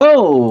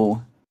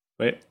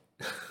Wait.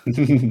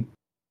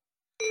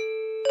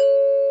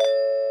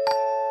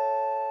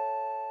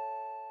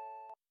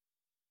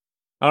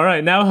 All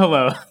right, now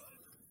hello.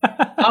 Oh,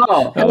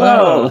 Hello.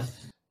 hello.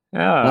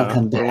 Yeah,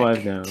 Welcome we're live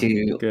back now.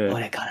 to Good.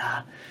 俺か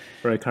ら。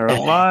 Orekara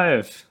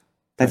live.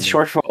 That's Kind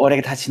short for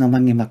俺たちの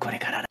番組はこれ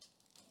からだ.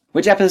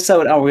 Which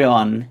episode are we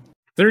on?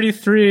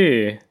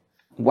 33.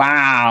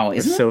 Wow, We're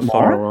isn't so it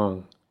far more?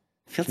 along.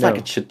 Feels No. like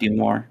it should be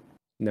more.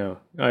 No,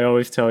 I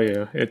always tell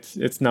you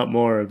it's not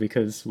more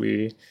because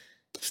we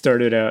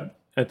started out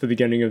at the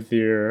beginning of the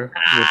year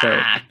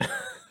without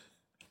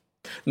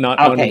not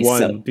on Okay, one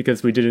so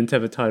because we didn't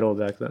have a title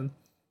back then.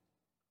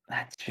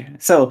 that's true.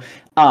 So,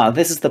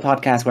 this is the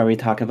podcast where we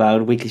talk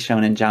about Weekly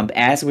Shonen Jump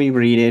as we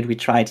read it. We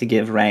try to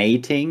give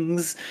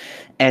ratings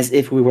as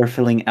if we were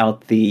filling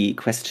out the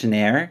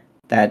questionnaire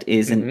that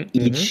is in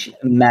each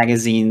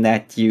magazine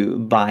that you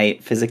buy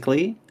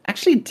physically.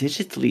 Actually,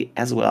 digitally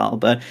as well.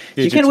 But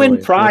you can win Digitally,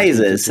 mostly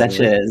prizes such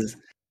digitally. as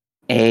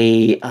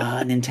a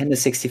Nintendo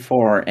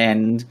 64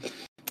 and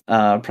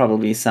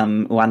probably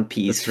some One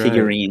Piece That's right.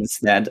 figurines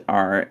that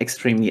are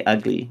extremely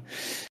ugly.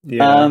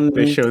 Yeah,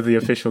 they show the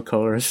official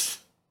colors.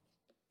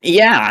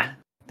 Yeah,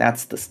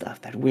 that's the stuff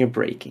that we're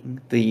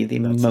breaking. The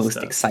That's the most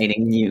stuff.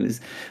 exciting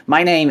news.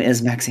 My name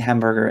is Maxi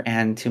Hamburger,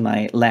 and to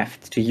my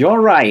left, to your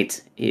right,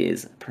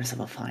 is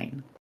Percival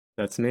Fine.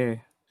 That's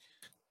me.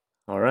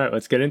 All right,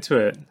 let's get into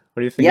it. What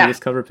do you think Yeah. of this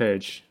cover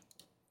page?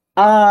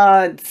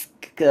 It's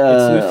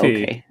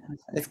Luffy. okay.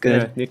 It's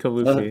good. Yeah, Nico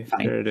Luffy.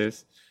 Fine. There it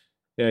is.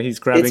 Yeah, he's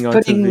grabbing It's onto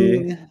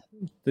putting.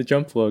 the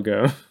Jump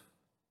logo.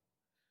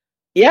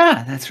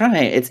 Yeah, that's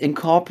right. It's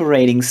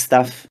incorporating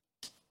stuff.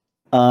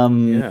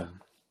 Yeah.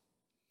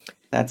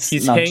 That's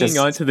He's not hanging just.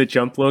 onto the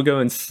Jump logo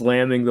and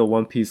slamming the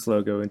One Piece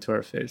logo into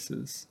our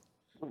faces.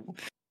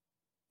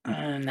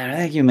 Now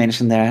that you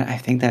mentioned that, I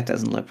think that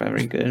doesn't look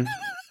very good.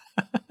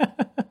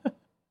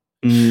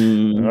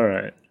 All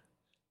right.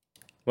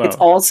 Well, It's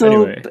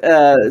also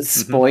anyway.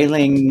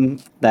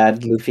 spoiling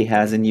that Luffy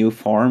has a new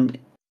form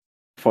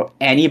for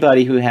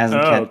anybody who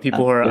hasn't kept people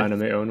up who are with...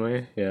 anime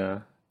only, yeah,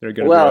 they're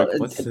gonna Well, be like,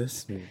 "What's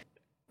this mean?"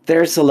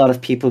 There's a lot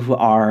of people who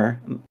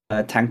are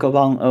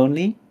tankobon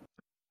only.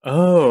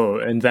 Oh,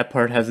 and that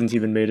part hasn't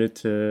even made it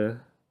to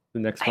the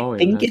next volume. I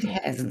think has it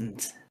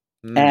hasn't.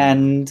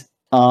 Mm.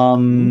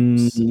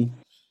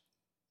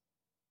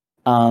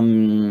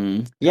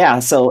 And yeah,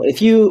 so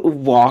if you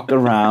walk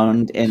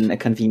around in a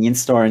convenience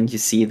store and you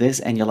see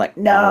this and you're like,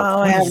 no,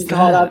 I haven't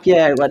caught up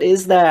yet. What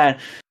is that?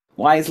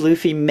 Why is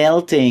Luffy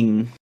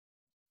melting?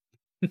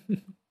 His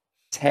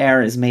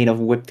hair is made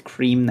of whipped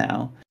cream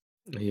now.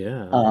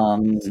 Yeah,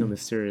 so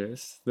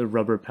mysterious. The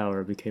rubber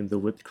power became the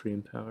whipped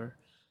cream power.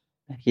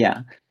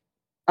 Yeah.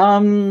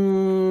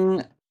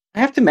 I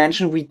have to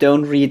mention we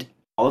don't read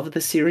all of the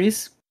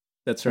series.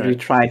 That's but right. we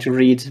try to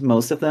read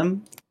most of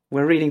them.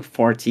 We're reading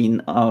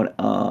 14 out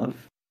of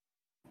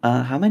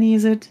how many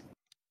is it?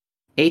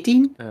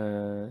 18?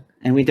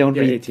 And we don't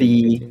read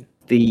 18.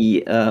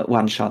 the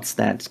one-shots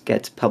that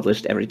get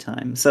published every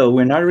time. So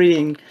we're not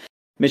reading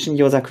Mission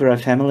Yozakura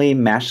Family,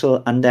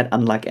 Mashal, Undead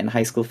Unluck, and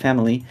High School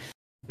Family.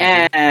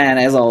 And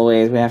as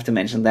always, we have to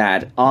mention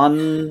that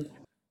on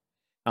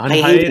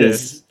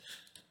hiatus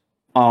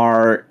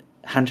are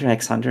Hunter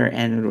x Hunter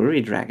and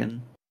Ruri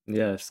Dragon.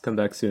 Yes, come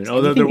back soon.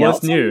 Although there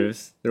was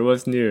news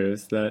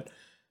that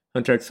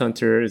Hunter x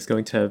Hunter is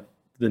going to have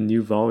the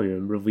new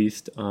volume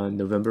released on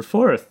November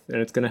 4th,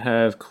 and it's going to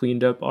have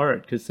cleaned up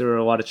art because there were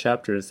a lot of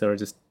chapters that were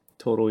just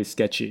totally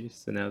sketchy.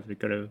 So now they're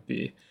going to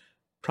be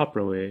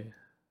properly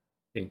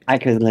inked. I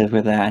could live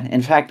with that.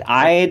 In fact,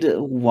 I'd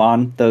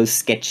want those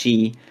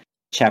sketchy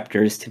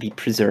chapters to be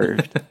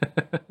preserved.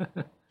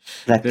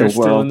 That they're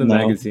still in the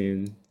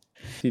magazine.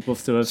 People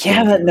still have.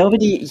 Yeah, but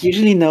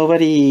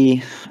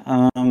nobody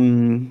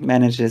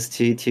manages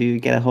to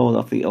get a hold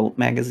of the old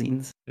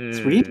magazines. It's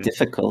really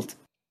difficult.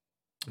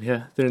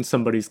 Yeah, they're in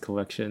somebody's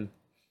collection.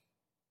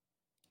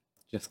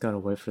 Just gotta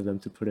wait for them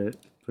to put it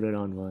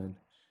online.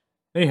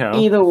 Anyhow,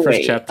 Either way,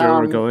 first chapter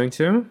we're going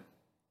to.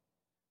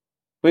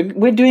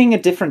 We're doing a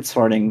different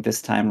sorting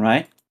this time,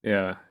 right?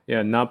 Yeah,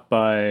 not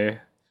by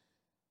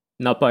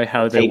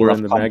how they were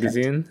in the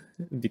magazine,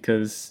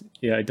 because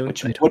I don't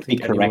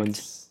think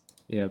anyone's.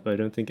 Yeah, but I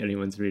don't think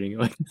anyone's reading it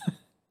like that.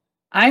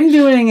 I'm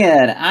doing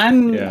it.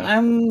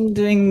 I'm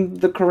doing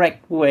the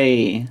correct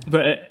way.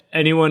 But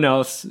anyone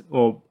else,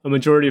 well, a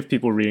majority of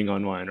people reading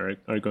online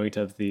are going to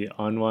have the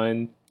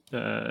online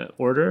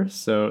order.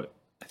 So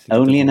I think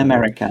only in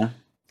America.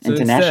 So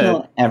international,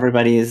 instead,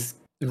 everybody is.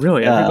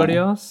 Really, everybody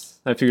else?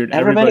 I figured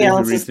everybody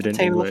who reads it in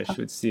English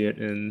would see it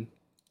in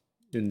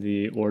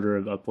the order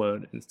of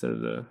upload instead of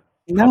the.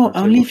 No,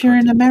 only if you're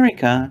in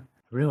America.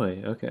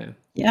 Really? Okay.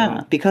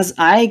 Yeah, because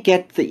I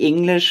get the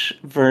English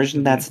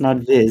version that's not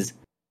Viz.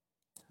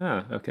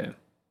 Ah, okay.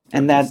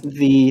 And that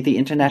the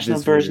international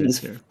version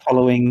is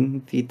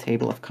following the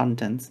table of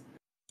contents.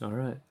 All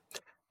right.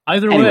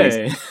 Either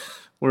way,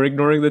 we're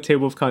ignoring the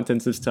table of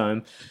contents this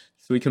time,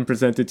 so we can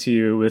present it to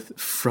you with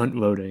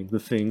front-loading the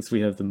things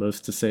we have the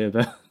most to say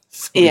about,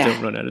 so we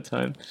don't run out of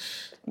time.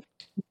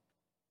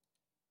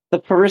 The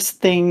first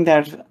thing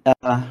that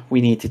we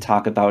need to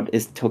talk about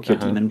is Tokyo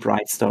Demon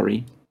Bride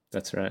story.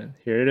 That's right.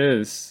 Here it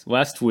is.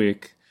 Last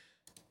week,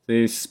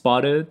 they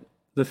spotted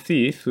the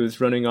thief who was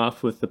running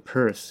off with the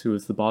purse, who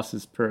was the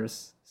boss's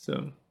purse.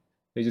 So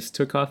they just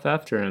took off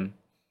after him.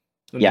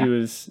 And Yeah.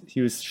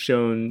 he was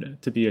shown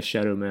to be a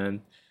shadow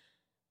man.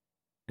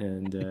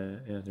 And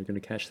they're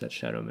gonna catch that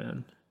shadow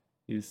man.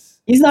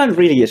 He's not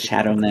really a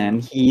shadow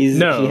man. He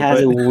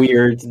has a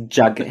weird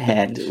jug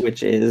head,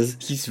 which is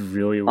he's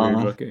really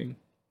weird looking.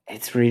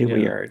 It's really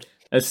weird.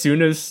 As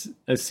soon as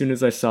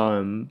I saw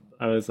him,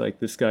 I was like,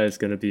 this guy is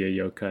gonna be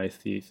a yokai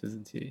thief,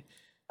 isn't he?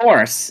 Of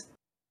course.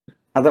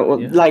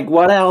 Like,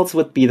 what else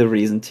would be the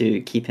reason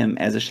to keep him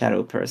as a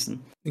shadow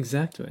person?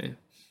 Exactly.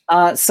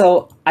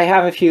 So I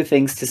have a few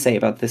things to say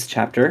about this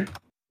chapter.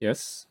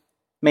 Yes.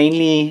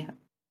 Mainly,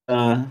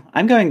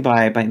 I'm going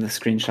by the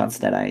screenshots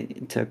that I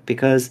took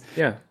because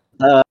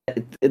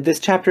this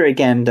chapter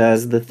again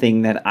does the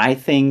thing that I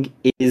think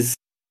is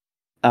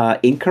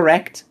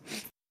incorrect.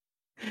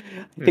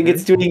 I think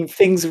it's doing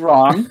things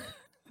wrong.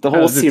 The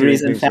whole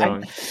series, in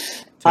fact.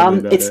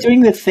 It's doing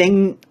the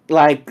thing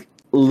like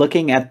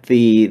looking at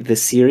the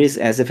series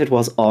as if it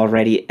was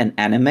already an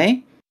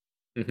anime.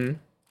 Mm-hmm.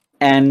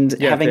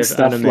 And having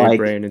stuff anime like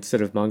brain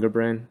instead of manga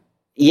brain.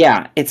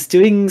 Yeah, it's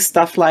doing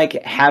stuff like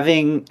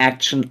having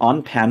action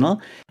on panel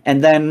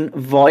and then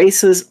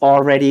voices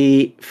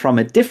already from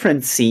a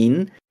different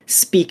scene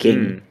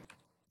speaking.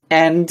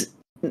 And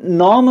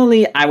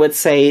normally I would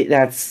say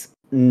that's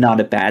not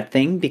a bad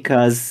thing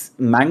because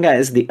manga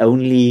is the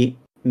only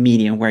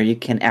medium where you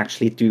can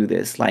actually do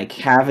this, like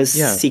have a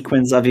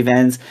sequence of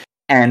events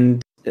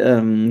and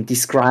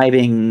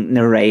describing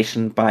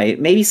narration by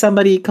maybe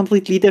somebody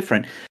completely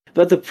different.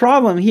 But the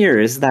problem here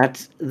is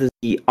that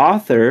the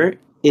author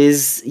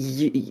is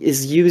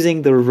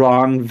using the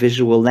wrong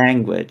visual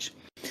language.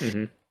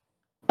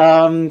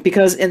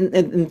 Because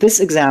in this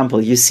example,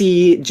 you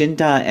see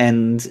Jinta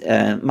and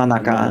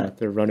Manaka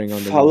they're running on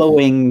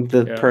following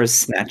the purse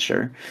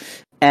snatcher.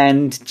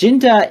 And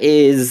Jinta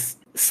is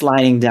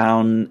sliding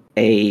down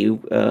a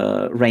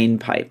rain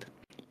pipe.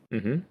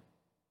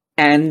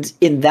 And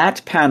in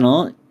that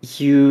panel,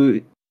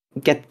 you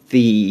get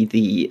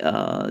the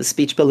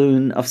speech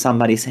balloon of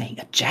somebody saying,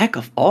 a jack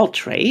of all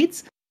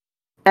trades?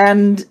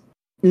 And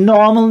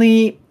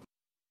normally,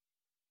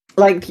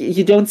 like,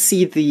 you don't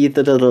see the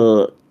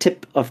little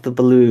tip of the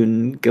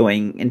balloon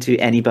going into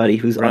anybody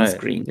who's on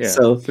screen. Yeah.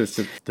 So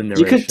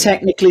you could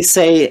technically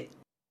say,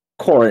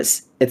 of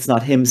course, it's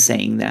not him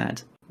saying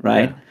that,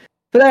 right? Yeah.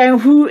 But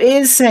who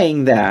is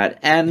saying that?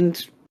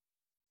 And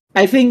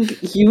I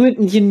think you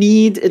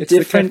need a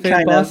different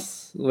kind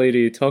boss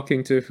lady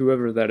talking to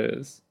whoever that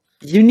is.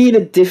 You need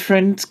a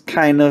different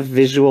kind of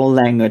visual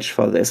language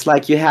for this.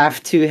 Like, you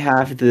have to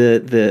have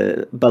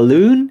the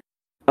balloon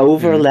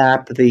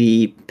overlap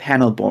the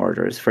panel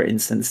borders, for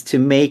instance, to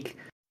make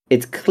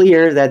it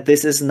clear that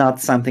this is not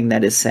something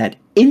that is said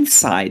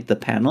inside the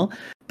panel,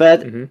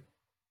 but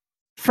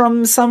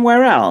from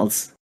somewhere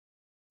else.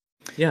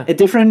 Yeah. A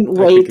different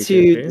way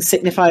to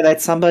signify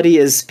that somebody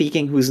is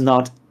speaking who's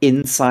not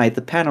inside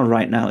the panel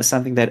right now is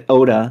something that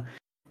Oda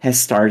has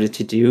started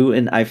to do,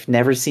 and I've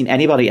never seen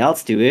anybody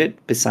else do it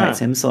besides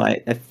him, so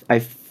I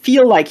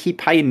feel like he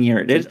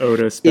pioneered it.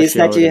 Is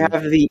that you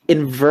have the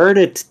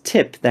inverted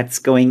tip that's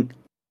going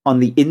on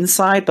the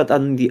inside, but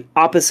on the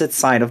opposite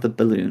side of the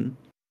balloon.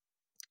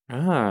 Do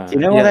you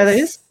know what that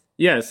is?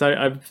 Yes,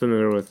 I'm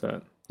familiar with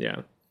that.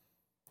 Yeah.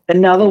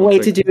 Another way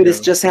to do it is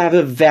just have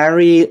a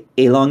very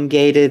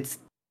elongated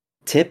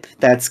tip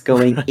that's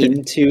going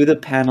into the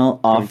panel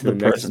of the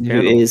person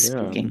who is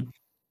speaking.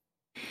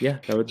 Yeah,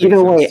 that would make sense.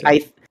 Either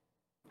way,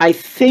 I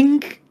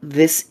think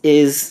this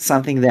is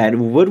something that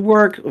would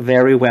work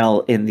very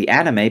well in the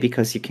anime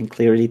because you can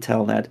clearly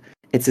tell that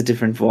it's a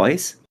different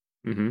voice.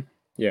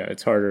 Yeah,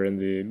 it's harder in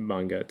the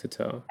manga to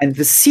tell. And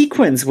the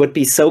sequence would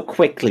be so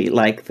quickly,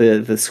 like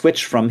the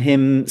switch from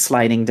him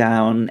sliding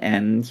down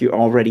and you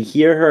already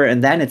hear her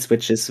and then it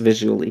switches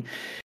visually.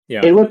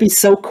 Yeah. It would be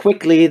so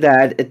quickly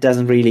that it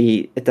doesn't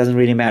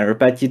really matter.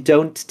 But you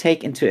don't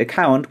take into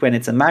account when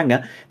it's a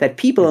manga that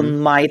people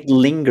might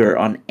linger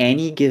on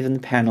any given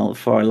panel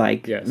for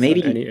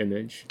maybe any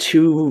image.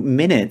 2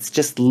 minutes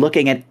just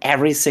looking at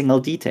every single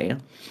detail.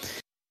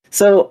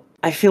 So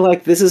I feel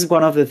like this is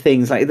one of the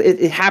things, like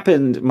it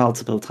happened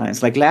multiple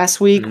times. Like last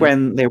week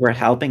when they were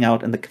helping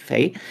out in the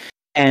cafe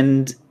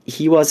and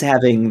he was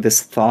having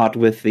this thought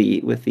with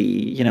the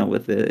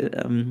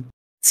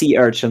sea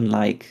urchin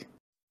like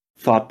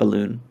thought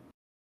balloon.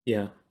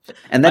 Yeah.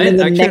 And then in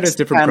the next had a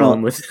different panel,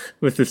 problem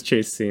with this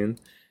chase scene.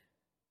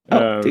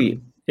 Do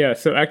you? Yeah,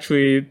 so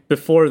actually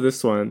before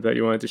this one that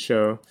you wanted to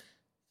show,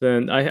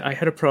 then I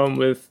had a problem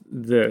with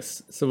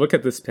this. So look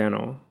at this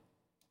panel.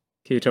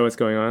 Can you tell what's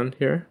going on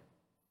here?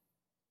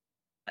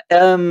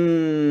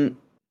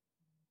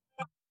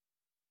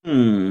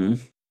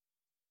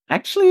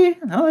 Actually,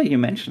 now that you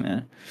mention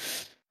it,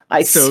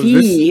 I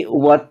see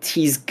what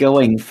he's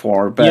going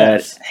for, but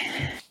yes.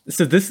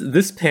 So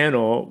this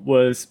panel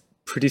was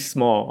pretty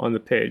small on the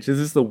page. This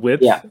is the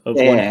width of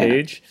one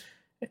page.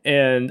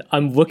 And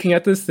I'm looking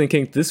at this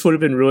thinking this would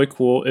have been really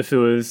cool if it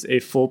was a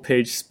full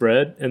page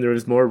spread and there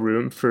was more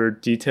room for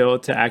detail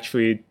to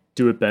actually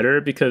do it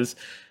better, because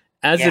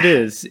as it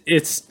is,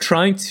 it's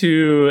trying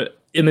to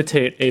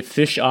imitate a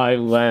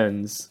fisheye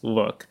lens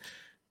look.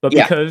 But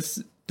Yeah.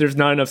 because there's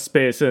not enough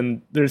space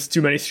and there's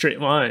too many straight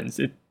lines,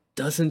 it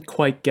doesn't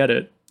quite get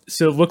it.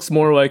 So it looks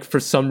more like, for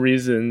some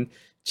reason,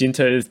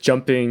 Jinta is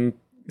jumping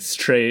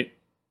straight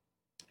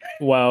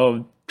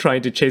while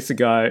trying to chase a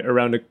guy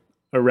around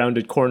a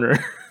rounded corner.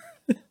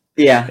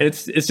 Yeah.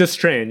 It's just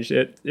strange.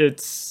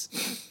 It's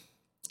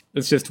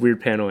just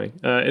weird paneling.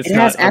 It's It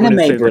not. has I wouldn't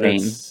anime say that brain.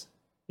 it's.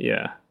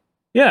 Yeah,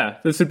 yeah.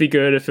 This would be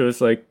good if it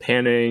was like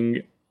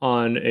panning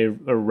on a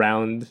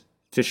round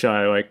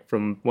fisheye, like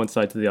from one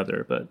side to the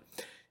other. But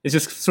it's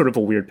just sort of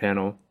a weird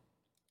panel.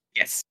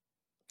 Yes.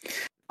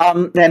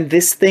 Then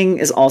this thing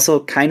is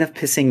also kind of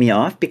pissing me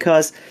off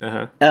because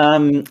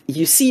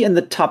you see in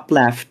the top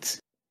left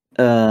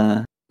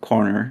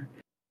corner,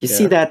 you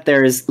see that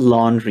there's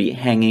laundry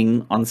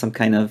hanging on some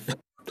kind of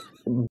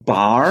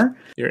bar.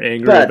 You're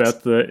angry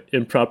about the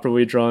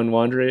improperly drawn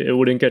laundry. It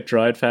wouldn't get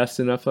dried fast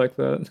enough like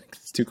that.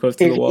 It's too close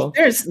to the wall.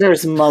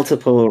 There's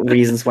multiple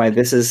reasons why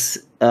this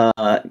is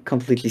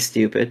completely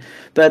stupid.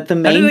 But the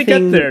main How did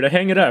thing, get there to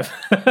hang it up?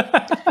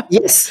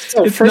 Yes,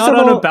 so it's first not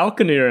of on all, a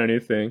balcony or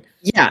anything.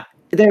 Yeah,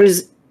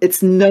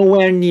 it's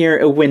nowhere near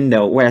a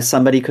window where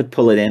somebody could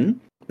pull it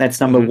in. That's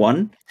number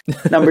one.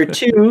 Number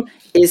two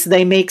is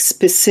they make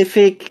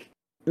specific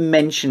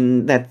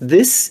mention that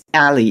this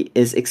alley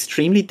is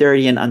extremely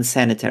dirty and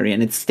unsanitary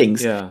and it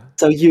stinks. Yeah.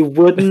 So you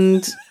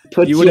wouldn't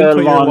put your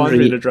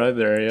laundry to dry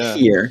there,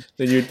 here.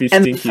 Then you'd be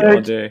stinky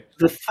all day.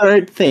 The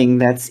third thing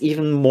that's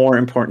even more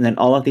important than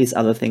all of these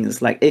other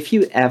things, like if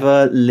you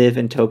ever live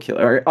in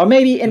Tokyo or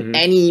maybe in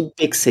any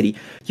big city,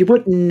 you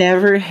would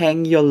never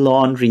hang your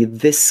laundry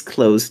this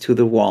close to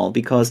the wall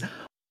because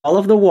all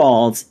of the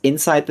walls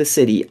inside the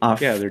city are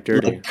they're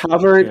dirty.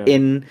 Covered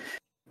in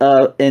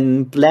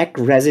black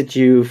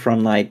residue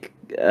from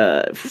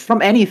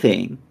from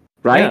anything,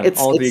 right? Yeah,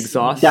 it's the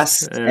exhaust,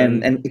 dust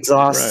and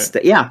exhaust.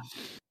 Right. Yeah.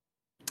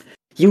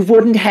 You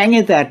wouldn't hang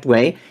it that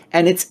way,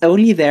 and it's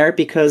only there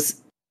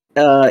because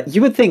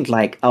you would think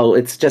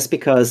it's just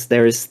because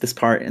there's this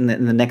part in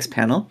the next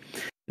panel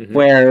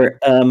where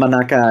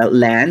Manaka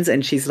lands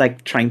and she's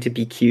trying to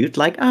be cute,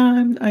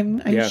 I'm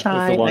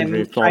shy, with the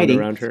laundry falling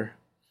around her.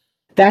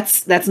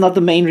 That's not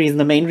the main reason.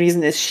 The main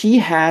reason is she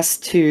has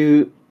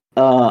to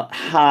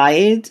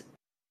hide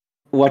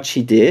what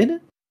she did.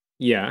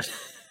 Yeah.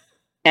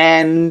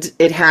 And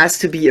it has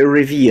to be a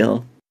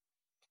reveal.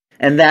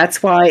 And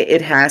that's why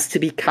it has to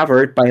be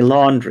covered by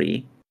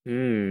laundry.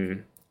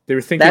 They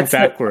were thinking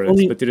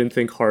backwards, but didn't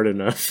think hard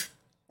enough.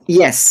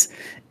 Yes.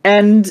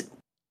 And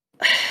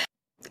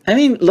I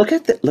mean, look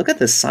at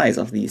the size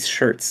of these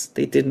shirts.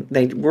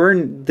 They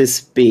weren't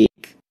this big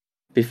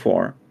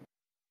before.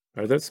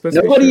 Are those supposed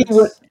to be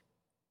shirts?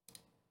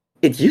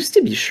 It used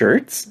to be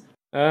shirts.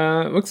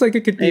 Looks like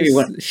it could be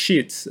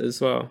sheets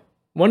as well.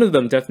 One of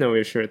them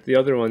definitely a shirt. The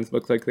other ones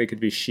look like they could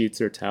be sheets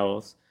or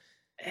towels.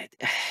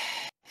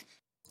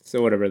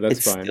 So whatever,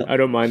 that's fine. I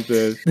don't mind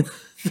the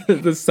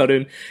the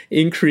sudden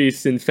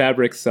increase in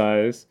fabric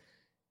size.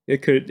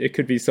 It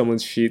could be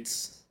someone's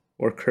sheets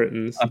or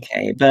curtains.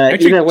 Okay, but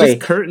actually, either way,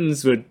 just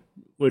curtains would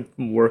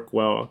work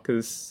well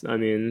because I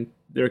mean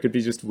there could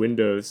be just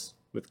windows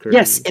with curtains.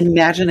 Yes,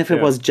 imagine if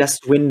it was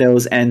just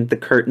windows and the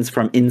curtains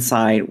from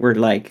inside were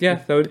they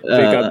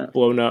got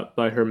blown up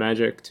by her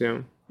magic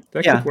too.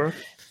 That could work.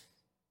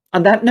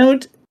 On that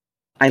note,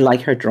 I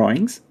like her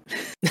drawings.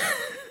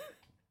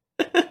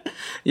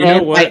 You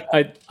know what?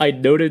 I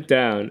noted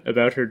down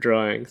about her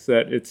drawings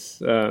that it's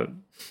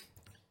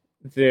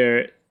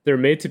they're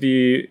made to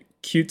be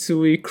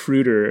cutesily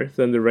cruder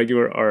than the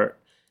regular art,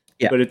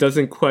 but it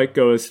doesn't quite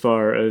go as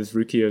far as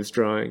Rukia's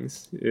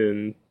drawings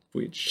in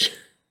Bleach.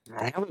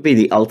 That would be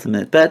the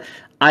ultimate, but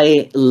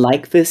I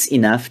like this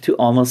enough to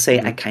almost say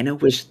I kind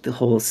of wish the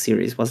whole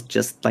series was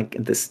just like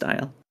this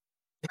style.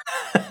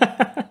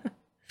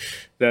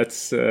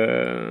 That's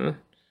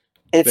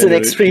it's an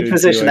extreme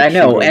position, I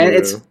know, and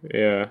it's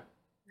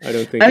I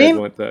don't think I'd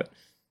want that.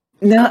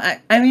 No,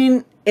 I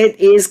mean, it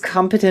is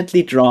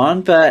competently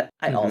drawn, but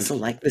I also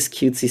like this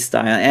cutesy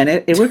style. And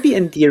it would be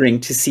endearing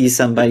to see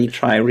somebody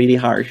try really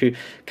hard who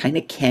kind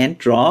of can't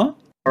draw,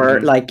 or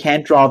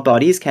can't draw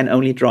bodies, can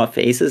only draw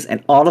faces.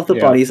 And all of the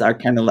bodies are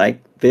kind of like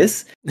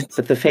this,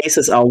 but the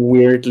faces are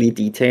weirdly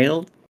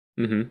detailed.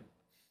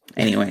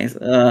 Anyways,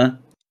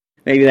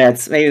 maybe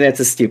that's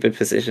a stupid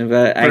position.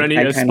 But for any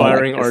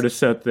aspiring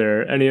artists out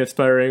there, any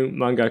aspiring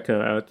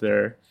mangaka out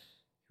there,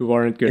 who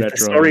aren't good at drawing. If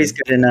the story's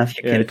good enough,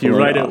 you can. If you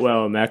write it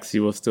well, Maxi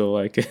will still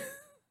like it.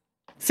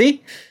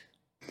 See?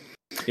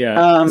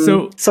 Yeah.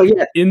 So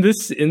in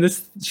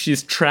this,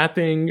 she's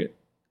trapping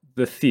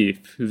the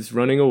thief who's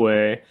running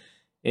away,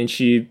 and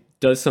she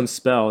does some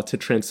spell to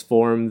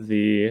transform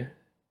the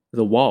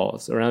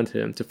walls around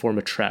him to form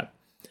a trap.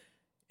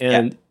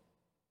 And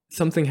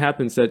something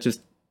happens that just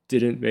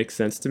didn't make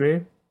sense to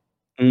me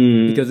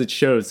because it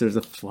shows there's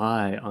a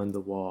fly on the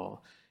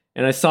wall.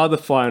 And I saw the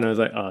fly and I was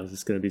like, oh, this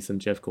is going to be some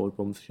Jeff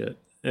Goldblum shit.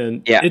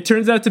 And Yeah. it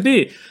turns out to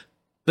be.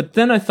 But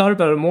then I thought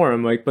about it more.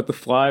 I'm like, but the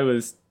fly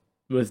was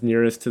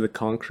nearest to the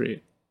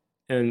concrete.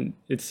 And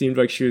it seemed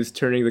like she was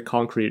turning the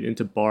concrete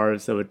into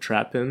bars that would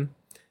trap him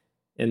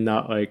and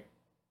not like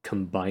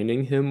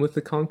combining him with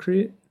the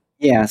concrete.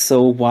 Yeah,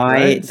 so why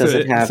Right? does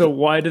it have... So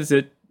why does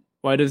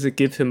it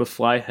give him a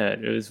fly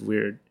head? It was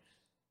weird.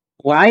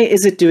 Why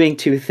is it doing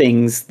two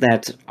things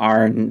that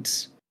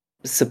aren't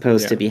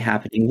supposed to be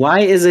happening?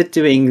 Why is it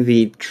doing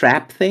the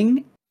trap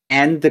thing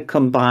and the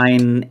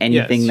combine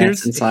anything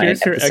that's inside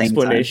here's her at the same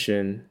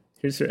explanation. time?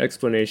 Here's her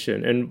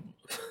explanation. And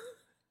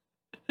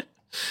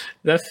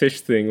that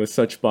fish thing was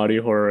such body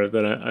horror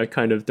that I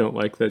kind of don't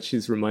like that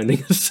she's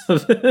reminding us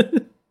of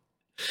it.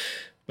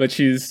 But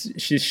she's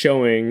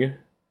showing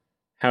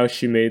how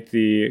she made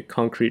the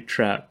concrete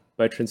trap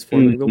by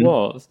transforming the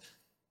walls.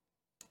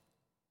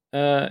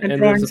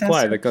 And there's a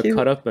fly that got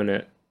caught up in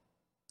it.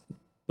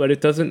 But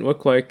it doesn't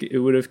look like it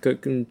would have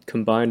gotten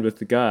combined with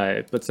the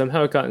guy. But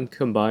somehow it got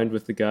combined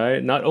with the guy.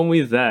 Not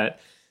only that,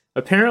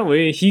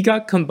 apparently he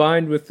got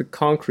combined with the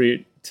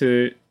concrete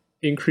to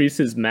increase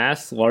his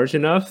mass large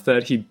enough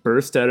that he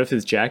burst out of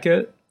his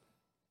jacket,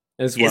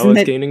 as well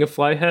as gaining a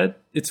fly head.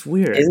 It's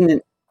weird.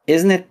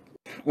 Isn't it?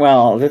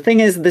 Well, the thing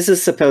is, this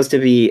is supposed to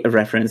be a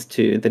reference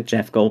to the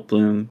Jeff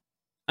Goldblum.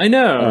 I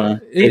know.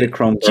 David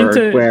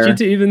Cronenberg, where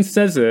Jinta even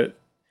says it.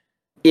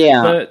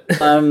 Yeah. But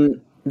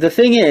the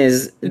thing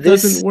is, it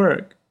doesn't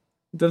work.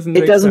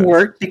 It doesn't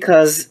work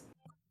because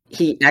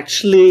he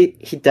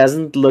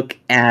doesn't look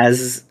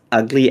as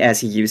ugly as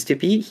he used to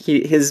be.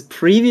 His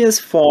previous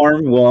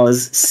form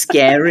was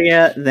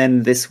scarier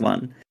than this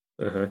one.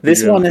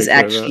 This one is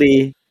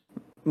actually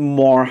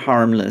more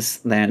harmless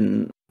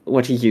than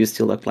what he used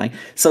to look like.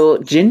 So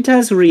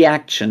Jinta's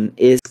reaction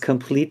is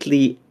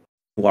completely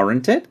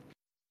warranted.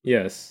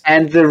 Yes.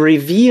 And the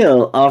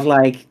reveal of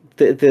like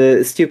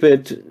the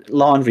stupid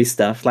laundry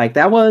stuff, like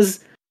that was,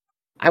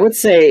 I would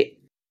say,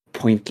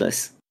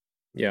 pointless.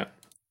 Yeah.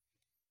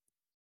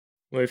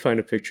 Let me find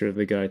a picture of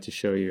the guy to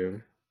show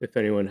you, if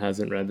anyone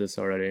hasn't read this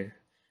already.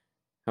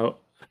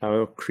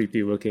 How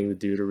creepy looking the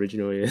dude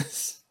originally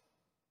is.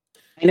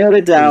 I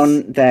noted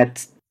down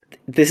that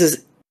this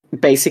is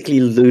basically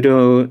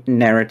ludo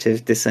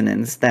narrative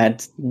dissonance,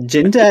 that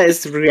Jinta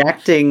is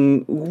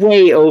reacting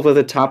way over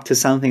the top to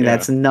something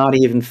that's not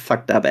even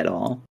fucked up at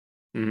all.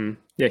 Mm-hmm.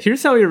 Yeah,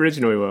 here's how he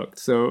originally looked.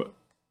 So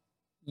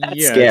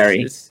that's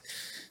scary.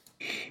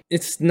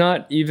 It's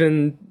not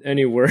even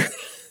any worse.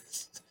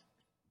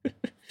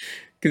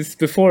 Because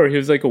before he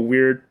was like a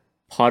weird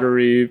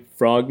pottery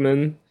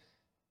frogman,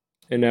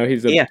 and now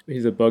he's a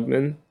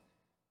bugman.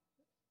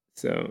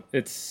 So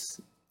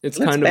it's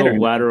kind of a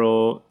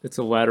lateral. It's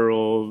a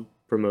lateral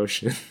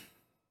promotion.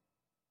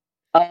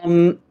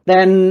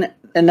 Then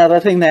another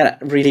thing that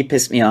really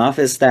pissed me off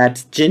is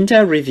that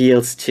Jinta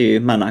reveals to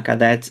Manaka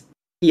that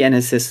he and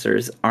his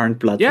sisters aren't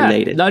blood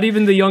related. Not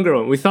even the younger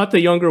one. We thought the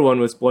younger one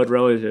was blood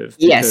relative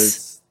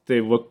because they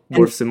look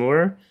more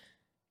similar,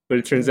 but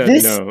it turns out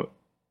no.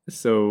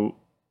 So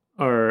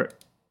are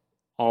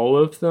all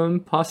of them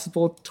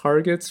possible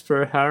targets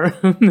for harem?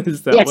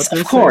 Is that what they're saying? Yes,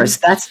 of course.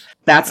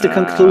 That's the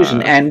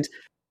conclusion. And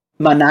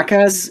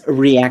Manaka's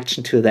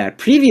reaction to that.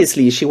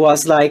 Previously, she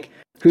was like,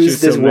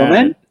 "Who's this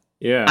woman?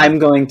 Yeah, I'm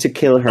going to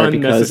kill her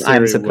because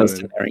I'm supposed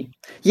to marry."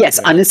 Yes,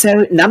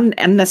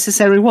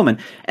 unnecessary woman.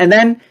 And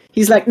then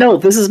he's like, "No,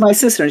 this is my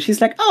sister." And she's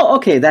like, "Oh,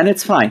 okay, then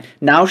it's fine."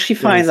 Now she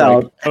finds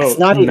out it's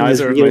not even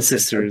his real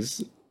sister.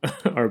 Sisters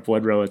are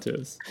blood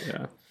relatives.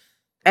 Yeah.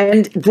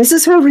 And this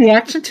is her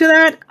reaction to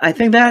that. I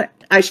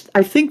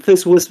think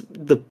this was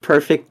the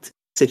perfect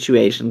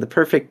situation, the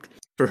perfect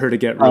for her to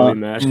get really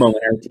mad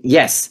moment.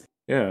 Yes.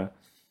 Yeah.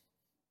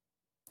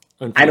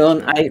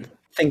 I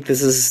think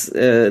this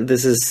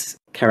is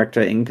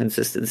character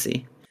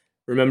inconsistency.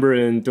 Remember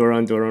in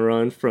Doran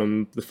Doran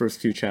from the first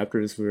few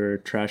chapters, we were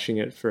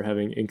trashing it for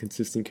having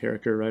inconsistent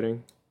character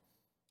writing?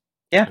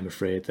 Yeah. I'm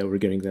afraid that we're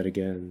getting that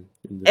again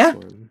in this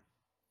one.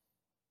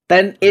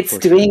 Then it's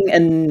doing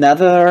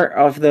another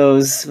of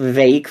those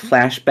vague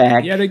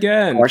flashback yet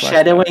again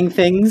foreshadowing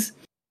things.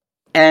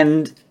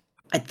 And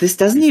this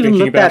doesn't even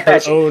look that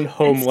bad. Her own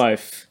home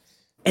life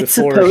it's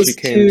before she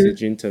came to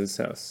Jinta's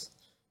house.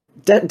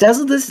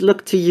 Doesn't this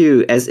look to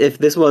you as if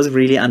this was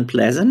really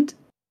unpleasant?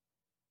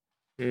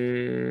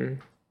 I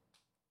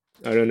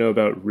don't know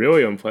about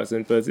really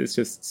unpleasant, but it's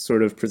just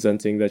sort of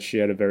presenting that she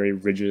had a very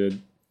rigid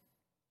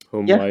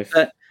home life.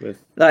 I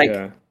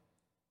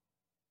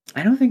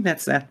don't think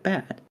that's that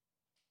bad.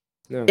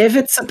 No.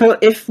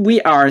 If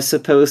we are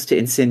supposed to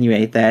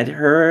insinuate that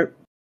her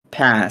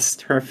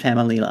past, her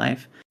family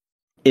life,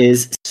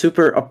 is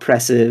super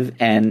oppressive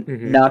and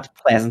not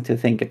pleasant to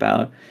think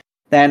about,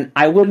 then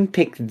I wouldn't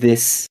pick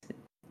this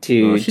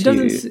to. She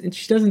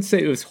doesn't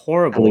say it was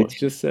horrible. She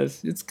just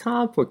says it's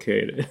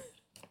complicated.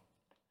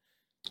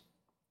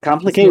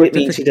 Complicated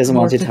means she doesn't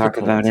want to talk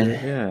about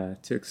it. Yeah,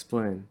 to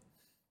explain.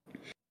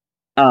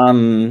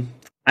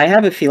 I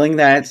have a feeling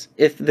that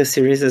if the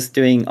series is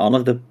doing all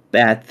of the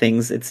bad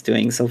things it's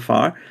doing so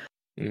far,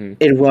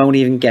 it won't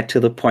even get to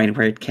the point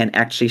where it can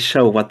actually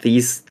show what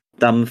these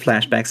dumb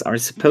flashbacks are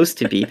supposed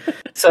to be.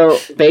 So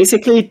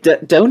basically,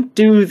 don't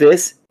do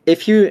this.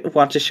 If you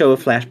want to show a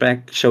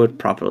flashback, show it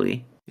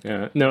properly.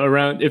 Yeah. No,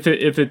 around if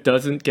it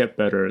doesn't get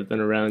better, then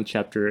around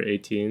chapter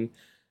 18,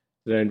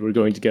 then we're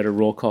going to get a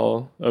roll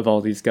call of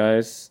all these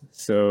guys.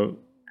 So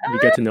we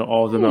get to know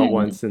all of them at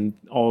once, and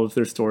all of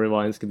their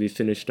storylines can be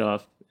finished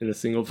off in a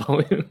single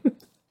volume.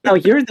 Oh,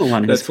 you're the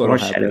one who's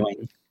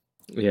foreshadowing.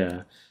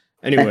 Yeah.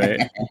 Anyway,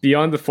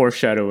 beyond the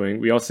foreshadowing,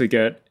 we also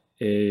get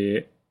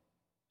a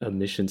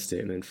mission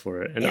statement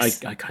for it, and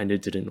yes. I kind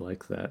of didn't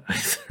like that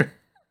either.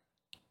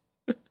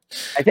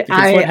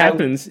 Because what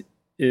happens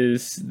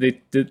is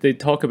they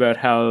talk about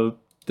how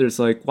there's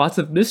like lots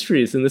of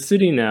mysteries in the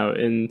city now,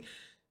 and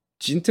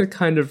Jinta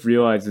kind of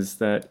realizes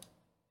that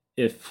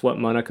if what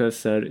Manaka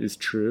said is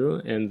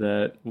true, and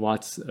that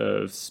lots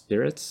of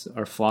spirits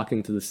are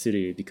flocking to the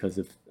city because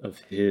of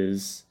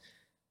his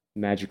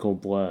magical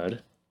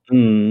blood,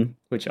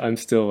 which I'm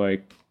still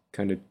like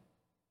kind of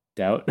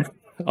doubt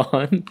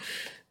on,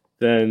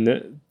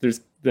 then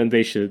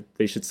they should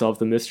solve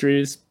the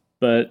mysteries.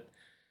 But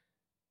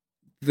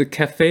the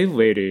cafe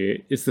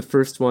lady is the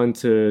first one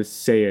to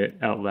say it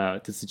out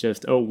loud, to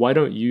suggest, oh, why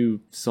don't you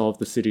solve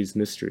the city's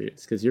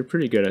mysteries? Because you're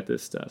pretty good at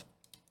this stuff.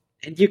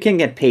 And you can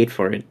get paid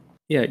for it.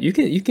 Yeah, you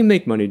can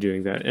make money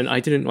doing that. And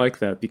I didn't like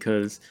that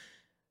because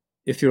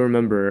if you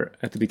remember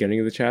at the beginning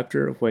of the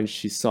chapter, when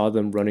she saw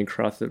them running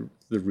across the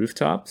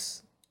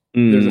rooftops,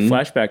 there's a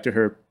flashback to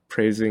her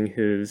praising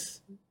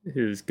his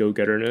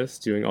go-getterness,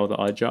 doing all the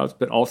odd jobs,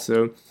 but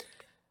also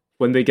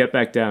when they get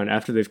back down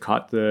after they've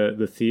caught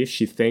the thief,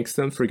 she thanks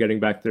them for getting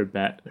back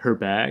her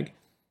bag,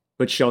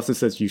 but she also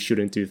says you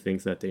shouldn't do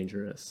things that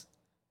dangerous.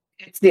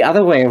 It's the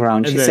other way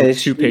around. She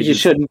says you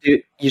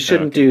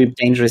shouldn't do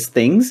dangerous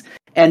things,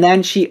 and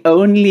then she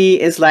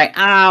only is like,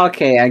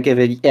 okay,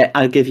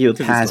 I'll give you a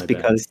pass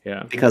because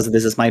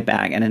this is my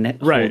bag, and then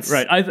right.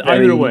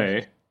 Either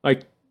way,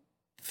 like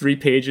 3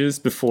 pages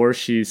before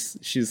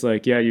she's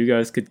like, yeah, you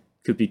guys could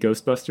be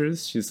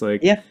Ghostbusters. She's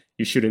like, yeah,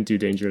 you shouldn't do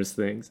dangerous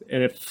things,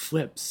 and it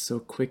flips so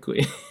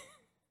quickly.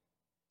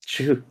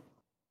 True.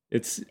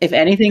 If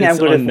anything, I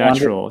would have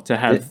unnatural to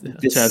have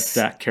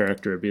that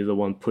character be the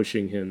one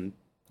pushing him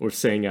or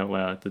saying out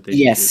loud that they.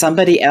 Yes,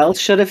 somebody else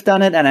should have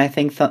done it, and I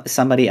think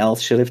somebody else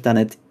should have done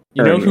it.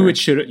 You know who it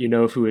should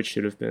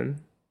have been?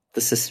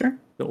 The sister,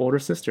 the older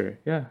sister.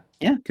 Yeah,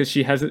 because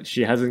she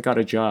hasn't got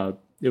a job.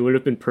 It would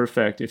have been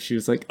perfect if she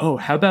was like, oh,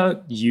 how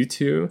about you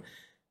two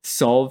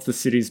solve the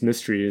city's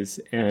mysteries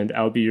and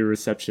I'll be your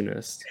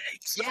receptionist.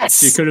 Yes,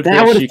 she could have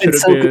been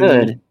so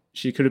good.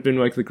 She could have been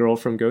like the girl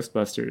from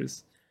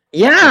Ghostbusters.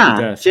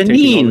 Yeah, Janine.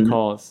 Taking all the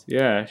calls.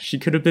 Yeah, she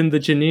could have been the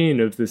Janine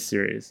of this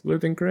series. It would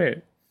have been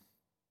great.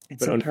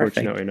 But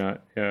unfortunately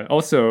not. Yeah.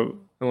 Also,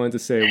 I wanted to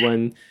say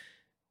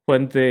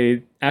when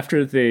they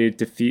after they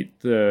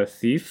defeat the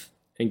thief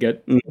and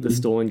get the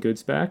stolen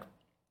goods back,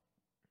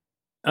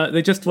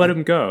 they just let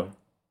him go.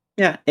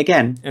 Yeah,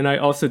 again. And I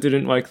also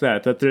didn't like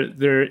that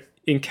they're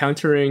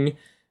encountering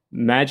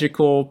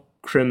magical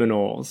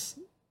criminals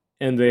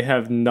and they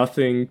have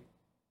nothing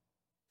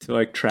to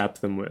like trap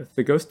them with.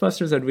 The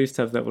Ghostbusters at least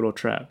have that little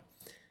trap.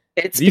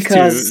 These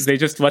two, they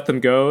just let them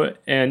go,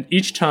 and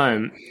each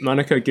time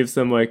Manaka gives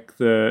them like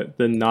the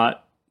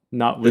not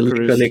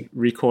licorice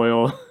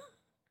recoil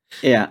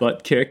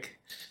butt kick,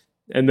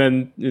 and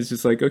then it's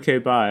just like, okay,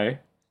 bye.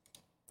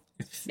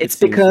 It's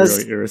because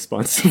really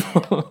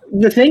irresponsible.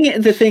 The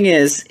thing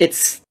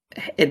is,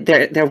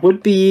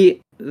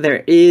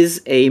 there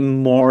is a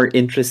more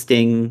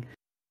interesting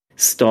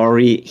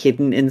story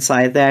hidden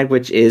inside that,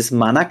 which is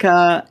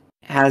Manaka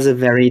has a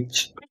very.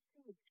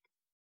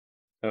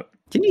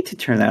 You need to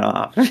turn that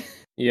off.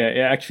 Yeah,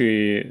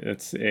 actually,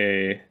 that's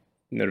a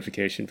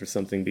notification for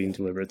something being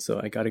delivered,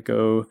 so I gotta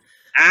go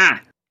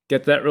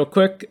get that real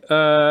quick.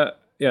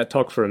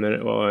 Talk for a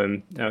minute while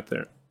I'm out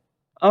there.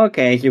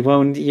 Okay, you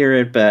won't hear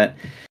it, but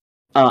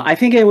I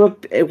think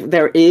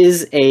there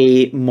is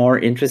a more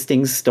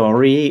interesting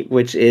story,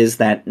 which is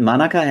that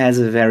Manaka has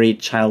a very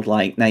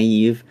childlike,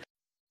 naive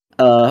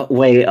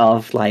way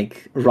of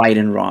like right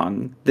and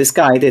wrong. This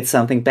guy did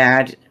something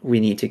bad, we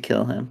need to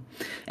kill him.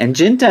 And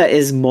Jinta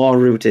is more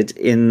rooted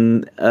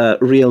in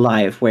real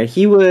life, where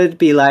he would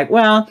be like,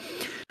 well,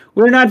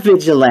 we're not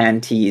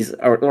vigilantes,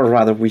 or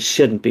rather we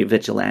shouldn't be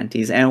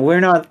vigilantes, and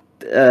we're not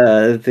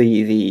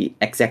the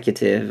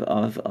executive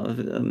of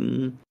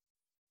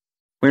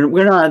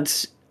we're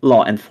not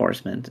law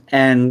enforcement,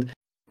 and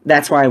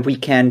that's why we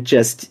can't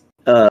just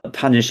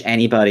punish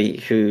anybody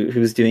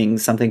who's doing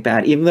something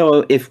bad, even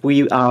if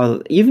we are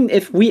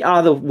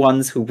the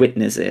ones who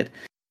witness it,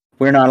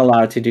 we're not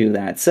allowed to do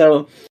that.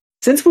 So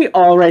since we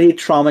already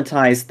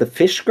traumatized the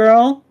fish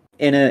girl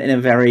in a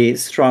very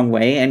strong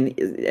way,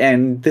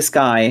 and this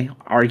guy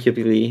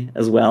arguably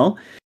as well,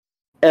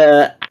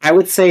 I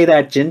would say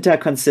that Jinta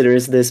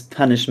considers this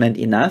punishment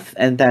enough,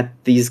 and that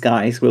these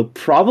guys will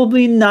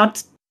probably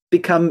not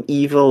become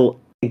evil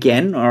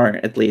again, or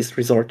at least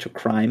resort to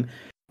crime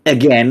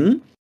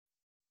again.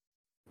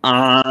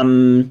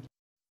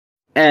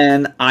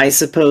 And I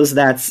suppose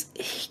that's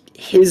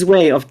his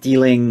way of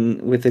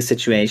dealing with the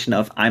situation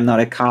of I'm not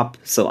a cop,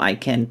 so I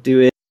can't do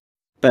it.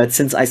 But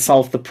since I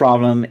solved the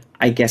problem,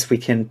 I guess we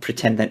can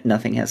pretend that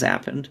nothing has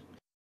happened.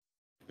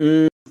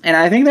 And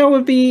I think that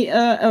would be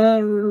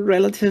a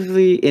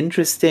relatively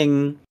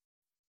interesting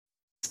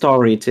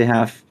story to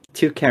have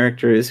two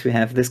characters who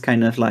have this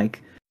kind of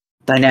like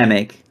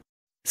dynamic.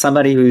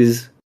 Somebody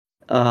who's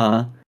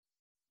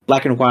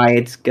black and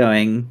white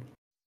going,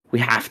 we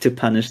have to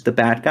punish the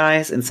bad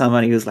guys, and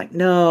somebody who's like,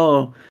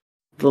 no,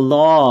 the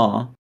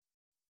law.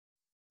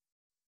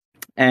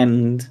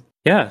 And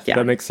Yeah,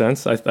 that makes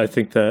sense. I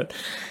think that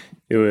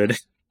it would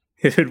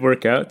it would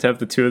work out to have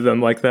the two of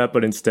them like that,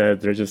 but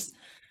instead they're just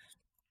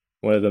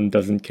one of them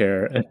doesn't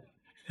care, and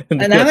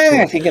now the that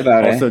other I think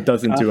about also it,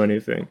 doesn't do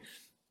anything.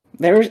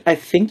 I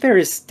think there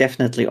is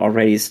definitely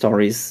already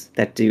stories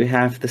that do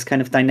have this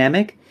kind of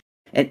dynamic.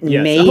 And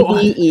Yes,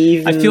 maybe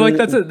even I feel like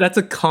that's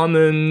a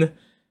common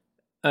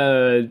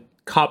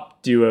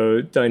cop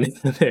duo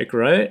dynamic,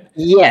 right? Of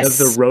the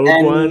yes,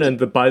 rogue one and and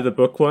the by the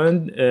book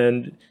one,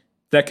 and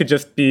that could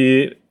just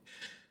be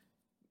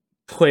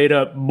played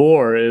up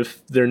more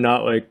if they're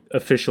not like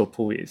official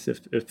police,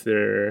 if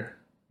they're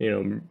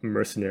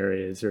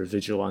mercenaries or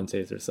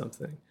vigilantes or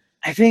something.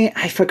 I think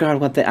I forgot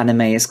what the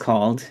anime is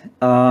called.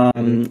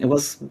 It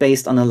was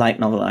based on a light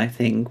novel, I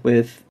think,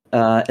 with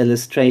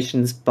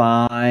illustrations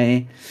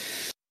by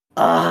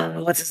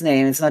what's his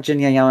name? It's not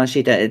Junya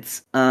Yamashita.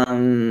 It's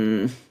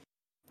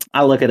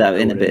I'll look it up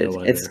in a bit.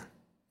 It's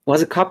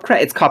was it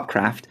Copcraft? It's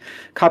Copcraft.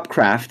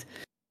 Copcraft.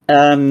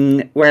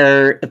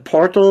 Where a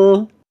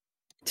portal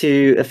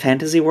to a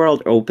fantasy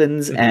world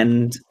opens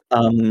and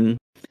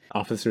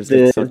officers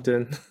get sucked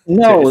in.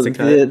 No,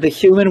 the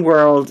human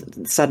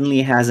world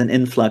suddenly has an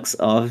influx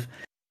of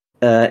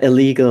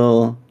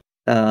illegal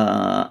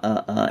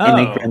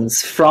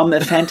immigrants from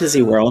a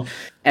fantasy world,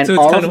 and so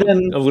it's all kind of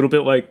them a little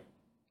bit like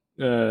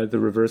the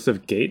reverse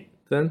of Gate,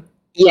 then.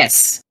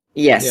 Yes.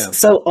 Yeah.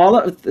 So all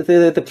of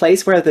the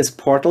place where this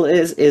portal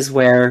is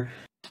where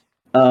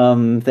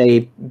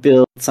they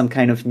build some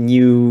kind of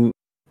new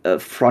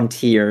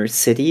frontier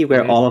city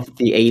where all of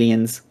the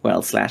aliens,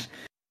 well, slash,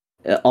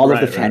 all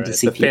of the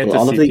fantasy the people, fantasy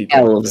all of the people,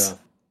 elves,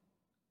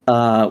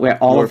 where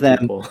all Your of them,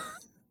 people.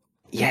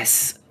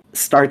 yes,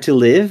 start to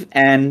live.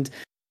 And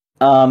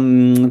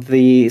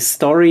the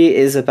story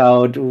is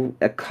about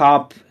a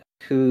cop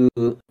who,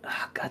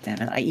 God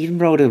damn it, I even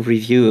wrote a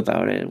review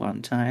about it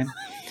one time.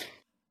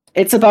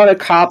 It's about a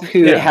cop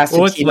who has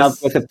to team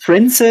up with a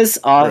princess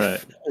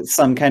of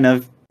some kind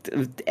of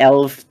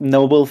elf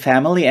noble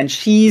family, and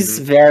she's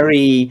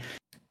very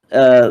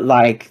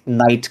like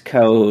knight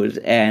code,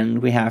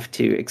 and we have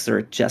to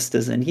exert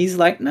justice. And he's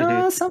like,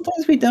 no,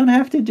 sometimes we don't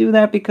have to do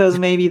that because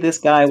maybe this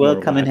guy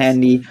will come in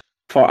handy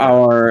for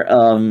our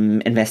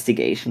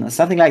investigation or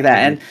something like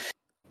that.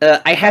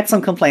 And I had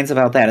some complaints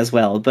about that as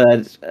well,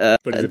 but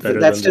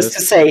that's just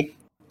to say.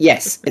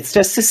 Yes, it's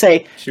just to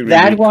say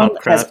that one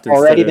has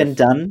already been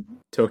done.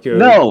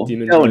 Tokyo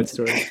Demon Bride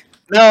story.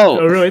 No.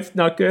 Oh, really? It's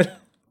not good.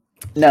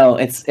 No,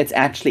 it's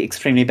actually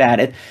extremely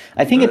bad.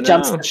 I think it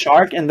jumps the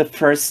shark in the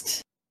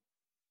first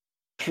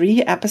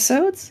 3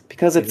 episodes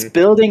because it's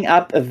building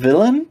up a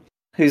villain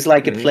who's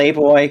like a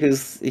playboy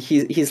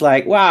he's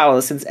like, wow,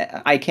 since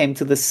I came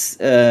to this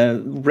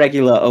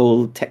regular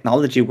old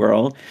technology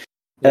world,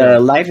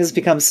 life has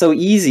become so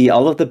easy.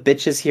 All of the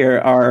bitches here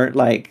are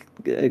like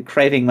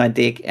craving my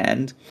dick,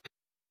 and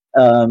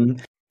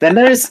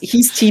then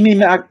he's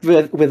teaming up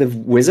with a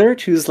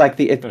wizard who's like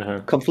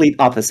the complete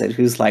opposite,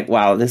 who's like,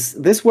 wow,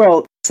 this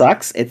world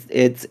sucks.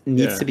 It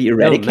needs to be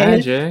eradicated. No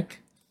magic.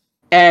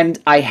 And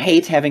I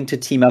hate having to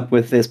team up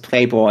with this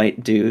playboy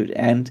dude.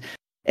 And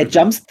it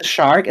jumps the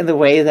shark in the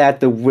way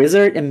that the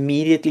wizard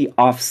immediately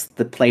offs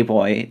the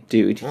playboy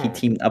dude he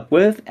teamed up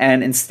with,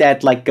 and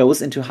instead like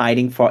goes into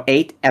hiding for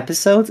 8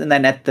 episodes, and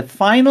then at the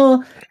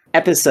final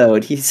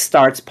episode he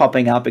starts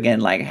popping up again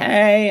like,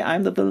 hey,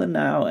 I'm the villain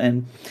now.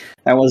 And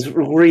that was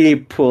really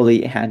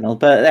poorly handled,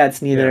 but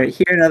that's neither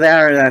here nor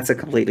there. That's a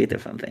completely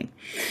different thing.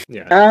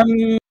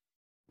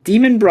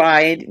 Demon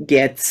Bride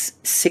gets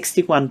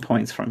 61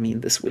 points from me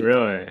this week.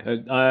 Really?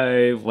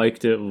 I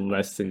liked it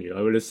less than you.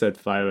 I would have said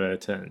 5 out of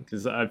 10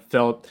 because I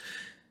felt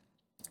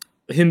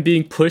him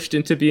being pushed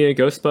into being a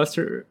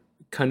Ghostbuster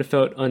kind of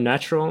felt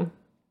unnatural.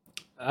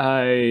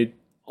 I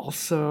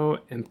also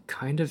am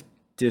kind of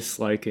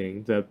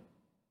disliking that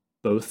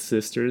both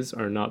sisters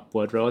are not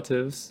blood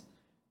relatives.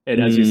 And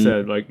as you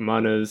said, like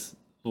Mana's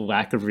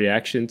lack of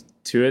reaction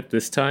to it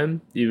this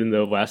time, even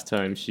though last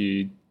time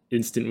she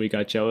instantly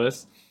got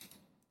jealous.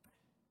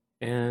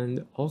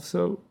 And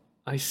also,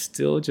 I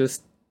still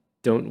just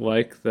don't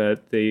like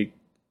that they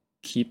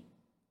keep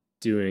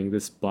doing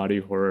this body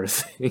horror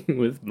thing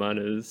with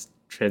Mana's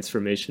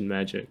transformation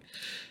magic.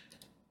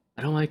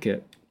 I don't like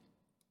it.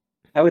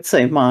 I would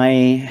say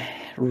my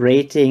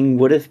rating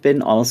would have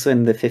been also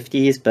in the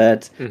 50s,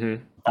 but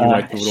you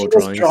like the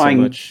little drawing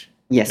so much?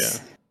 Yes.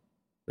 Yeah,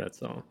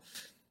 that's all.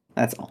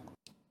 That's all.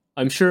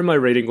 I'm sure my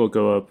rating will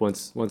go up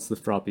once the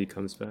Froppy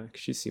comes back.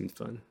 She seemed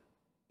fun.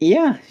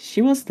 Yeah,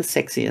 she was the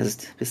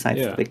sexiest besides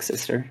Yeah. the big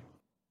sister.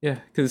 Yeah,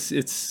 because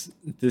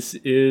this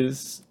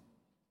is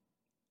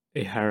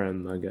a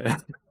harem manga.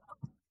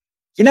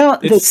 You know,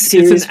 the It's an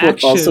series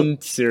would also,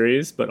 action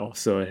series, but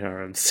also a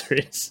harem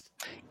series.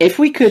 if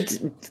we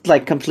could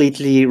like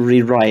completely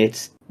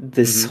rewrite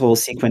this Mhm. whole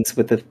sequence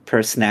with the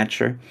purse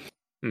snatcher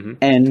Mhm.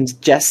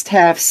 and just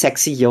have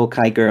sexy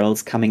yokai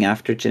girls coming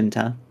after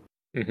Jinta.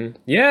 Mhm.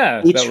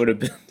 Yeah, Each that would have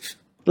been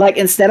like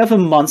instead of a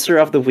monster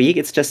of the week,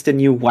 it's just a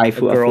new a waifu of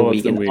the girl of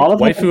week, the and week. all of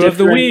them are Waifu of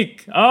the different.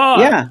 week. Ah,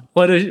 Yeah,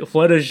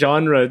 what a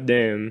genre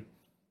name.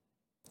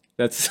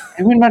 That's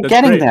and we're not that's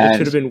getting great. It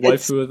should that. have been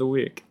It's waifu of the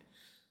week.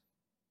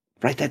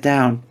 write that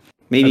down.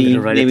 I'm gonna Maybe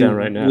write it maybe down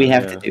right we now.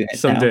 have to Yeah, do it now.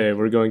 someday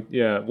we're going.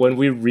 Yeah, when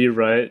we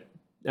rewrite.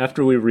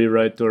 After we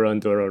rewrite Doran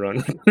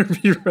Dororan, we're gonna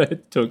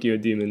rewrite Tokyo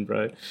Demon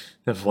Bride.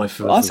 The waifu We're of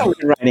the also week.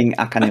 rewriting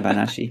Akane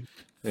Banashi.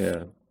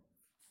 Yeah.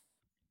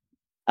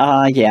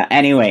 Yeah.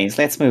 Anyways,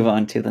 let's move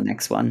on to the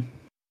next one.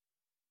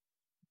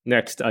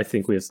 Next, I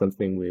think we have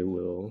something we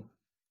will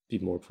be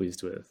more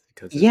pleased with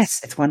because Yes,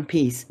 it's One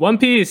Piece. One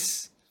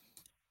Piece.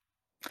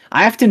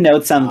 I have to note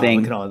Look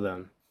something. at all of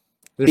them.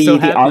 They're so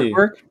The happy.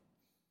 artwork,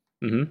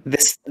 Mm-hmm.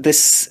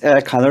 this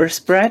color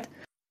spread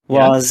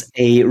Yeah. was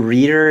a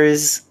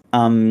reader's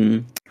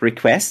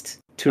request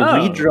to Oh,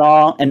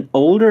 redraw an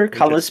older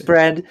color interesting.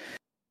 spread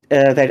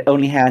that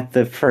only had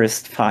the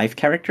first 5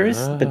 characters,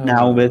 but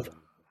now with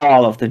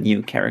all of the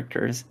new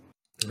characters.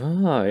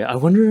 Oh, yeah. I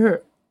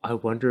wonder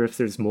if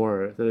there's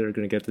more that are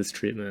going to get this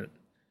treatment.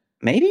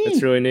 Maybe.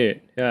 That's really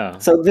neat. Yeah.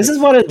 So this is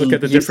what it look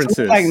at the used to look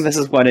differences. like, and this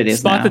is what it is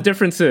Spot now. the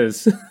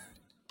differences.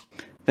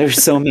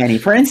 There's so many.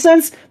 For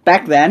instance,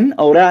 back then,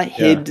 Oda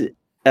hid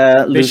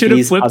They should have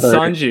Luffy's flipped other...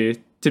 Sanji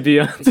to be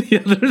on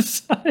the other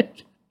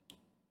side.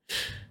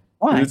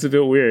 Why? It's a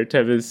bit weird to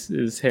have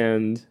his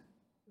hand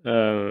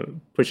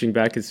pushing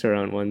back his hair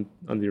on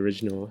the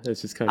original.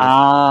 It's just kind of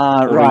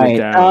holding right. it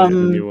down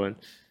in the new one.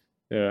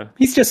 Yeah.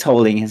 He's just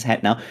holding his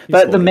head now.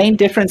 But the main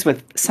difference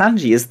with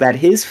Sanji is that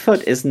his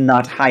foot is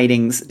not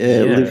hiding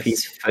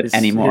Luffy's foot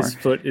anymore. His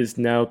foot is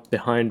now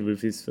behind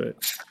Luffy's foot.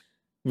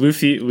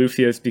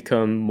 Luffy has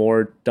become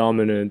more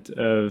dominant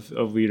of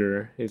a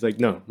leader. He's like,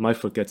 no, my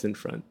foot gets in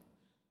front.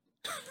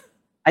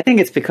 I think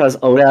it's because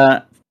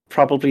Oda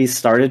probably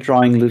started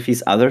drawing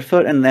Luffy's other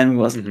foot and then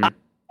was,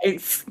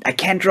 I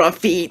can't draw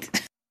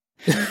feet.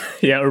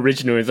 Yeah,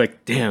 originally it's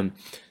like, damn,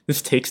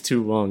 this takes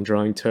too long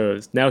drawing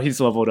toes. Now he's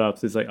leveled up.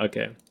 So it's like,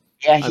 okay,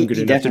 yeah, I'm good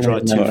enough to draw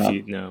 2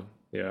 feet now.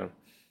 Yeah.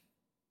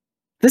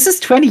 This is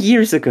 20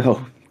 years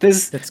ago.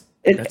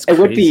 It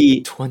would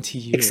be 20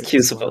 years.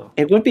 excusable. Wow.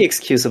 It would be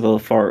excusable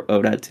for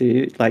Oda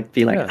to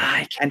be like,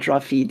 I can't draw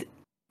feet.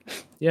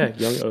 Yeah,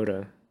 young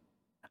Oda.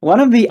 One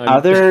of the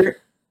other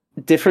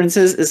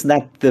differences is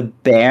that the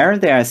bear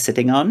they are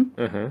sitting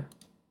on.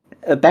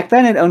 Back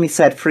then, it only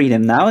said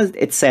freedom. Now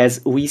it says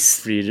we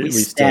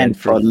stand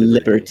for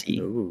liberty.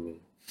 Ooh,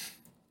 it's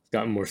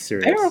gotten more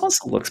serious. Bear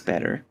also looks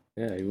better.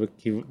 Yeah,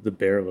 the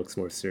bear looks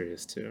more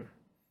serious too.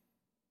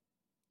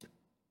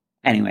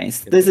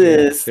 Anyways, this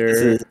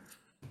is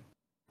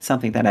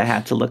something that I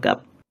had to look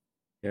up.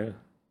 Yeah,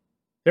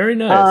 very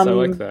nice. I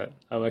like that.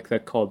 I like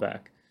that callback.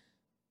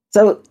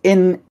 So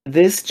in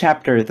this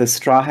chapter, the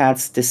Straw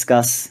Hats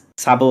discuss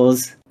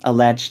Sabo's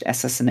alleged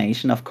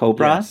assassination of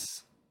Cobra.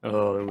 Yes.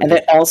 Oh, and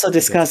they also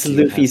discuss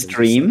Luffy's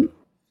dream.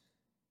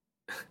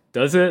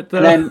 Does it though?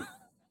 And then,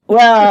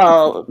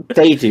 well,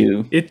 they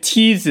do. It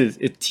teases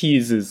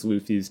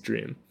Luffy's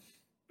dream.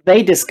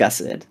 They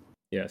discuss it.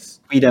 Yes.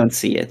 We don't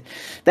see it.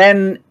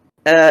 Then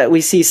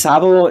we see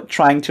Sabo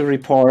trying to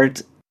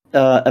report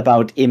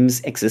about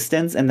Im's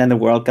existence, and then the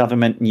world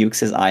government nukes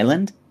his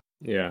island.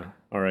 Yeah,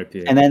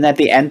 R.I.P. And then at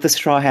the end, the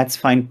Straw Hats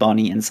find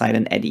Bonnie inside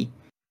an eddy.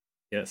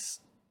 Yes.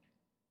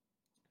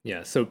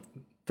 Yeah, so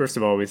first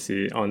of all, we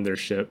see on their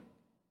ship.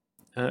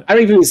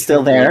 Aribu is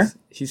still there.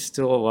 He's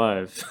still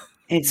alive.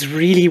 It's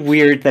really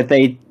weird that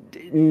they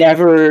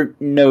never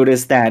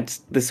noticed that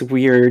this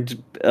weird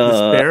this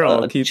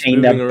barrel keeps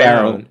chained moving up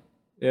barrel.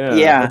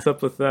 Yeah, what's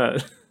up with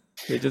that?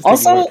 They just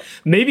also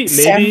maybe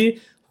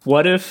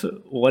what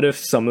if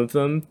some of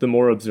them, the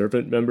more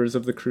observant members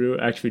of the crew,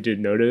 actually did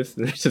notice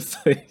and they're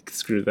just like,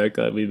 screw that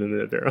guy, leave him in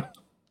the barrel.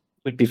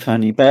 Would be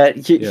funny,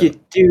 but you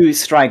do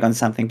strike on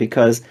something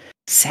because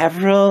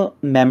several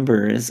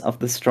members of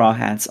the Straw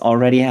Hats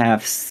already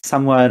have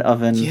somewhat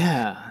of an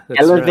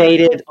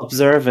elevated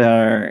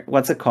observer.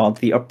 What's it called?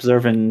 The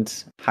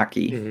observant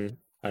haki. Mm-hmm.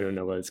 I don't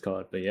know what it's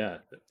called, but yeah,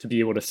 to be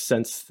able to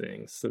sense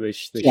things. So they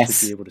should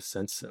be able to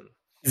sense them.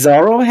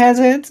 Zoro has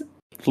it.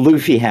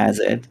 Luffy has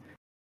it.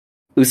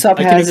 Usopp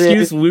has it. I can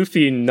excuse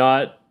Luffy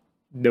not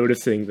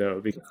noticing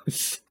though,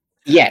 because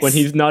when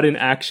he's not in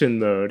action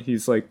mode,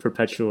 he's like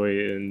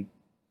perpetually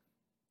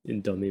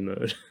in dummy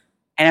mode.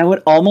 And I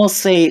would almost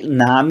say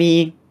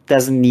Nami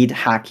doesn't need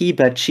haki,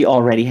 but she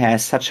already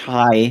has such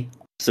high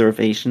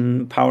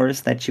observation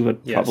powers that she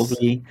would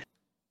probably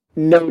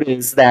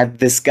notice that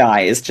this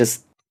guy is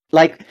just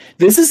like,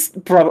 this is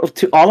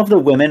to all of the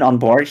women on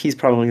board, he's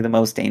probably the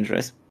most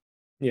dangerous.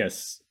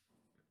 Yes.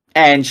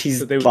 And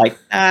she's like,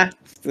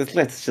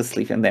 let's just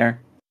leave him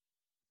there.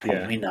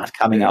 probably not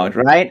coming out,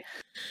 right?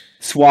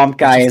 Swamp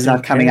Guy is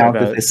not coming out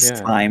with his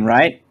slime,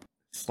 right?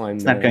 Slime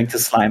It's Man. not going to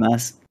slime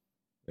us.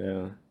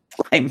 Yeah.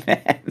 Slime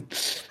Man.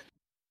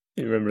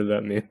 You remember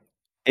that meme?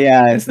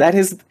 Yeah, that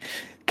is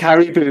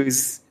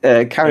Caribou's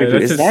Caribou.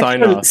 That's is his that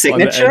sign your off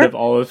signature? on the end of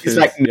all of his. He's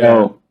like,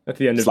 no. At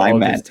the end of Slime all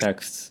Man. of his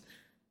texts.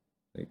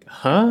 Like,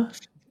 huh?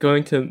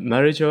 Going to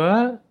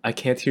Marijoa? I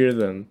can't hear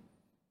them.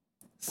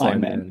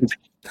 Slime Man.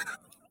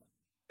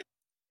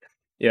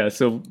 Yeah,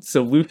 so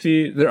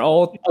Luffy, they're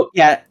all. Oh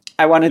yeah,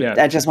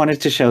 I just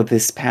wanted to show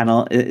this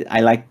panel. I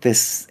like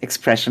this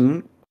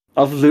expression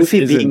of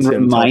Luffy being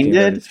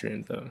reminded. His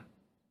dream, though.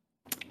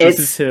 This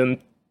is him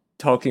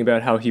talking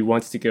about how he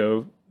wants to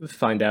go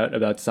find out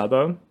about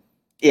Sabo.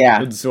 Yeah.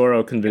 But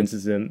Zoro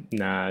convinces him,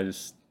 nah,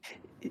 just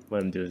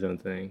let him do his own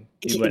thing.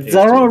 Let Ace do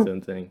his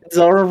own thing.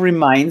 Zoro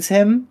reminds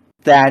him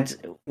that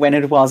when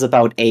it was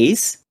about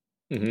Ace,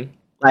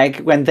 like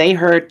when they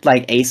heard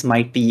like Ace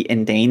might be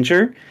in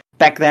danger,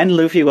 back then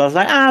Luffy was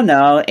like,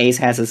 no, Ace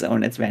has his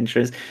own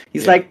adventures.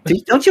 He's like,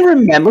 don't you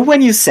remember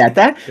when you said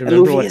that? And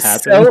Luffy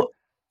is so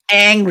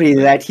angry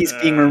that he's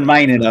being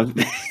reminded of.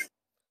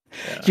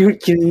 You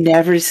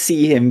never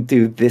see him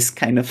do this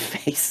kind of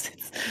face.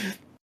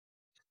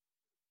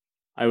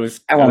 I was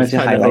kind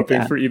of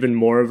hoping for even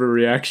more of a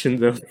reaction,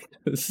 though,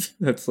 because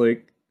that's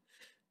like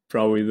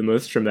probably the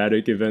most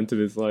traumatic event of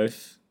his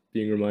life,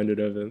 being reminded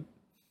of him.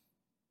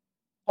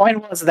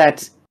 Point was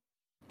that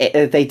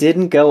they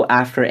didn't go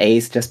after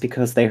Ace just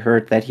because they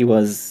heard that he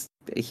was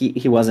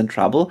in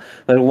trouble.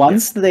 But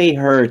once they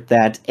heard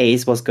that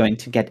Ace was going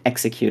to get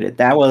executed,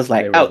 that was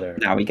like,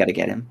 now we gotta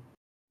get him.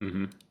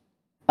 Mm-hmm.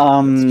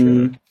 That's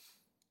true.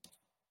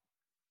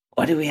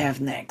 What do we have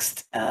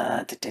next?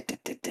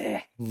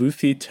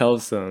 Luffy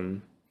tells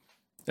them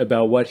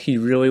about what he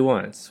really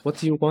wants. What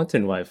do you want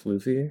in life,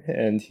 Luffy?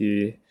 And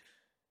he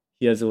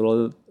has a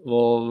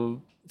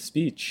little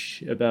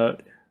speech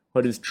about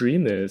what his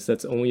dream is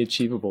that's only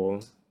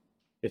achievable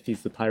if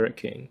he's the Pirate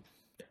King.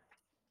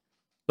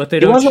 But they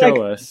don't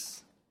show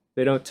us.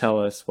 They don't tell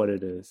us what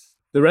it is.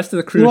 The rest of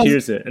the crew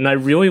hears it, and I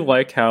really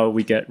like how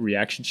we get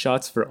reaction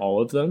shots for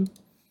all of them.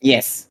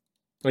 Yes.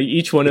 Like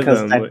each one of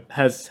them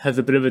has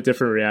a bit of a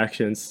different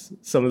reactions.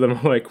 Some of them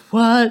are like,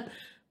 "What?"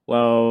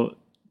 Well,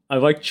 I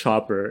like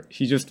Chopper.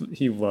 He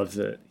loves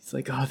it. He's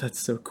like, "Oh, that's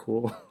so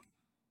cool."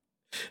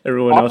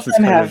 Everyone else is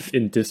kind of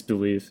in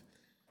disbelief.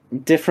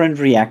 Different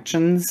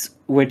reactions,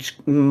 which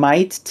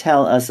might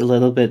tell us a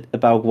little bit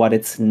about what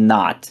it's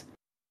not.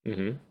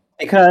 Mm-hmm.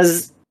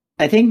 Because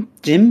I think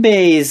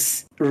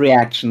Jinbei's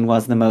reaction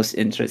was the most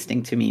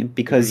interesting to me,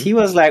 because he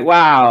was like,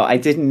 "Wow, I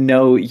didn't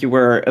know you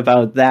were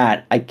about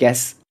that. I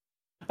guess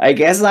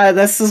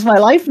this is my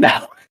life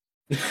now."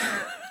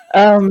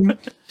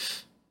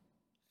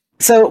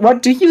 So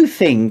what do you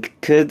think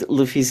could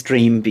Luffy's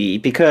dream be?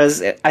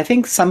 Because I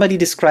think somebody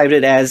described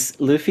it as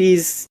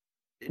Luffy's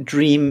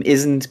dream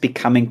isn't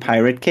becoming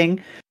Pirate King.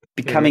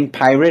 Becoming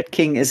Pirate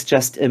King is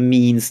just a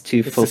means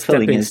to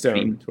fulfilling his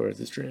dream. Towards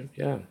his dream,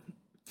 yeah.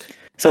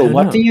 So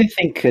what do you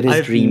think could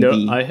his dream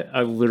be?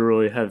 I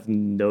literally have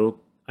no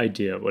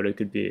idea what it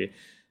could be.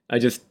 I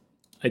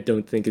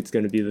don't think it's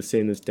going to be the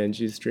same as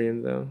Denji's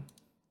dream, though.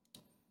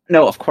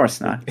 No, of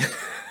course not.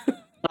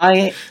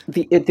 The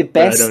best. But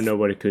I don't know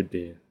what it could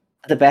be.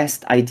 The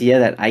best idea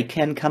that I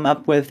can come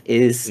up with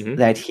is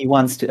that he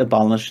wants to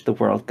abolish the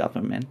world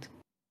government.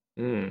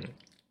 And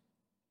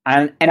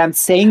I'm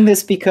saying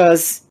this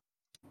because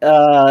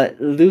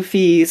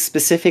Luffy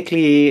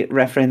specifically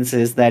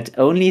references that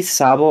only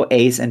Sabo,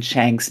 Ace, and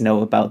Shanks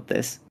know about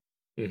this.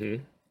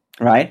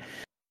 Right?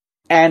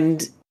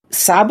 And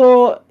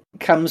Sabo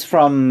comes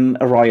from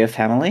a royal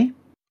family.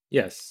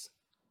 Yes.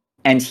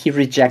 And he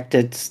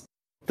rejected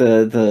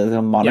the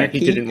monarchy.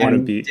 Yeah, he didn't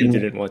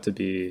want to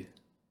be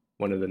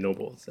one of the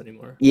nobles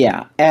anymore.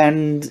 Yeah,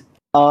 and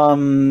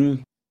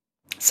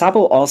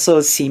Sabo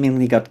also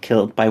seemingly got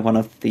killed by one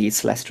of the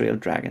celestial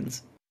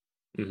dragons.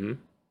 Yeah.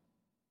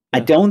 I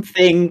don't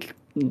think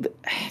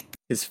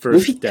his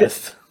first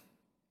death.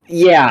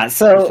 Yeah,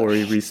 so before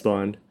he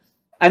respawned.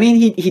 I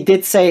mean, he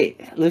did say.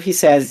 Luffy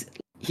says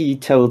he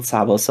told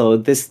Sabo, so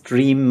this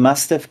dream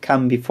must have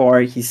come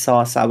before he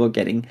saw Sabo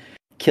getting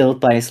killed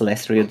by a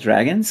celestial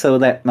dragon. So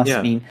that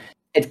must mean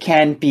it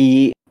can't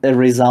be the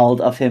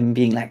result of him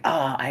being like,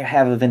 I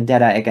have a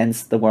vendetta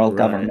against the world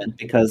government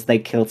because they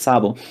killed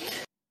Sabo.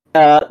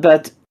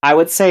 But I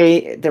would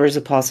say there is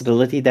a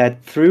possibility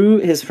that through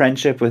his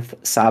friendship with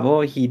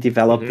Sabo, he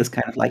developed this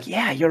kind of like,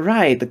 yeah, you're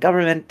right, the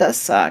government does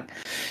suck.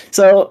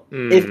 So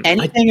if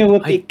anything, it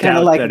would be kind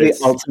of like the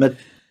ultimate.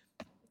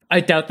 I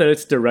doubt that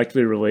it's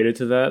directly related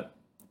to that.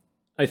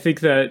 I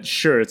think that,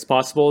 sure, it's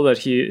possible that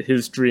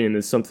his dream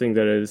is something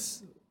that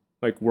is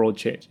like world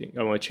changing.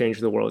 I want to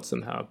change the world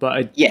somehow,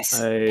 but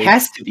it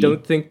has to be.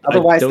 Don't think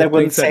otherwise I don't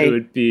think that it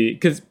would be,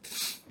 because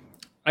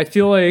I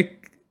feel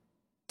like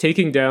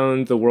taking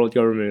down the world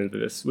government of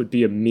this would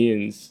be a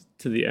means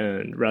to the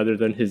end rather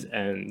than his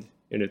end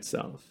in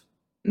itself.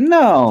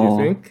 No,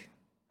 do you think?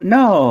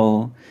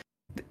 No.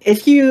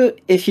 If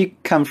you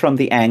come from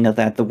the angle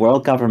that the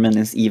world government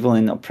is evil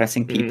and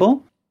oppressing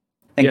people,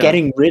 And Yeah.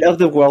 getting rid of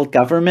the world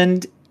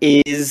government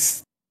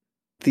is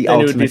the Then it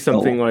would be ultimate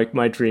something goal. like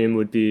my dream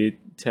would be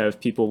to have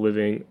people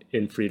living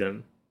in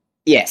freedom,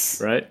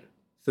 Yes. right?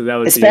 So that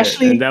would be it, and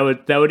Especially,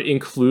 that would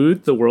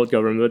include the world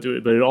government,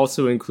 but it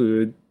also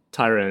include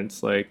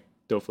tyrants like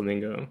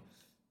Doflamingo.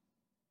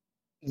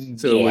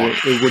 So yeah.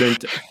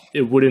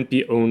 it wouldn't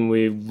be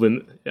only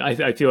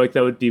I feel like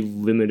that would be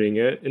limiting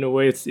it in a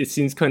way. It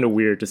seems kind of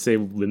weird to say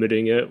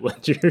limiting it when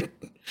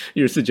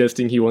you're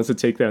suggesting he wants to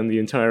take down the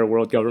entire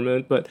world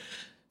government. But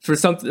for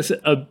something,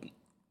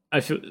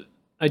 I feel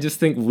I just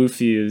think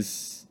Luffy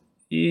is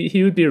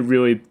he would be a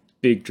really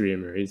big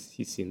dreamer.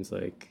 He seems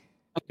like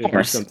Of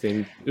course.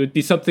 it would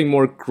be something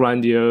more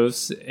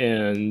grandiose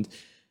and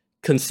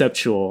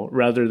conceptual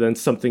rather than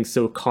something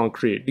so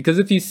concrete. Because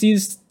if he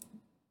sees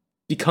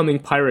becoming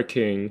Pirate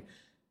King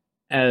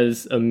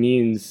as a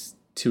means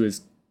to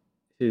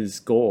his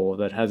goal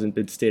that hasn't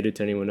been stated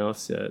to anyone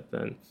else yet,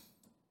 then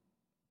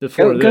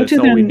before Go this,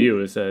 to all we the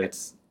knew is that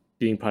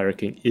being Pirate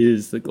King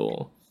is the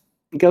goal.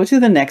 go to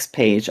the next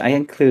page. I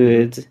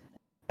include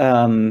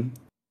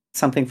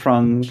something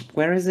from,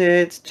 where is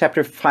it?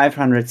 Chapter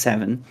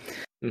 507.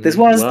 This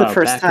was Wow,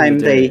 back in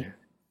the day.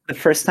 the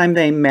first time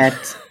they met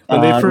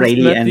When they first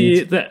Rayleigh met and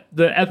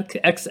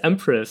the ex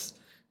Empress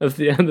of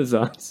the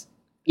Amazons.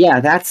 yeah,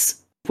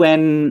 that's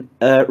when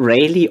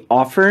Rayleigh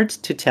offered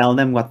to tell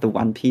them what the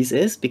One Piece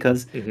is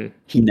because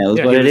he knows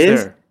Yeah, what he it was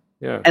is. there.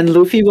 Yeah. And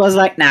Luffy was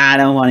like, "Nah, I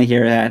don't want to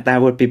hear that.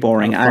 That would be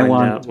boring. I'll I find out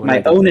want when I my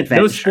get own there.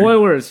 No adventure."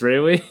 spoilers,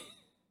 really.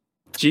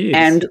 Jeez.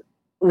 And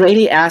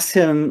Rayleigh asked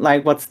him,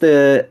 like, "What's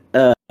the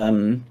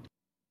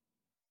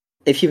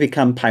if you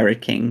become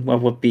Pirate King,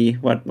 what would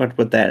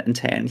that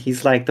entail?" And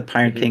he's like, "The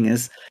Pirate King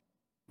is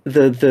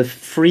the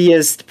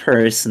freest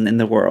person in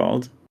the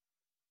world."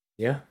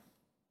 Yeah.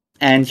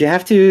 And you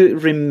have to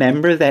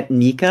remember that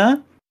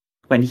Nika,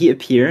 when he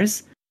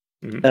appears,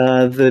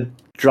 the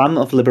drum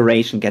of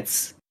liberation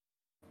gets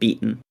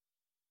beaten.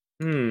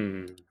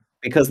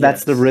 Because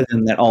that's the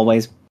rhythm that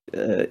always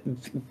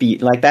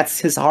beat. Like, that's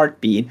his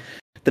heartbeat,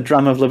 the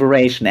drum of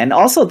liberation. And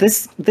also,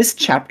 this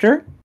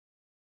chapter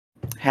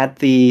had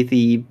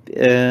the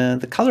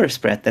color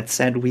spread that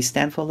said, "We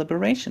stand for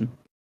liberation."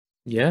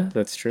 Yeah,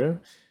 that's true.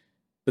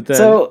 But then,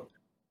 so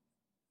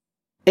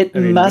it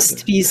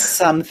must be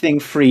something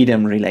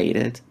freedom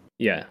related.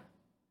 Yeah,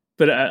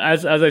 but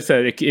as I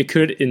said, it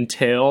could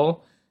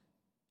entail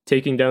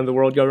taking down the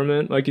world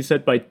government, like you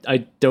said. But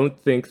I don't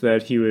think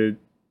that he would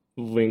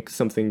link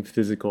something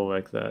physical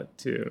like that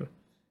to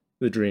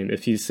the dream.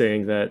 If he's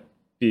saying that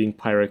being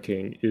Pirate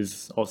King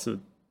is also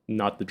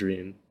not the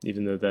dream,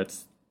 even though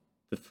that's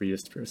the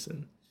freest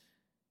person.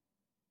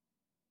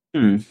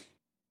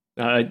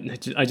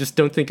 I just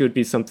don't think it would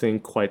be something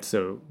quite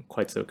so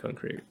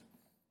concrete. It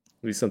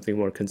would be something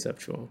more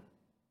conceptual.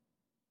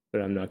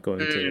 But I'm not going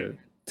to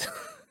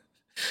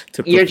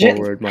to put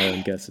forward my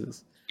own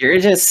guesses. You're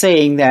just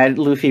saying that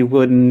Luffy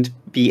wouldn't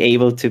be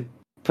able to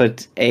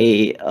put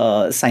a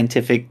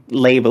scientific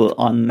label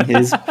on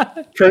his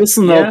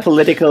personal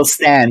political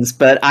stance,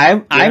 but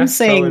I'm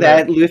saying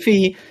that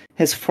Luffy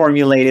has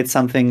formulated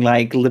something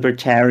like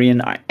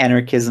libertarian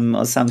anarchism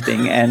or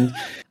something, and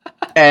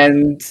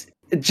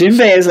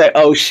Jinbei is like,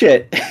 "Oh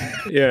shit."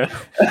 Yeah.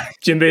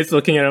 Jinbei's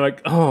looking at it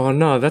like, "Oh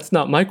no, that's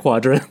not my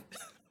quadrant."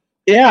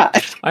 Yeah.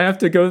 I have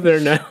to go there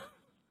now.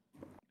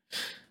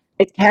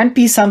 It can't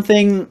be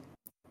something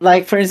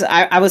like, for instance,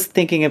 I was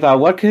thinking about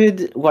what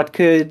could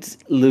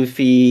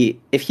Luffy,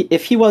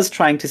 if he was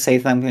trying to say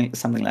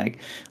something like,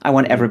 "I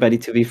want everybody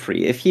to be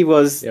free." If he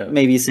was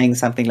maybe saying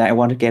something like, "I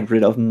want to get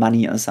rid of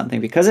money" or something,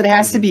 because it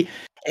has to be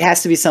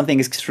something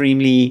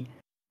extremely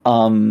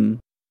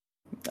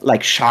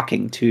like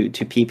shocking to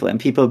people, and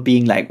people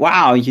being like,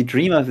 "Wow, you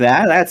dream of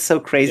that? That's so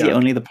crazy.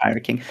 Only the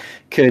Pirate King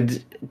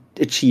could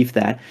achieve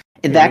that."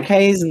 In that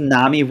case,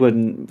 Nami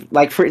wouldn't,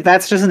 like,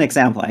 that's just an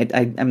example.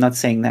 I'm not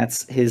saying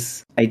that's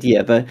his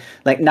idea, but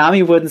like,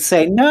 Nami wouldn't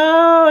say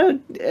no.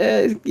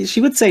 She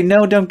would say,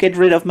 "No, don't get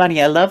rid of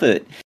money. I love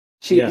it."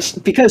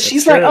 Because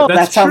she's like, "Oh,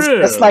 that sounds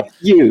just like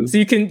you." So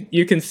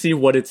you can see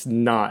what it's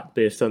not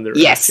based on the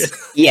reaction.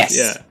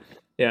 Yes.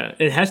 Yeah.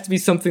 It has to be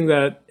something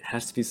that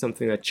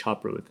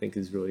Chopper would think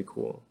is really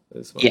cool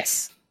as well.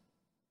 Yes.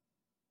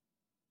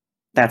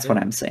 That's what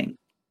I'm saying.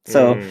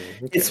 So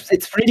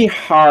it's really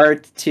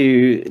hard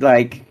to,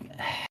 like,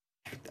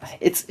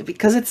 it's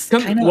because it's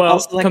kind of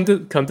also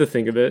like, come to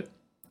think of it,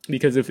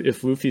 because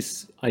if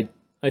Luffy's, I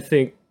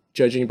think,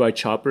 judging by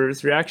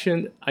Chopper's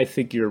reaction, I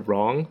think you're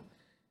wrong,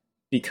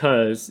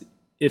 because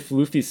if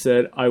Luffy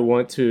said, "I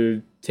want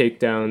to take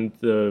down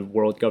the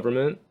world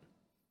government,"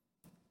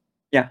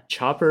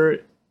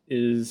 Chopper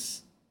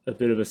is a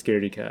bit of a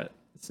scaredy cat.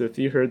 So if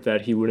he heard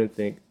that, he wouldn't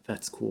think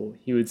that's cool.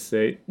 He would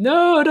say,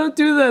 "No, don't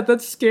do that.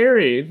 That's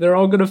scary. They're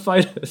all gonna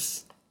fight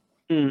us."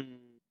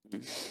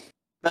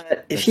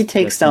 But if he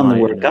takes down the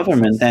world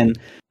government, then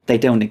they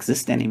don't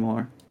exist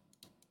anymore.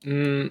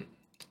 Yeah,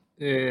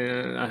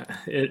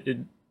 it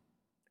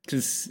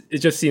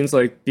just seems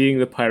like being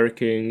the Pirate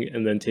King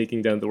and then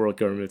taking down the world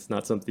government is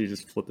not something you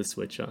just flip a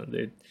switch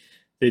on.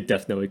 they'd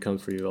definitely come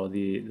for you. All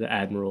the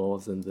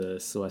admirals and the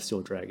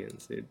celestial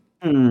dragons.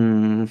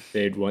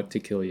 They'd want to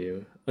kill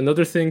you.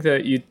 Another thing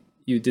that you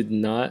did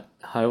not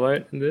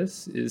highlight in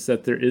this is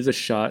that there is a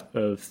shot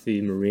of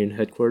the Marine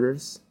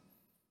headquarters.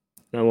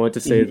 And I want to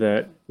say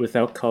that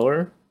without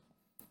color,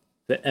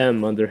 the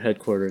M on their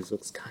headquarters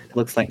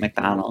looks like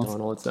McDonald's.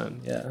 McDonald's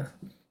M, yeah.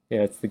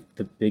 Yeah, it's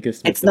the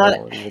biggest It's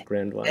McDonald's in the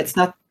Grand Line. It's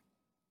not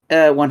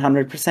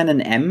 100%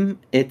 an M.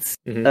 It's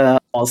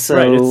also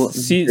right, it's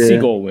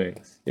seagull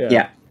wings.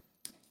 Yeah.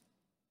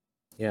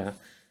 Yeah.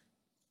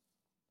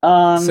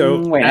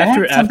 So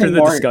after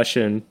the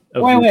discussion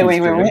of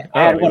wait.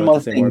 I had one more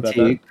thing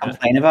to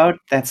complain about.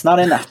 That's not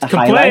in the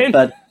highlight,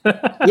 but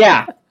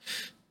yeah.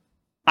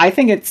 I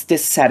think it's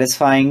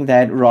dissatisfying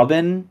that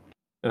Robin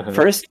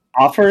first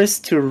offers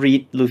to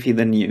read Luffy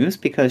the news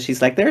because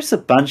she's like, there's a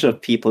bunch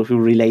of people who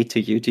relate to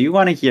you. Do you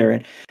want to hear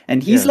it?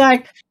 And he's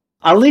like,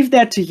 I'll leave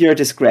that to your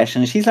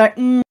discretion. She's like,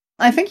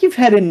 I think you've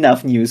had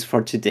enough news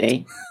for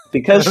today.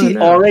 Because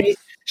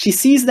she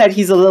sees that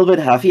he's a little bit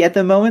huffy at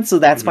the moment, so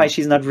that's why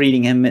she's not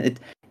reading him at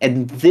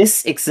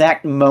this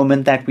exact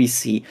moment that we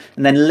see.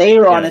 And then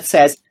later on it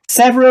says,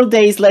 several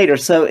days later.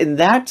 So in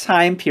that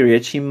time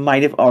period, she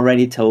might have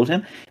already told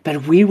him,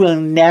 but we will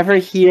never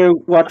hear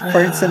what, for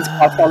instance,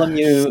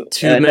 Bartholomew...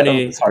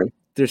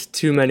 There's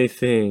too many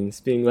things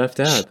being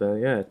left out.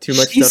 Too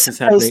much stuff is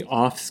happening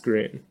off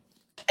screen.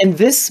 In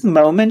this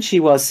moment, she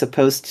was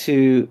supposed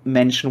to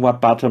mention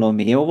what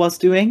Bartolomeo was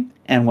doing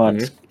and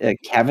what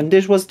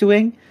Cavendish was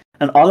doing,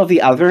 and all of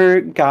the other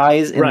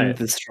guys in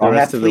the Straw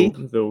Hat fleet.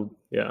 And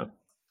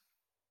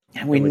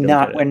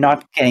we're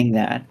not getting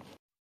that.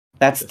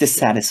 That's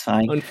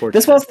dissatisfying.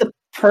 This was the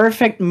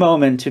perfect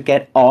moment to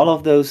get all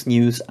of those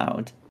news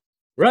out.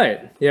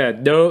 Right. Yeah.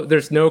 No,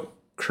 there's no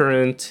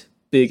current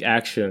big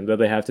action that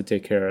they have to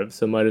take care of,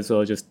 so might as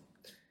well just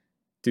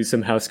do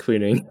some house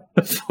cleaning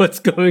of what's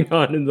going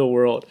on in the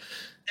world.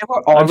 They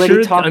were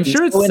already talking.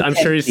 I'm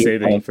sure he's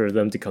saving for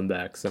them to come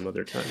back some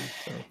other time.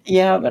 So.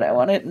 Yeah, but I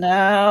want it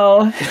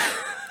now.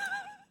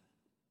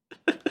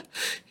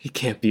 You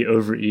can't be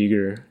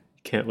overeager.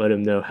 You can't let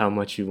him know how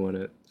much you want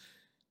it.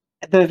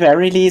 At the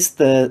very least,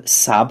 the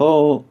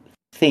Sabo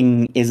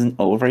thing isn't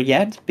over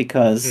yet,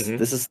 because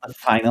this is the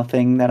final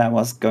thing that I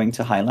was going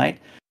to highlight.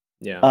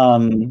 Yeah.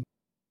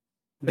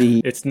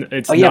 It's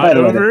not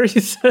over,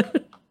 you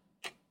said?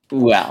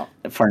 Well,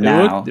 for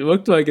now. It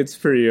looked like it's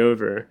pretty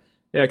over.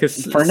 Yeah, because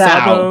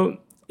Sabo,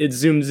 it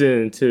zooms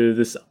in to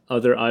this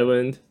other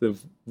island, the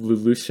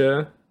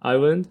Lulusha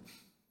Island.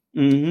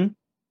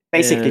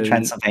 Basically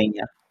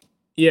Transylvania.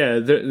 Yeah,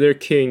 their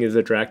king is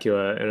a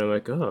Dracula, and I'm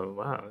like, oh,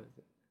 wow.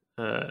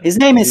 His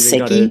name is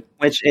Seki,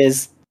 which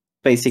is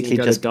basically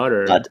just a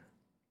daughter. blood.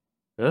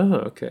 Oh,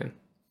 okay.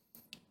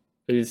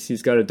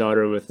 He's got a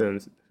daughter with him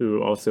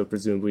who also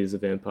presumably is a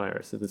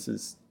vampire. So this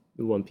is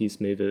the One Piece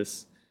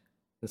Mavis.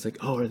 It's like,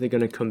 oh, are they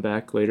going to come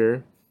back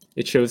later?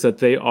 It shows that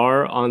they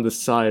are on the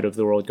side of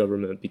the world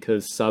government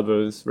because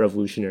Sabo's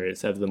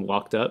revolutionaries have them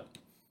locked up.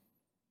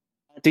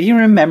 Do you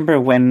remember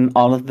when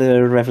all of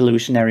the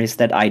revolutionaries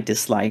that I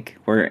dislike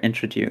were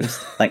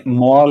introduced? Like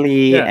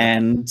Morley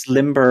and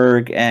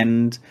Limburg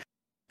and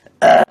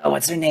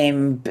what's her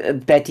name?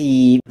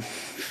 Betty.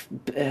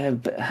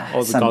 Belo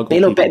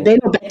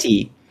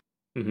Betty.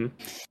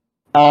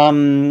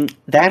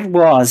 That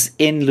was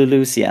in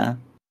Lulusia.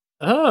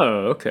 Oh,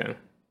 okay.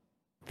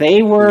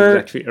 They were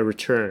actually a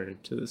return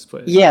to this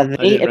place. Yeah,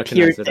 they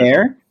appeared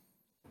there.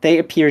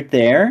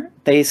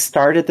 They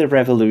started the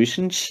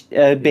revolution.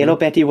 Belo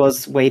Betty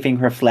was waving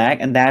her flag,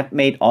 and that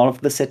made all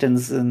of the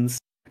citizens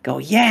go,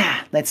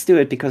 yeah, let's do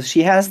it, because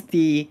she has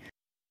the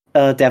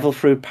devil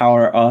fruit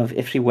power of,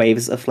 if she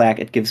waves a flag,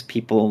 it gives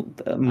people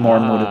more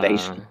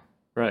motivation.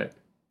 Right.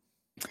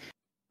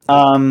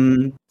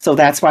 So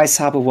that's why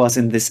Sabo was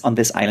on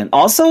this island.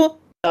 Also,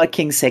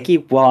 King Seki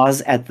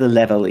was at the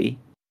Levely.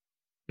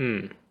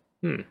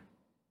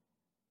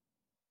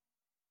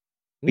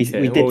 We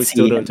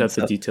still don't have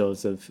the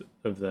details of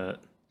that.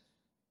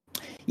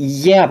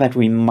 Yeah, but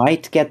we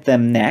might get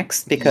them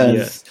next,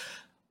 because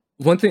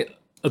one thing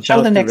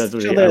about the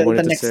Reverie I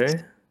wanted to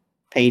say.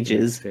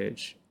 Pages.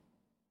 Page.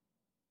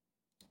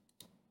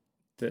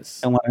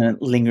 This. I don't want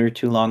to linger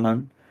too long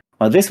on.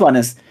 Well, this one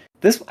is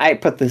this. I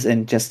put this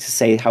in just to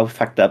say how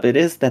fucked up it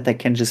is that they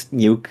can just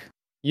nuke.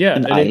 Yeah,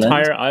 an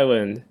entire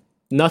island.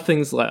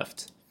 Nothing's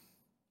left.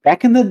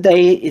 Back in the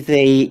day,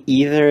 they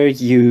either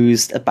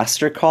used a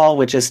buster call,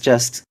 which is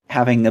just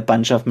having a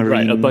bunch of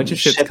marine a bunch of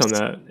ships come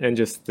out and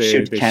just they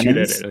shoot at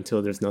it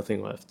until there's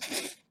nothing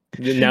left.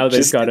 Now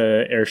they've got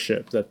an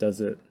airship that does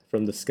it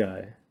from the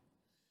sky.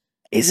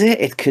 Is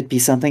it? It could be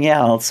something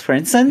else. For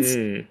instance,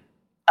 since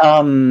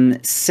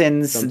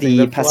something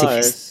the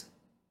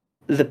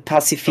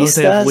Pacifistas...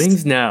 they have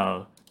wings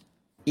now.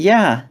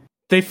 Yeah.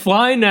 They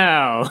fly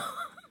now.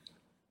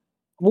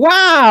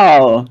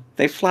 Wow!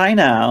 They fly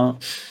now.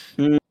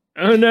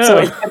 Oh no! So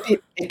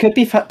it could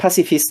be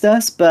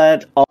Pacifistas,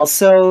 but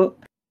also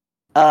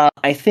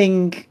I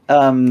think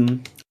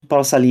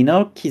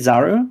Borsalino,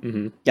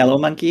 Kizaru, Yellow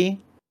Monkey,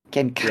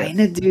 can kind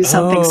of do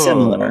something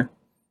similar.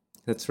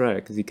 That's right,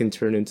 because he can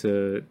turn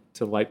into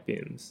light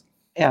beams.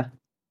 Yeah,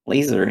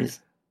 lasers.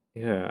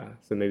 Yeah,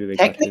 so maybe they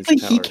got his Technically,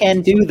 he powers.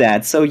 can do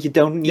that, so you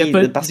don't Yeah, need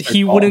the but Buster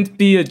he Ball. wouldn't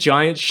be a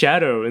giant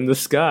shadow in the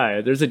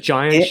sky. There's a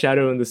giant It,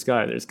 shadow in the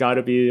sky. There's got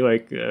to be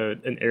like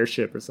an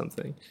airship or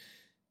something,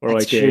 or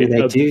that's like true. They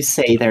a do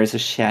say there's a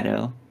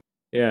shadow.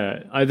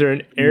 yeah, either an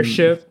Mm.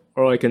 airship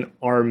or like an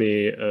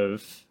army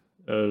of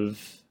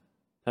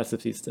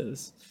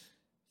pacifistas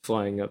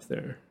flying up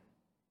there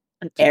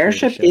An to create a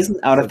airship shadow. isn't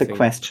out of the Something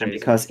question crazy.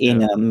 because Yeah.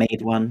 Inga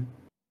made one.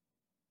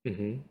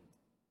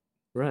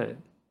 Right.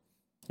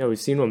 Yeah, we've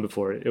seen one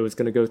before. It was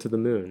going to go to the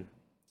moon.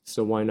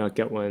 So why not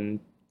get one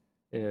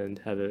and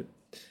have it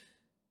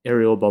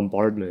aerial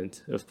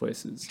bombardment of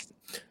places?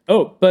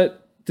 Oh,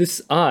 but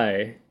this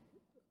eye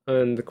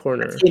on the That's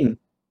corner, him,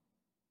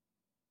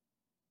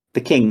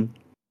 the king,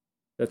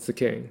 that's the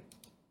king.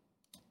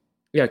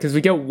 Yeah, because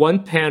we get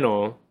one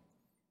panel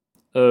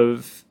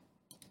of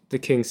the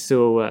king's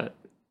silhouette,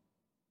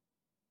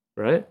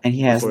 right? and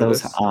he has Before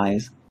those this.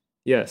 eyes.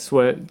 Yes,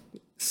 when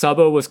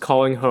Sabo was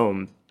calling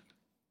home.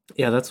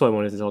 Yeah, that's what I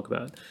wanted to talk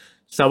about.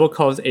 Sabo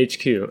calls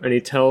HQ and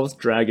he tells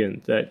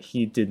Dragon that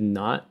he did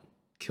not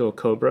kill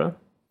Cobra.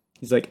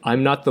 He's like,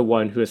 I'm not the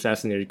one who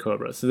assassinated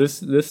Cobra. So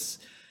this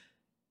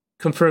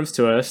confirms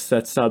to us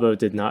that Sabo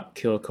did not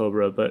kill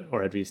Cobra, but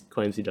or at least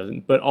claims he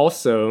doesn't. But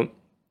also,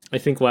 I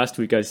think last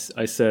week I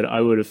said I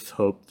would have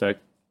hoped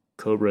that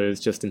Cobra is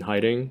just in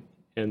hiding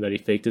and that he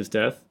faked his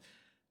death.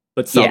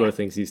 But Yeah, Sabo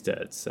thinks he's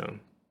dead, so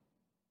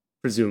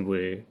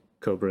presumably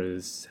Cobra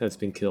has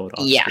been killed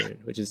off yeah. screen,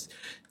 which is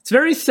it's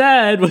very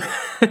sad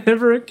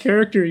whenever a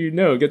character you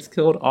know gets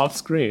killed off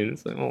screen.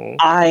 It's like, oh,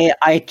 I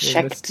I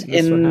checked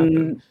missed what happened.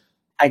 in.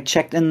 I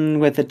checked in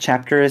with the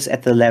chapters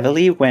at the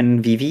Levely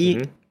when Vivi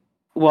Mm-hmm.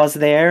 was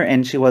there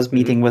and she was Mm-hmm.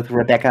 meeting with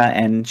Rebecca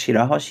and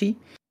Shirahoshi.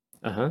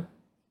 Uh-huh.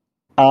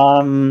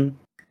 Um,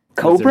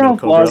 Was there no Cobra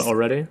Cobra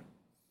already?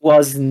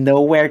 was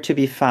nowhere to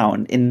be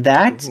found in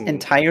that Ooh.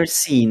 entire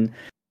scene.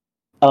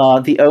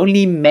 The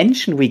only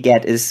mention we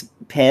get is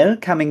Pell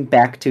coming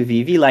back to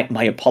Vivi, like,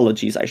 my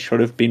apologies, I should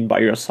have been by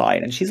your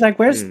side. And she's like,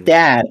 where's Mm.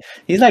 Dad?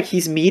 He's like,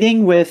 he's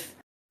meeting with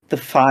the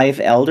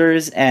 5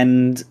 elders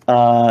and,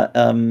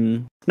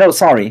 no,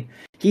 sorry.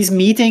 He's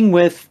meeting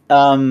with,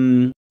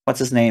 what's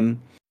his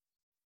name?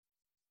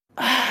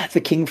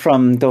 The king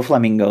from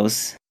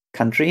Doflamingo's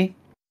country.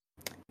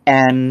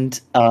 And,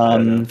 I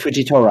don't know.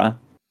 Fujitora,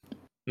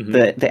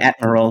 Mm-hmm. the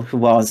admiral who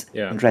was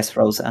Yeah. in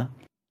Dressrosa.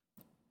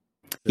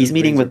 The He's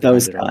meeting rings are with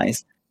those pointed out.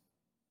 guys.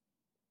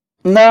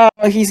 No,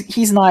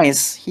 he's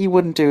nice. He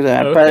wouldn't do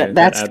that. Oh, okay, But that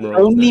that's the Admiral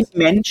was only nice.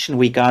 mention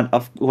we got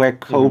of where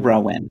Cobra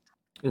went.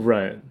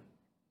 Right.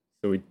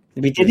 So We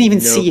didn't there's even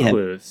no see him.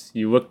 clues.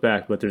 You look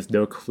back, but there's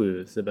no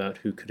clues about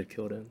who could have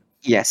killed him.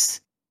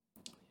 Yes.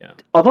 Yeah.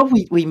 Although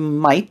we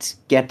might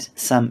get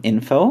some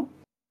info,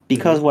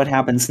 because what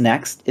happens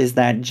next is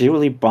that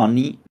Julie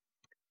Bonnie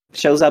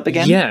shows up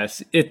again.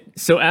 Yes.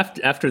 So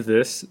after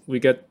this, we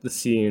get the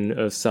scene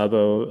of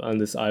Sabo on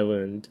this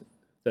island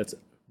that's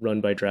run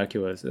by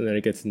Draculas, and then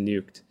it gets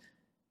nuked.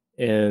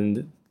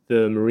 And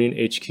the Marine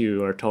HQ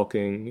are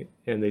talking,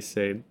 and they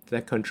say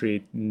that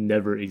country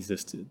never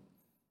existed.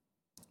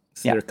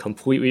 So Yeah. they're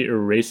completely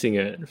erasing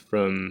it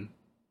from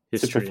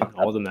history, fucked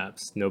all up. the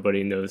maps.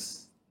 Nobody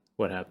knows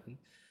what happened.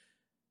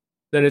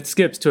 Then it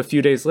skips to a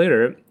few days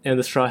later, and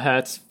the Straw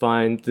Hats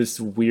find this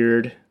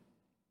weird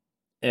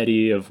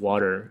eddy of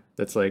water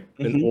that's like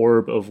an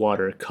orb of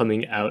water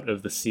coming out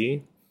of the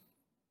sea.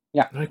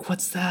 Yeah. I'm like,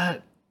 what's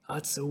that? Oh,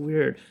 that's so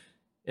weird.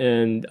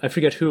 And I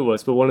forget who it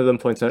was, but one of them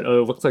points out,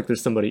 oh, it looks like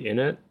there's somebody in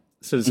it.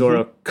 So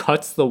Zoro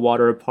cuts the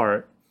water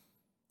apart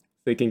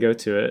so they can go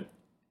to it,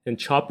 and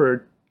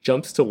Chopper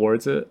jumps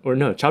towards it. Or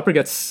no, Chopper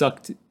gets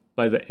sucked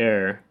by the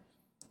air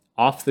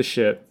off the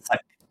ship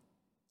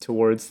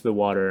towards the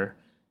water.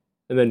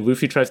 And then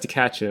Luffy tries to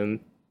catch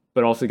him,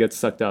 but also gets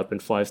sucked up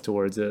and flies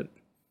towards it.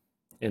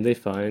 And they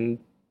find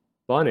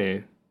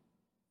Bonnie.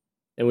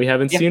 And we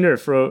haven't seen her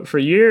for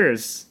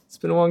years. It's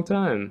been a long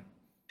time.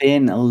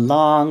 Been a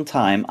long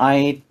time.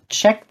 I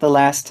checked the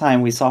last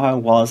time we saw her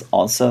was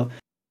also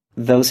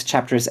those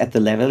chapters at the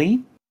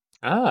Levely.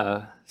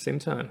 Ah, same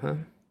time, huh?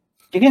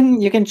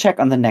 You can check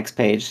on the next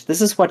page.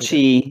 This is what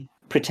she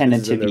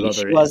pretended to be.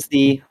 She was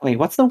the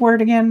what's the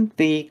word again?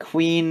 The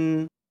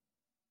queen.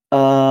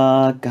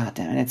 God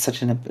damn it! It's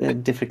such a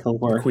difficult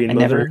word. Queen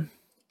Mother.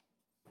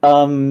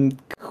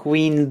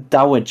 Queen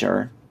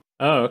Dowager.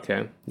 Oh,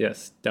 okay.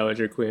 Yes,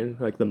 Dowager Queen,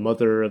 like the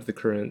mother of the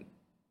current.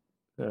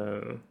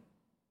 The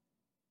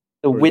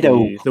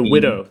widow.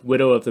 The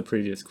widow of the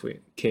previous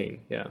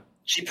king. Yeah.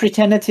 She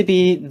pretended to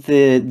be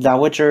the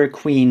Dowager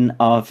Queen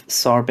of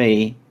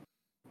Sorbet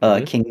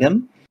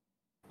Kingdom.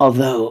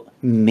 Although,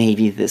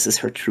 maybe this is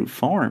her true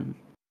form.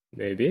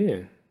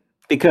 Maybe.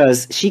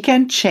 Because she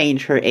can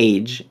change her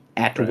age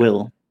at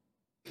will.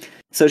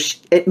 So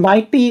it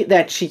might be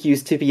that she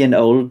used to be an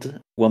old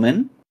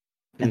woman,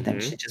 and then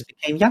she just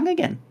became young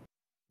again.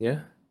 Yeah.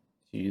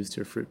 She used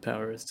her fruit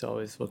powers to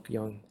always look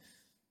young.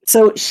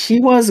 So she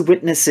was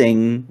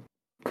witnessing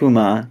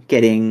Kuma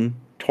getting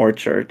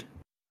tortured.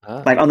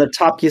 Like on the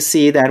top, you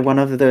see that one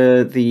of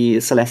the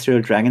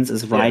celestial dragons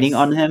is riding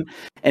on him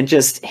and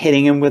just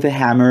hitting him with a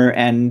hammer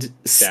and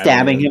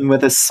stabbing him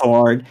with a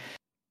sword.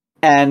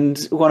 And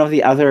one of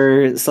the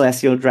other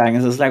celestial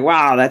dragons is like,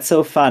 "Wow, that's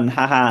so fun!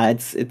 Haha!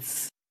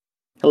 It's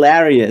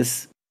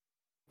hilarious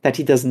that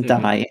he doesn't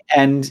die."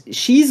 And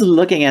she's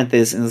looking at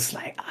this and is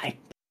like,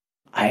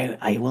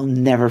 I will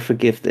never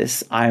forgive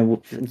this.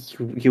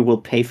 You will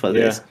pay for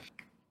this."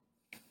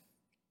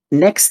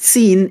 Next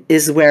scene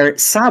is where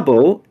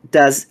Sabo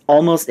does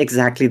almost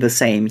exactly the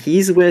same.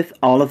 He's with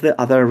all of the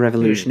other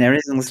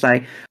revolutionaries and it's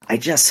like, I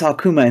just saw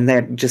Kuma and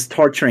they're just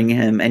torturing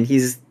him and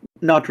he's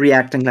not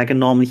reacting like a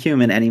normal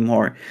human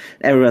anymore.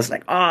 Everyone's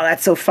like, oh,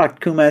 that's so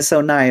fucked. Kuma is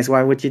so nice.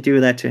 Why would you do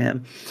that to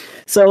him?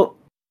 So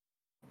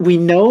we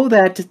know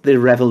that the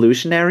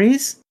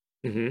revolutionaries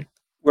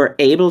were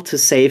able to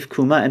save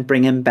Kuma and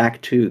bring him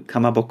back to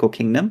Kamaboko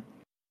Kingdom.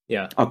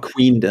 Or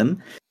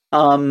Queendom.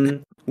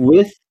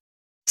 With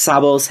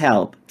Sabo's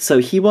help. So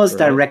he was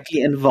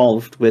directly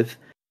involved with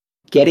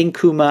getting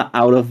Kuma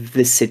out of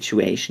this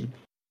situation.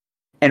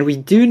 And we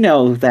do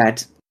know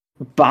that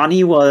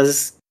Bonnie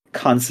was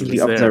constantly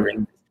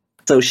observing.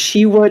 So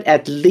she would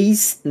at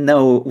least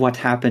know what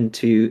happened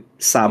to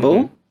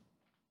Sabo.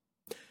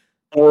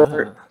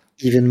 Or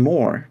even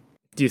more.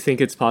 Do you think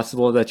it's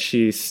possible that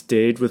she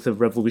stayed with the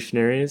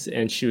revolutionaries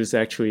and she was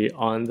actually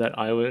on that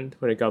island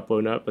when it got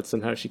blown up, but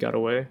somehow she got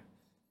away?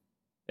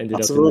 Ended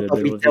possible, up in the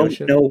but we don't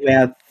know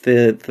where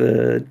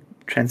the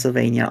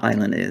Transylvania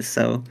island is,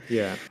 so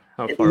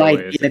how it far might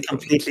away be in a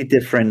completely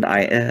different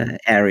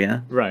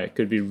area. Right,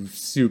 could be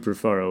super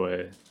far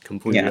away,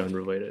 completely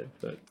unrelated.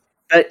 But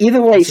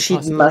either way, she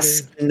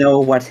must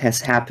know what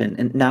has happened,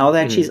 and now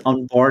that she's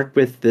on board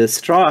with the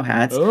Straw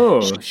Hats,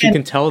 she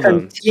can tell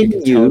them. She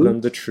can tell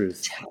them the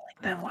truth. Telling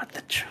them what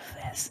the truth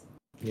is.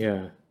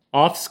 Yeah,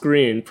 off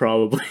screen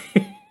probably.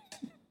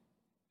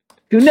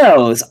 Who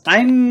knows?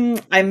 I'm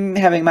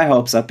having my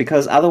hopes up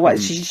because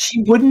otherwise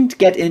she wouldn't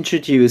get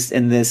introduced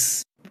in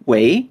this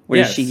way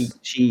where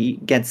she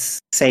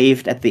gets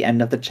saved at the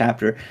end of the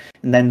chapter,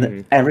 and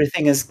then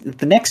everything is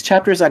the next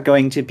chapters are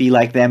going to be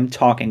like them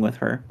talking with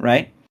her,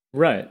 right?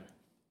 Right.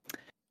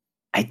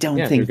 I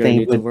don't think they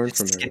would learn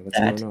from skip her. What's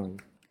that. going on?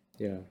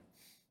 Yeah.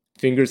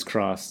 Fingers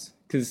crossed.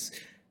 Because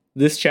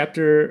this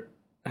chapter,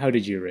 how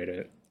did you rate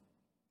it?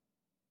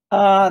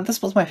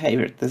 This was my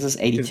favorite. This is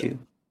 82.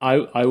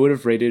 I would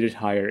have rated it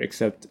higher,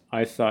 except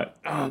I thought,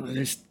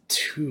 there's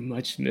too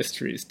much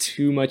mysteries,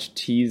 too much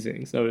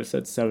teasing. So I would have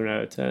said 7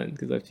 out of 10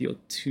 because I feel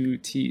too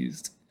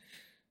teased.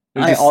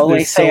 I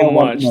always say I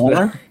want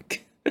more.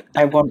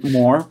 I want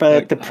more,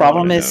 but the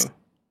problem is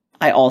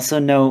I also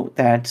know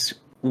that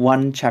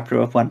one chapter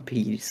of One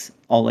Piece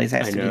always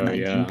has to be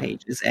 19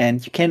 pages,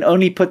 and you can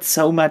only put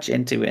so much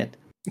into it.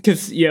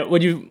 Because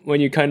when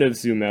you kind of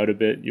zoom out a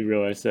bit, you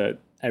realize that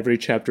every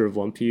chapter of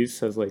One Piece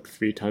has like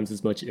 3 times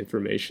as much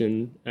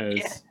information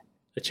as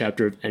a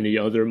chapter of any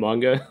other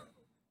manga.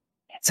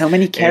 So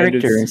many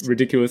characters. And it's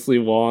ridiculously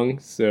long,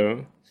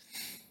 so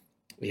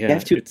you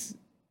have to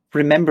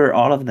remember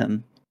all of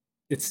them.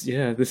 This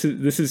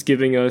is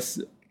giving us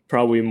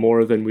probably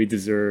more than we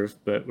deserve,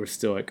 but we're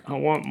still like, I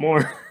want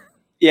more.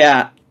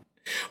 Yeah.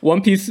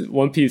 One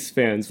Piece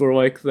fans were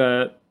like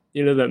that,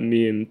 that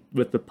meme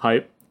with the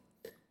pipe,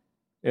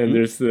 and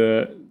there's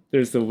the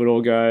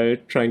little guy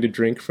trying to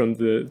drink from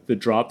the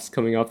drops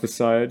coming off the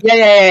side.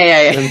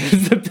 Yeah. And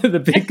there's the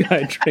big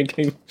guy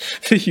drinking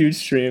the huge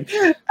stream.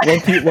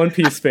 One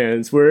Piece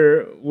fans,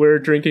 we're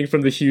drinking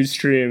from the huge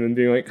stream and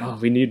being like, oh,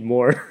 we need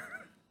more.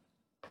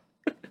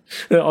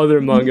 The other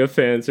manga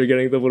fans are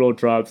getting the little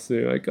drops.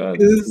 They're like, oh,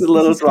 this is a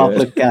little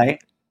droplet guy.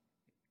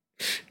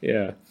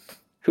 Yeah.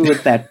 Who would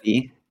that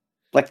be?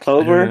 Black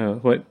Clover? I don't know.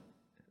 What?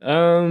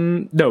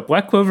 No,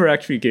 Black Clover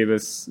actually gave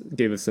us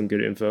some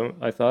good info,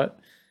 I thought.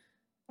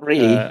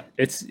 Really?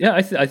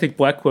 I think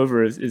Black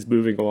Clover is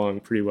moving along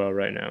pretty well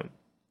right now.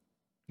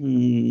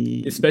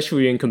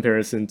 Especially in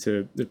comparison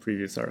to the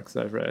previous arcs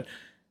I've read.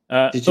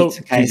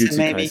 Jujutsu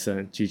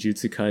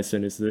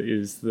Kaisen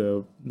is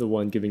the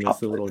one giving us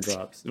the little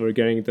drops. We're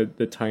getting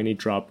the tiny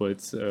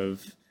droplets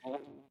of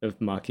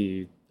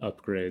Maki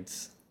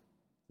upgrades,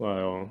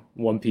 while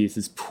One Piece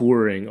is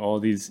pouring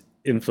all these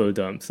info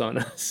dumps on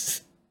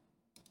us.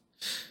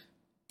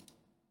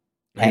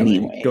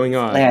 Anyway, going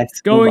on.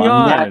 Next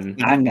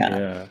manga.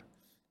 Yeah.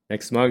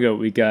 Next manga,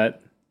 we got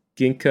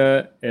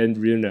Ginka and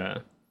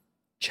Ryuna,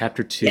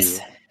 Chapter 2. Yes.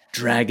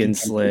 Dragon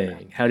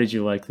slaying. How did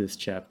you like this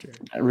chapter?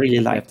 I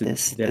really like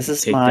this. This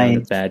is take my down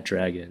a bad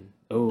dragon.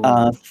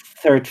 Oh,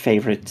 third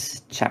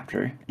favorite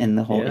chapter in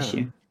the whole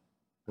issue.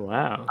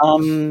 Wow.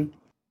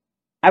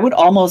 I would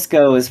almost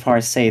go as far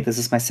as say this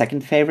is my second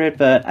favorite,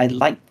 but I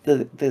like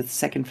the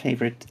second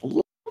favorite a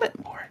little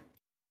bit more.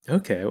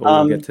 Okay,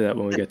 well, we'll get to that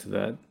when we get to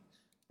that.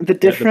 The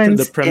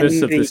difference. The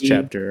premise of this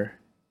chapter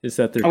is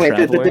that they're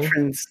traveling. The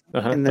difference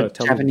in the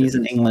Japanese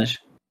and English,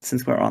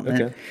 since we're on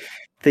that.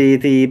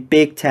 The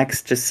big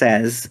text just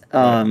says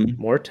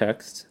more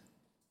text.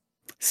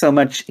 So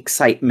much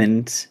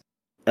excitement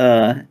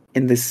in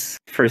this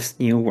first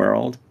new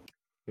world.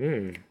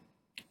 Yeah,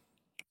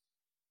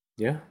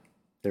 Yeah,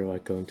 they're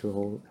like going to a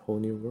whole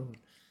new world.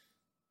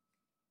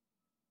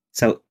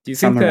 So Do you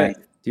think summarize.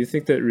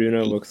 that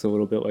Runa looks a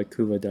little bit like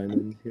Kuva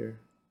Diamond here?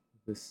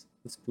 This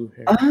blue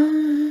hair.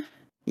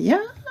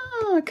 Yeah,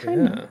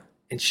 kind of. Yeah.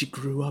 And she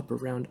grew up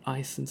around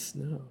ice and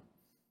snow.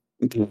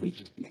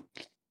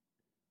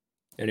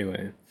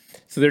 Anyway,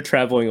 so they're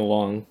traveling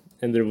along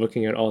and they're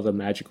looking at all the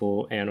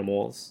magical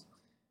animals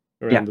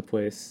around the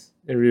place.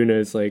 And Runa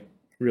is like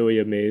really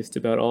amazed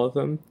about all of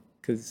them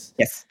because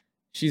Yes.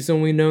 she's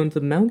only known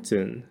the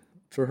mountain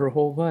for her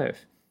whole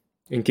life.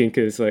 And Ginka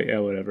is like, yeah,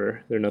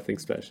 whatever. They're nothing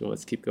special.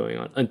 Let's keep going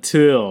on.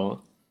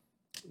 Until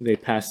they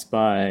pass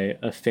by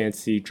a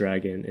fancy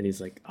dragon, and he's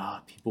like,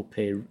 people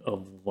pay a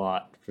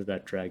lot for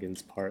that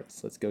dragon's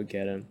parts. Let's go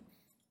get him.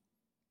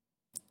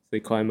 So they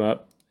climb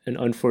up, and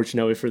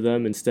unfortunately for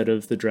them, instead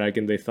of the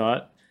dragon they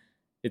thought,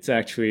 it's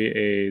actually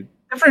a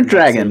different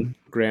dragon.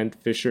 Grand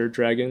Fisher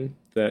dragon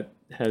that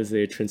has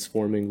a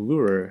transforming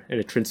lure, and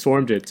it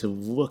transformed it to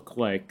look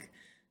like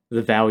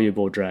the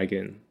valuable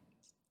dragon.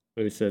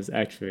 But it says,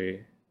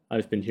 actually,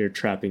 I've been here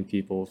trapping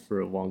people for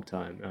a long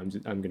time.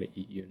 I'm gonna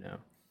eat you now.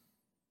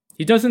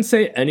 He doesn't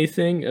say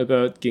anything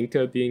about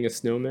Ginka being a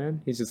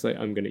snowman. He's just like,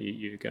 I'm gonna eat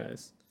you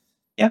guys.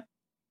 Yeah.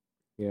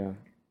 Yeah.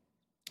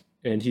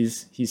 And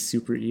he's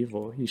super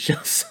evil. He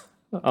shows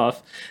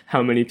off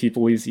how many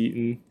people he's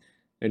eaten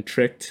and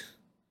tricked.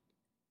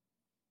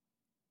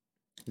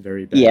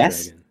 Very bad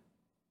dragon.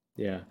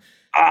 Yeah.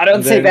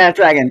 Don't say bad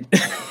dragon.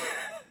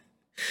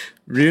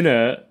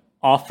 Runa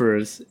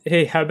offers,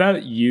 hey, how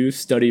about you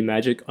study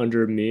magic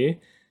under me?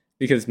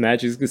 Because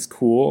magic is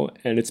cool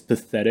and it's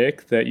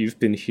pathetic that you've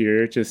been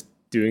here just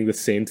doing the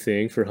same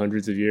thing for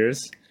hundreds of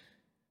years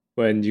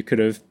when you could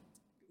have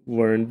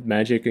learned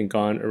magic and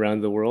gone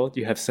around the world.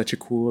 You have such a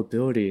cool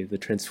ability, the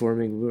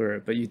transforming lure,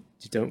 but you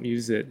don't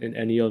use it in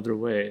any other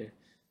way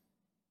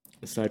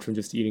aside from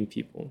just eating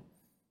people.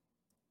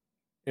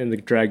 And the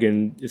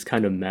dragon is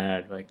kind of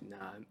mad, like,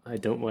 nah, I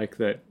don't like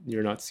that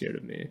you're not scared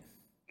of me.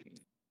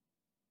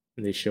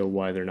 And they show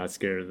why they're not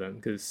scared of them,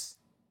 because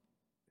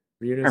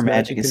Runa's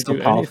magic is can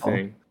do powerful.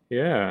 Anything.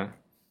 Yeah.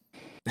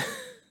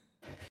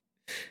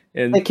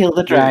 And they kill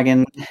the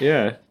dragon.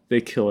 Yeah, they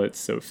kill it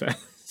so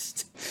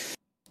fast.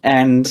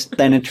 And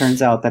then it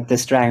turns out that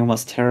this dragon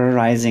was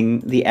terrorizing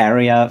the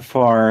area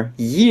for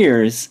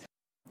years.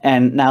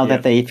 And now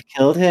that they've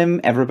killed him,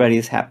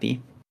 everybody's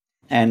happy.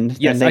 And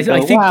yes, then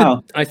they go,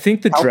 wow. I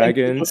think the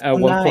dragon at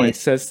one point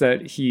says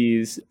that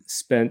he's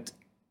spent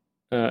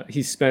a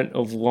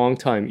long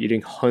time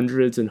eating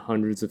hundreds and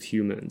hundreds of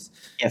humans.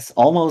 Yes,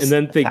 almost. And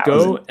then they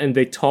go and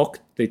they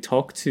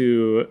talk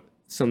to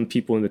some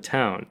people in the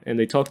town, and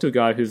they talk to a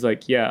guy who's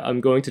like, yeah, I'm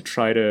going to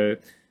try to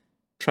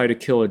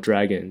kill a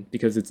dragon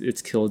because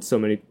it's killed so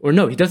many. Or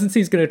no, he doesn't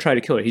say he's going to try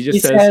to kill it. He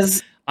just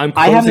says I'm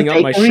closing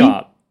up my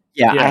shop.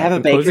 Yeah, I have a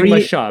bakery. Closing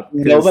my shop.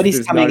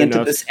 Nobody's coming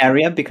into this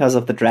area because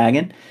of the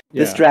dragon.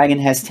 This dragon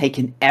has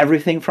taken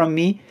everything from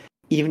me.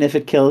 Even if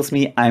it kills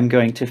me, I'm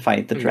going to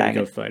fight the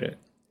dragon. Go fight it.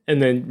 And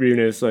then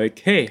Runa's like,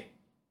 hey,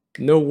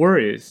 no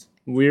worries.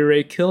 We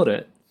already killed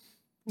it.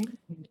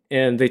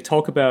 And they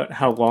talk about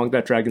how long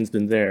that dragon's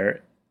been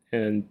there.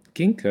 And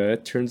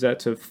Ginka turns out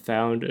to have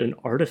found an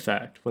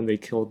artifact when they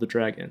killed the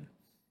dragon.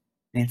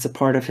 And it's a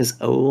part of his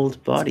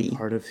old body. It's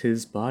part of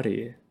his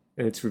body.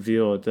 And it's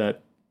revealed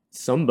that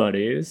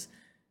somebody's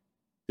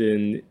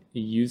been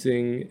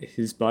using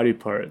his body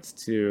parts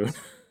to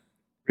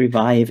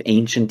revive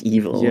ancient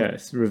evil.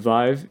 Yes,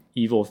 revive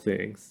evil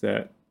things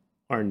that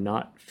are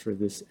not for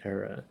this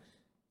era,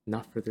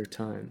 not for their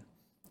time.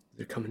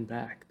 They're coming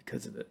back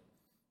because of it.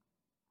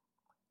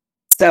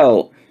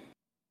 So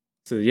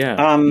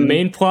yeah,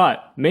 main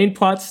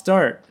plot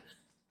start.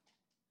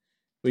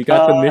 We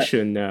got the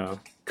mission now.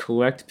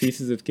 Collect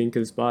pieces of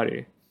Ginka's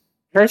body.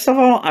 First of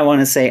all, I want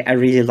to say I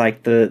really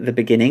like the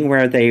beginning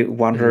where they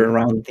wander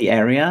around the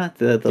area,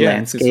 the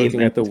landscape. Just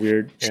looking at the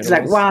weird animals. She's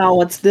like, wow,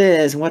 what's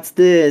this? What's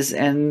this?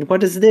 And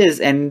what is this?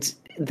 And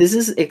this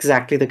is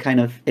exactly the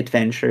kind of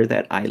adventure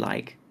that I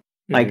like.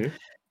 Like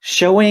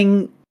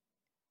showing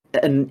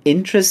an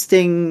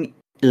interesting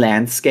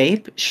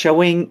landscape,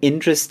 showing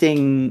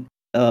interesting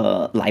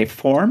life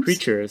forms.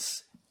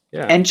 Creatures.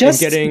 Yeah. And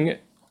just getting,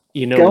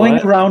 going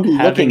around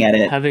looking at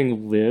it.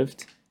 Having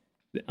lived...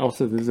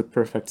 Also, this is a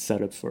perfect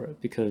setup for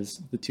it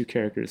because the two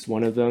characters,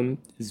 one of them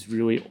is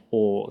really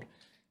old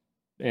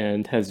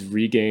and has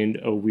regained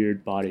a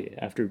weird body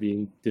after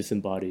being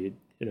disembodied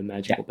in a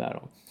magical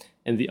battle.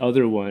 And the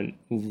other one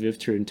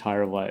lived her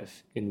entire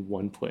life in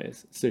one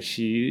place. So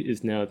she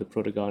is now the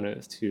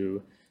protagonist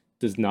who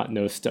does not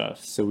know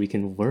stuff. So we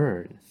can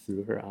learn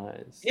through her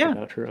eyes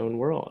about her own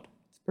world.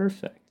 It's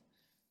perfect.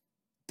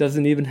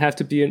 Doesn't even have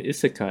to be an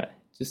isekai.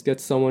 Just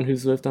get someone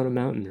who's lived on a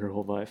mountain her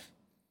whole life.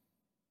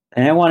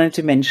 And I wanted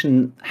to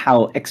mention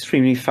how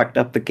extremely fucked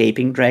up the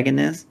gaping dragon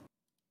is.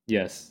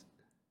 Yes.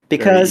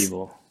 Because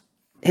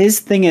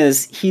his thing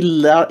is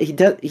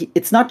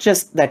it's not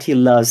just that he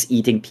loves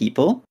eating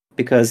people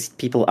because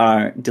people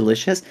are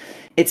delicious.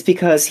 It's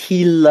because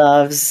he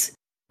loves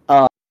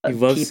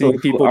seeing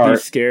people be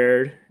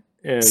scared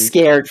and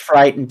scared,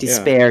 frightened,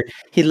 despair. Yeah.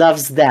 He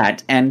loves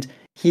that. And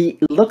he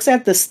looks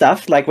at the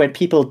stuff like when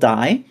people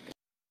die,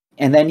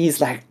 and then he's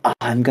like, oh,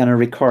 I'm going to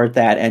record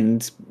that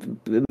and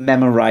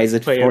memorize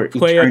it for eternity.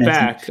 Play it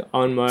back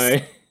on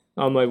my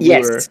viewer.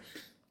 Yes.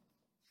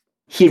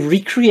 He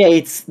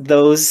recreates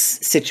those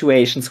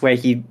situations where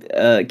he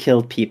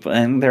killed people,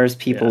 and there's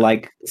people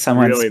like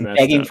someone's really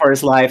begging for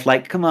his life,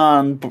 like, come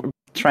on,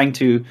 trying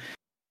to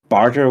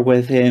barter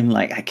with him,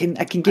 like, I can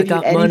give you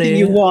anything money.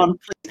 You want,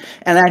 please.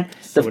 And then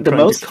the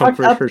most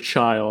comfort fucked up, her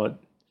child.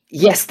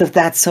 Yes,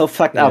 that's so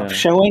fucked up.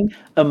 Showing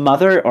a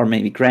mother or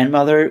maybe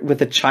grandmother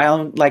with a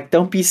child, like,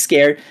 don't be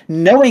scared,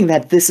 knowing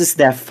that this is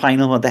their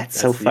final one. That's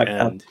so fucked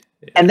up.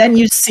 Yeah. And then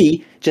you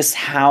see just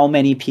how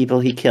many people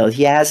he killed.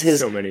 He has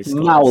his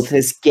mouth,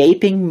 his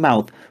gaping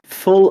mouth,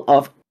 full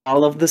of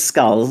all of the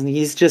skulls, and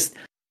he's just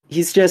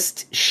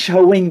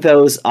showing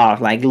those off.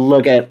 Like,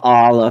 look at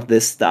all of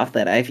this stuff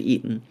that I've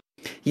eaten.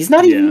 He's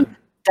not even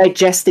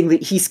digesting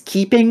he's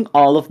keeping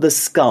all of the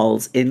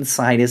skulls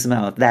inside his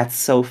mouth. That's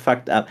so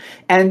fucked up.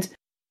 And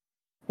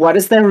what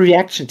is their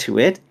reaction to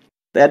it?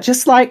 They're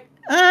just like,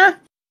 I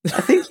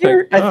think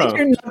you're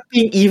not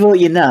being evil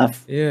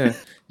enough. Yeah.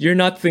 You're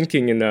not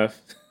thinking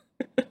enough.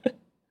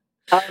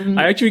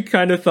 I actually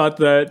kind of thought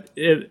that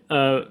it.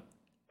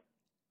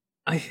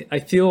 I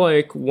feel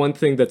like one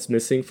thing that's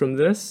missing from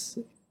this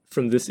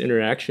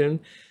interaction,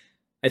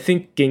 I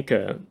think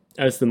Ginka,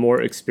 as the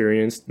more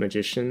experienced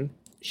magician,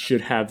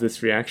 should have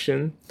this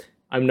reaction.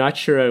 I'm not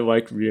sure I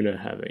like Runa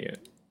having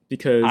it,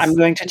 because I'm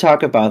going to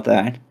talk about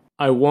that.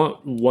 I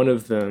want one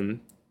of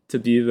them to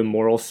be the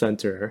moral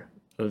center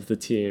of the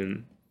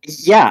team.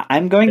 Yeah,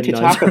 I'm going to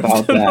talk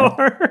about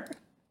that.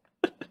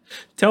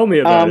 Tell me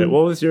about it.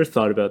 What was your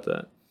thought about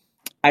that?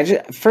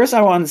 First,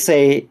 I want to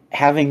say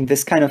having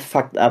this kind of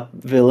fucked up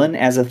villain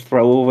as a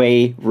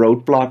throwaway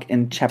roadblock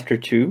in Chapter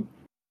 2.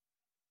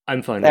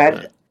 I'm fine with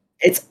that.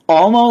 It's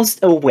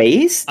almost a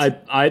waste. I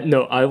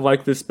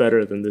like this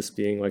better than this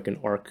being like an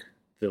arc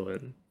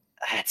villain.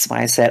 That's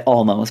why I said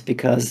almost,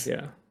 because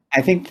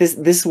I think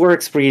this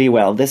works really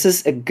well. This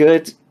is a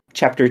good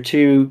Chapter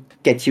 2,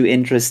 get you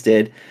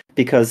interested,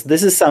 because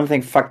this is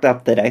something fucked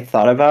up that I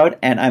thought about,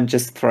 and I'm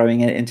just throwing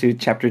it into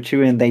Chapter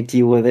 2 and they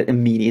deal with it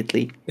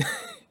immediately.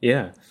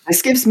 Yeah.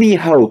 This gives me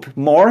hope.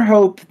 More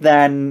hope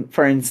than,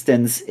 for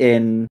instance,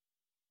 in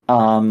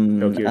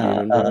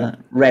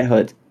Red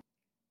Hood.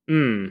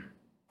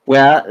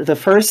 Where the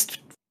first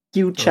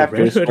few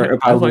chapters were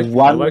about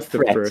one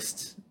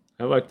threat.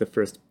 I like the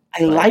first.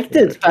 I liked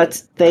it,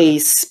 but they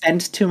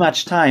spent too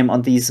much time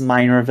on these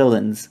minor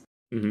villains.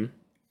 Mm-hmm.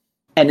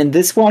 And in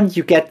this one,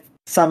 you get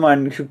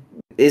someone who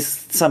is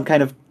some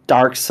kind of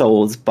Dark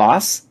Souls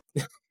boss.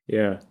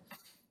 Yeah.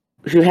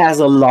 Who has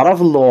a lot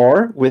of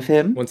lore with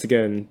him. Once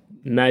again,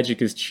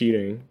 magic is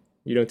cheating.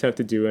 You don't have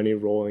to do any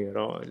rolling at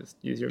all. Just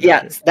use your magic.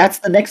 Yeah, that's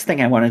the next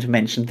thing I wanted to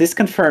mention. This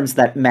confirms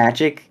that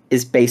magic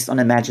is based on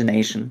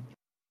imagination.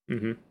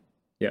 Mm-hmm.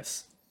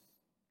 Yes.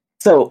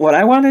 So what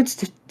I wanted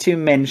to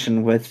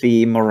mention with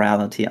the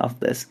morality of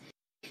this,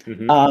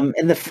 in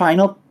the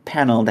final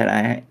panel that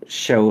I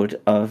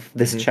showed of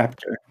this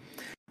chapter,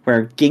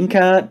 where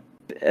Ginka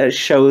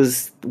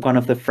shows one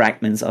of the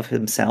fragments of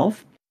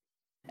himself,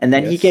 and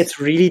then he gets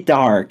really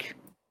dark.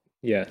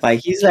 Yes.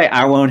 Like, he's like,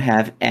 I won't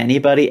have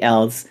anybody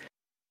else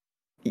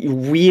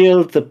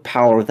wield the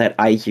power that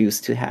I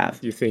used to have.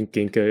 You think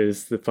Ginka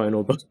is the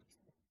final boss?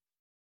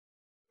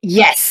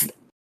 Yes.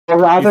 Or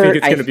rather, you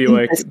think it's going to be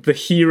like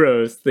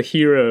the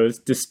heroes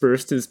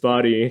dispersed his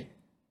body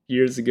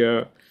years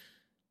ago.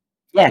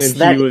 Yes,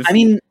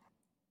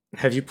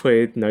 have you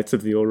played Knights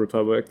of the Old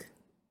Republic?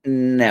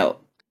 No.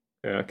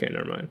 Okay,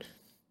 never mind.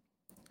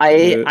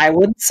 I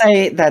wouldn't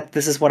say that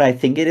this is what I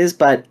think it is,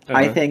 but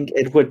I think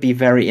it would be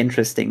very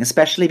interesting,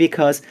 especially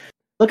because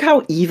look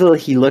how evil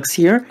he looks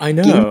here. I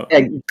know.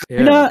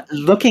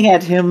 Looking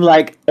at him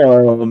like,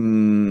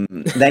 then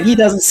he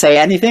doesn't say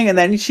anything, and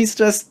then she's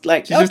just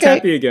like, she's just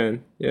happy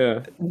again.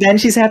 Yeah. Then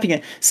she's happy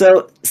again.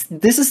 So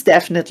this is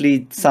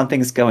definitely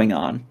something's going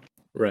on.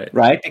 Right.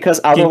 Right? Because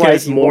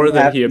otherwise you more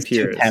than he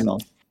appears.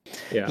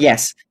 Yeah.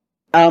 Yes.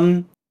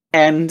 And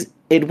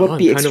it would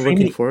be I'm kind of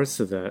looking forward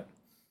to that.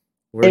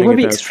 It would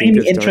be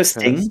extremely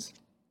interesting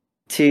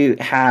to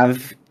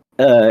have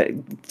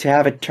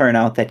it turn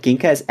out that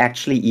Ginka is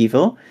actually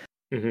evil.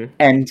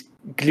 And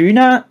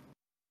Gluna,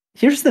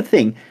 here's the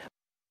thing.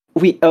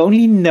 We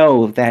only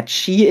know that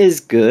she is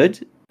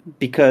good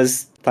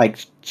because, like,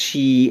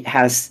 she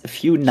has a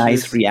few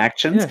nice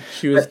reactions. Yeah,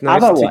 she was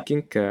nice to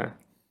Ginka.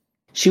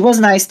 She was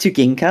nice to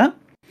Ginka,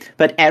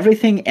 but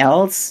everything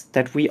else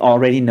that we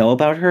already know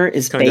about her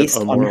is based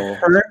on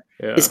her.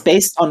 Yeah. Is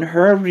based on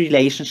her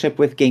relationship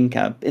with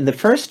Ginka. In the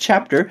first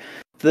chapter,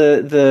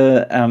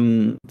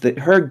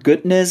 her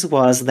goodness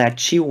was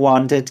that she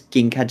wanted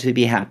Ginka to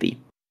be happy,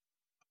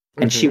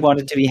 and she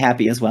wanted to be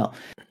happy as well.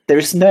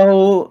 There's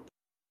no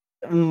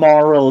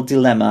moral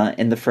dilemma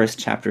in the first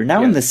chapter.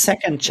 Now, in the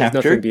second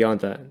chapter, there's nothing beyond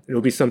that. It'll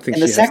be something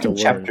in the second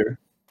chapter.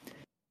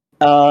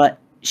 When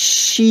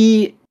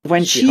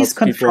she's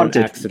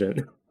confronted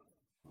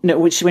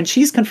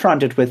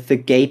with the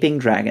gaping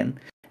dragon.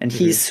 and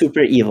he's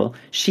super evil.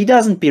 She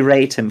doesn't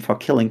berate him for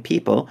killing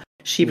people.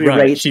 She Right.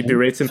 berates She him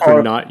berates him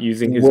for not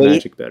using his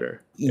magic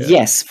better. Yeah.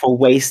 Yes, for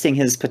wasting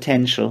his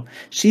potential.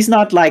 She's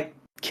not like,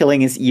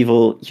 killing is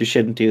evil, you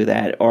shouldn't do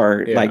that,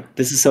 or like,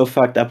 this is so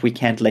fucked up, we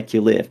can't let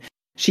you live.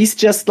 She's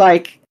just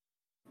like,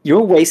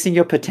 you're wasting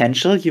your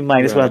potential, you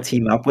might as well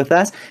team up with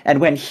us. And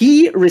when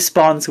he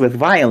responds with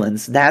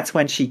violence, that's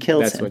when she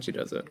kills him. That's when she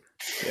does it.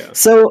 Yeah.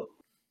 So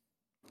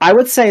I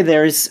would say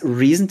there's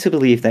reason to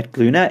believe that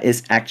Gluna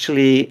is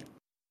actually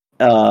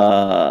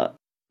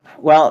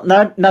well,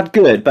 not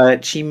good,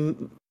 but she,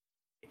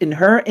 in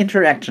her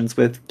interactions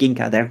with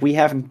Ginka, that we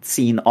haven't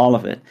seen all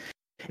of it,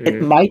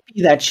 it might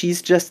be that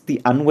she's just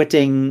the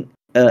unwitting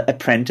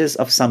apprentice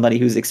of somebody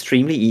who's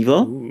extremely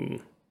evil. Ooh.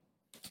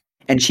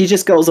 And she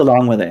just goes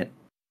along with it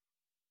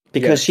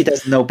because she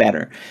doesn't know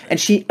better. And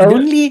she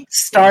only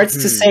starts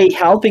to say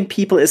helping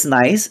people is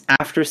nice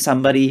after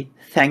somebody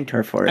thanked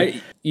her for it.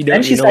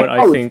 I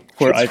think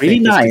where I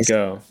think this could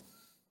go.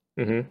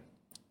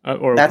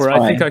 Or that's where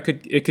I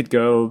think it could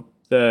go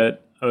that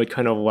I would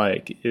kind of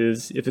like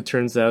is if it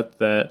turns out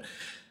that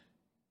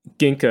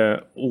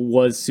Ginka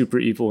was super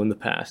evil in the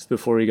past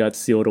before he got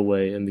sealed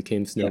away and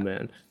became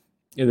Snowman.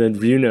 And then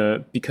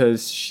Ryuna,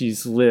 because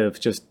she's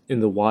lived just in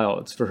the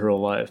wilds for her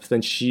whole life,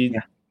 then she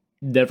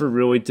never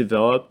really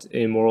developed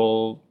a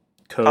moral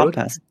code,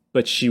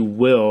 but she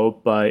will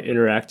by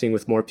interacting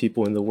with more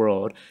people in the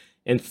world.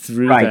 And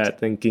through that,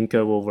 then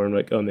Ginka will learn,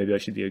 like, oh, maybe I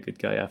should be a good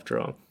guy after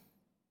all.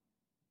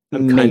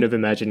 I'm kind of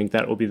imagining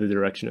that will be the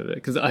direction of it.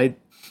 Because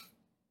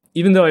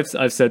even though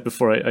I've said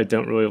before, I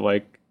don't really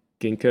like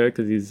Ginka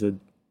because he's a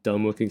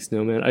dumb-looking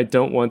snowman. I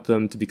don't want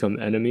them to become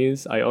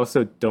enemies. I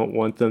also don't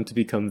want them to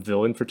become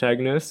villain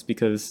protagonists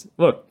because,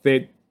 look,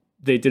 they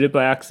did it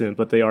by accident,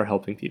 but they are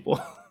helping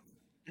people.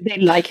 They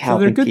like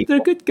helping people.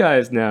 They're good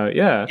guys now,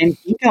 yeah. And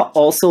Ginka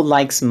also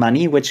likes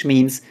money, which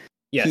means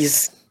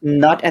he's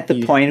not at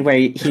the point where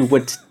he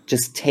would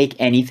just take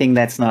anything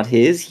that's not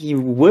his. He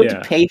would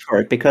pay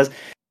for it because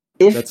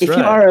if you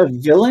are a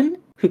villain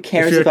who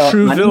cares about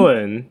true money,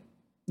 villain,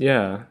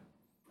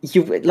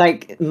 you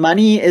like,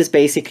 money is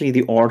basically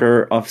the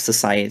order of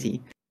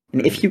society.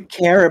 And if you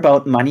care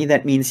about money,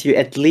 that means you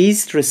at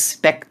least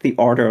respect the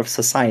order of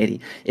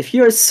society. If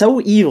you're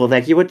so evil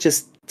that you would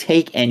just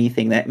take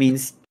anything, that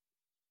means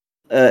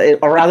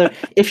or rather,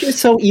 if you're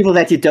so evil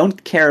that you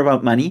don't care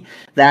about money,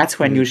 that's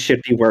when you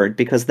should be worried,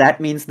 because that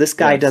means this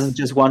guy doesn't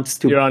just want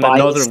to You're on buy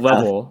another stuff.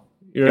 level.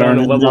 You're on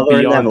a level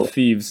beyond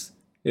thieves.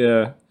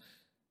 Yeah.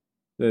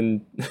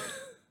 Then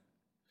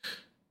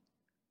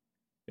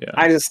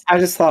I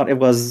just thought it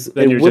would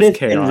have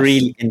been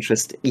really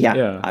interesting.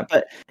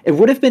 But it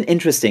would have been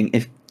interesting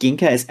if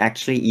Ginka is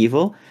actually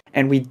evil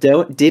and we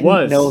didn't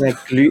know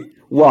that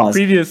was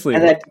previously,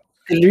 and that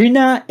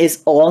Gluna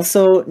is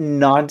also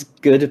not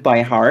good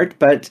by heart,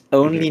 but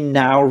only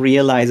now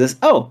realizes,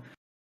 oh,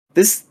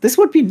 this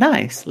would be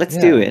nice. Let's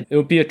do it. It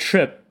would be a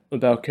trip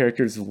about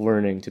characters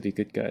learning to be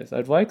good guys.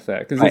 I'd like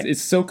that because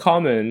it's so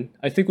common.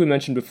 I think we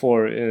mentioned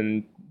before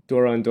in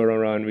Dora and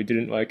Dororan, we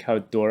didn't like how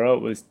Dora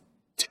was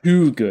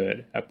too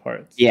good at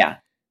parts. Yeah.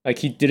 Like,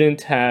 he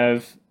didn't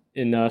have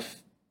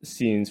enough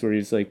scenes where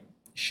he's like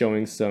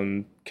showing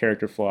some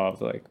character flaw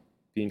of like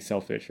being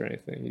selfish or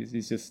anything.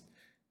 He's just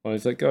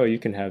always like, oh, you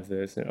can have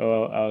this, and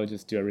oh, I'll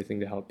just do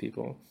everything to help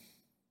people.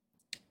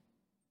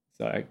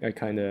 So I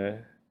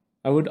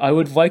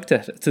would like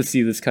to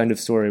see this kind of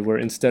story where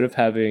instead of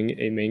having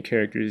a main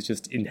character who's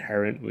just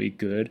inherently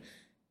good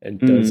and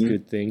does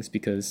good things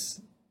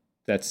because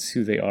that's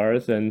who they are,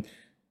 then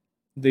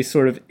they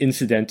sort of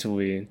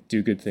incidentally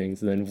do good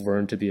things and then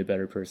learn to be a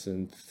better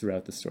person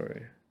throughout the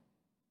story.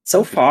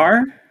 So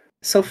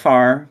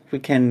far, we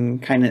can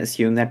kind of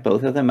assume that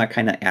both of them are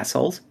kind of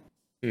assholes.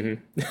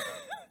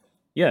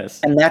 Yes.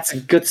 And that's a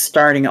good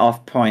starting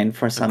off point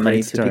for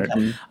somebody to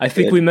become I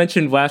think we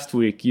mentioned last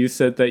week, you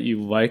said that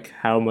you like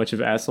how much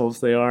of assholes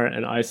they are,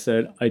 and I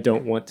said I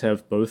don't want to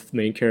have both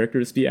main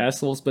characters be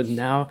assholes, but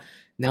now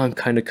I'm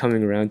kind of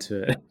coming around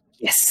to it.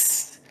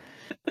 Yes.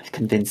 I've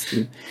convinced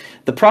you.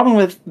 The problem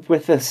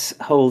with this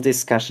whole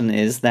discussion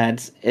is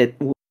that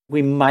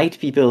we might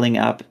be building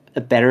up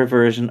a better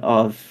version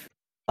of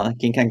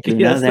Ginka and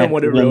Gluna that will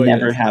really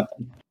never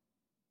happen.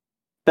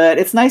 But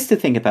it's nice to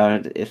think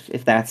about it.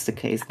 If that's the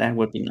case, that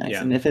would be nice.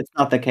 And if it's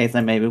not the case,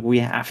 then maybe we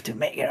have to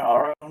make it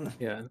our own.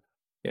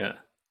 Yeah.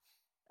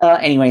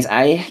 Anyways,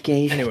 I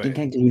gave Ginka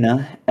and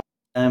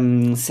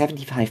Gluna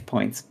 75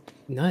 points.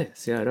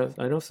 Nice. Yeah,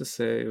 I'd also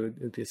say it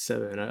would be a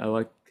 7. I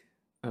like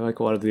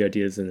a lot of the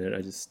ideas in it.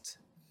 I just,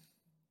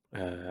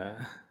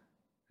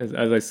 as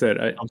I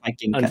said,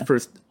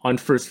 on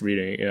first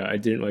reading, I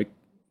didn't like.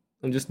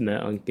 I'm just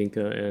mad on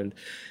Ginka, and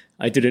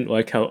I didn't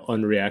like how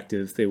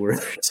unreactive they were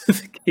to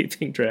the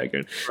gaping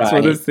dragon. Right. It's one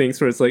of those things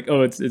where it's like,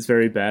 oh, it's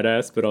very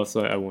badass, but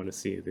also I want to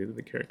see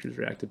the characters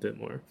react a bit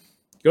more.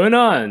 Going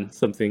on,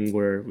 something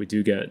where we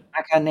do get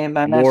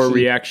more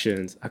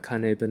reactions.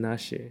 Akane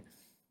Banashi.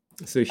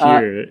 So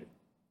here,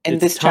 in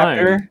this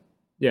chapter,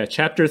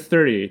 chapter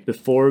 30,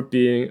 before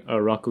being a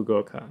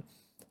Rakugoka,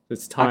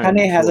 it's time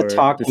Akane has for a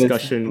talk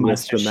discussion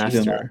with the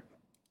master.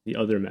 the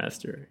other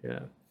master.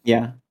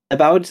 Yeah,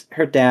 about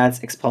her dad's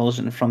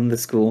expulsion from the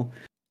school.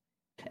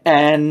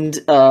 And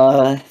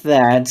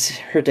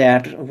that her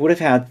dad would have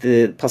had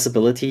the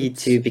possibility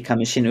to become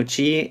a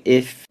Shinuchi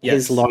if his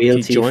Yes, if he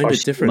loyalty for joined a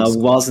different Shiguma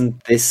school.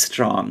 wasn't this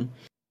strong.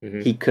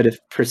 Mm-hmm. He could have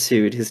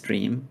pursued his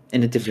dream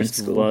in a different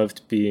Just school.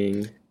 loved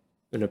being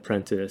an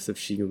apprentice of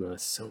Shiguma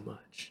so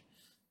much.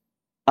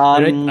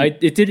 Um, And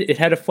it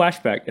had a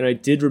flashback, and I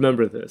did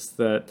remember this,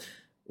 that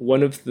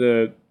one of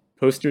the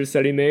posters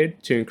that he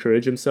made to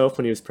encourage himself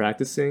when he was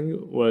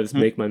practicing was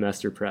 "Make my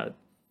master proud."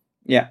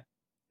 Yeah.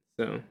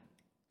 So,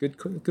 good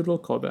little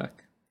callback.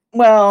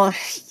 Well,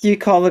 you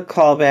call it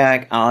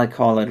callback, I'll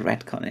call it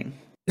retconning.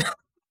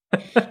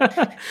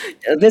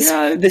 This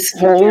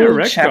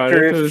whole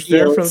chapter it was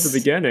there from the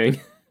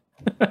beginning.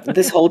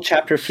 This whole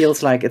chapter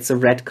feels like it's a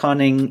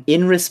retconning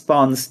in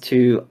response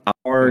to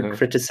our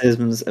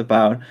criticisms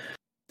about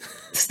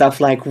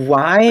stuff like,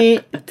 why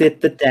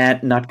did the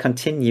dad not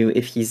continue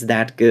if he's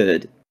that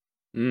good?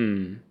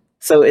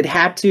 So it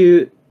had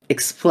to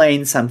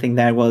explain something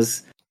that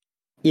was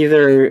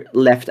either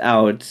left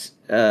out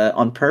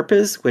on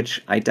purpose,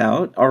 which I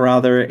doubt, or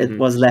rather it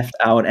was left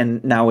out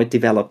and now it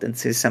developed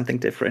into something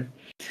different.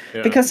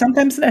 Yeah. Because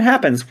sometimes that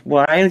happens.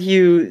 While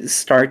you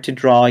start to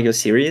draw your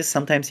series,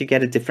 sometimes you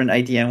get a different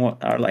idea and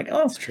are like,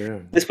 oh,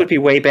 this would be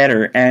way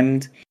better.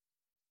 And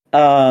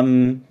I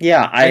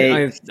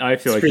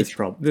feel like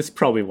this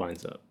probably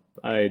lines up.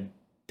 I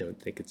don't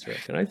think it's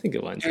right, and I think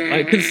it lines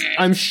up. Because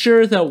I'm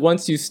sure that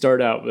once you start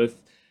out with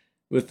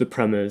the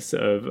premise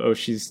of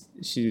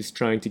she's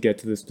trying to get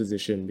to this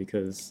position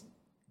because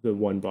the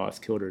one boss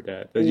killed her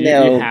dad, you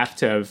have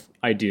to have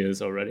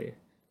ideas already.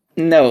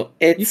 No,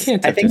 you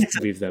can't just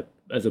leave that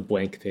as a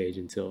blank page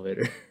until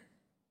later.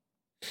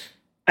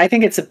 I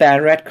think it's a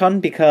bad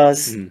retcon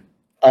because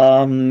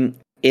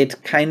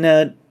it kind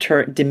of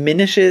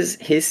diminishes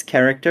his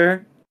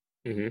character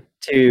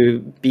to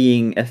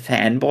being a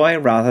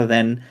fanboy rather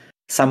than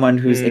someone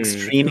who's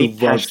extremely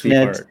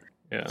passionate.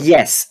 Yeah.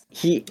 Yes,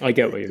 I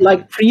get what you mean.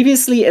 Like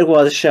previously, it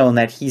was shown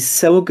that he's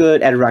so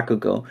good at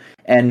Rakugo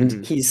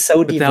and he's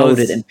so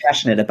devoted and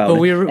passionate about it. But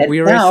we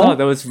already saw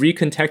that was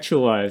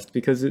recontextualized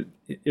because it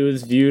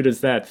was viewed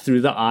as that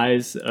through the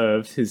eyes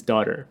of his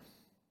daughter.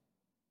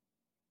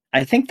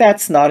 I think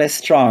that's not as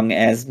strong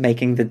as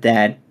making the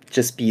dad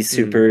just be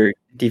super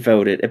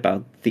devoted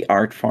about the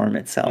art form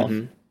itself.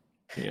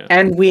 Yeah.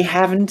 And we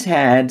haven't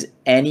had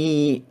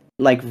any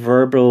like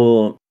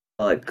verbal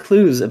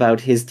clues about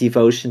his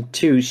devotion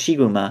to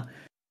Shiguma.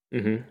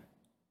 Yeah,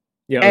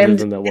 other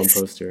than that one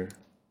poster.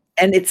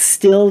 And it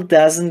still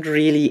doesn't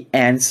really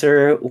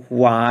answer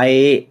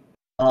why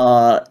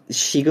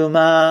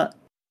Shiguma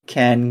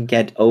can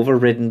get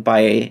overridden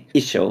by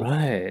Isho.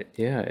 Right,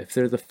 yeah. If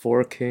they're the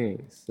four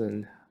kings,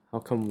 then how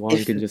come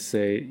one can just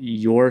say,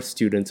 your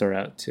students are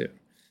out too?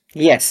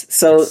 Yes,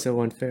 so... It's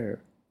so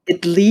unfair.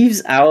 It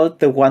leaves out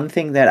the one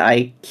thing that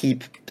I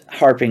keep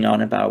harping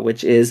on about,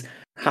 which is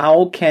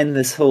how can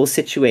this whole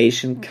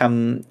situation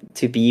come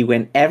to be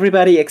when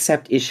everybody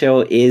except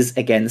Isho is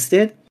against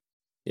it?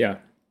 Yeah.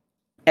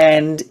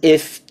 And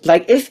if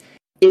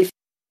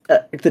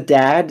the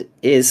dad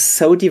is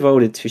so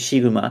devoted to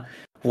Shiguma,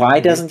 why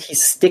doesn't he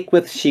stick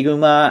with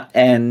Shiguma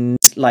and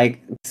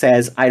like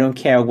says, I don't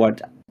care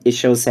what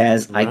Isho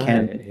says, I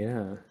can.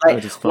 Yeah.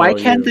 Like, why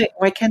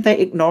can't they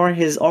ignore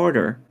his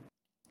order?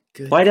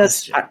 Why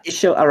does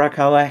Isho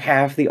Arakawa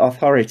have the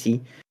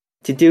authority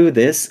to do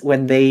this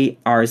when they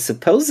are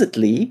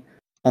supposedly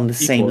on the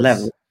same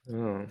level?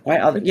 Why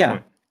are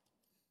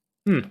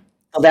Well,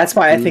 that's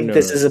why I think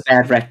this is a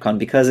bad retcon,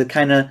 because it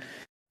kind of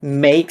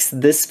makes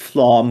this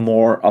flaw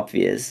more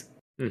obvious.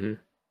 And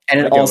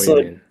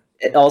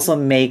it also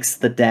makes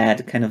the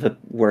dad kind of a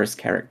worse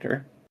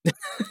character.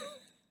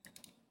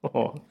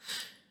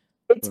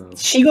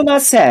 Shiguma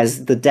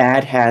says the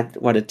dad had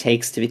what it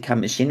takes to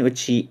become a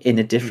Shin-uchi in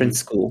a different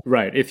school.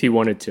 Right, if he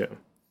wanted to.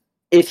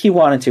 If he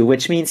wanted to,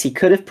 which means he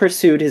could have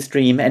pursued his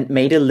dream and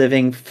made a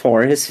living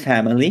for his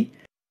family.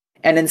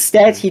 And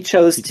instead he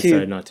chose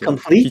to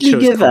completely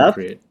give up.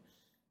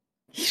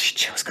 He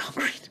chose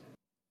concrete.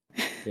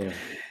 Yeah.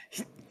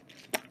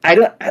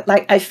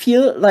 I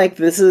feel like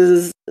this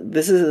is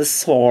a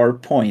sore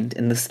point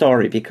in the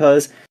story,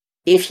 because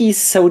if he's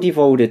so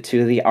devoted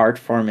to the art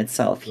form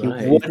itself, he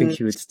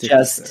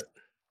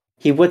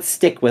would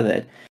stick with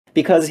it,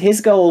 because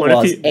his goal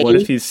was. What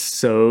if he's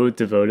so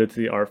devoted to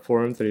the art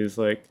form that he's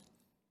like,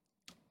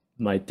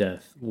 my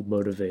death will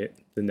motivate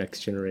the next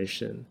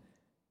generation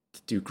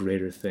to do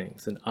greater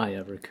things than I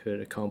ever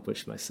could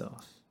accomplish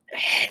myself?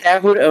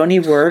 That would only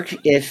work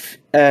if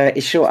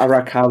Isho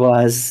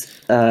Arakawa's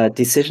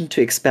decision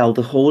to expel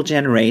the whole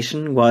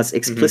generation was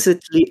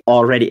explicitly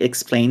already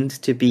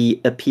explained to be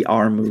a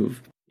PR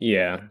move.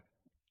 Yeah.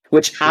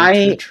 Which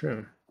I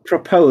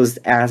proposed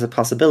as a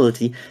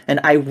possibility, and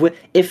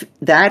if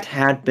that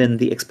had been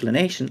the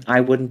explanation, I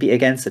wouldn't be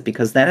against it,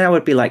 because then I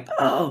would be like,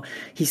 oh,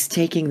 he's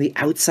taking the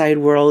outside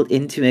world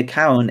into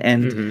account,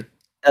 and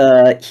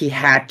he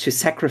had to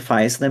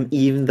sacrifice them,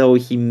 even though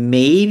he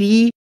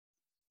maybe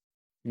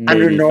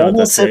under maybe thought normal that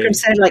they,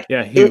 circumstances, like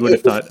he would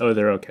have thought, oh,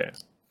 they're okay.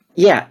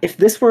 Yeah, if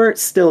this were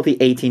still the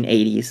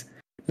 1880s,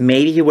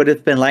 maybe he would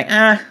have been like,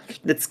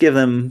 let's give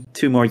them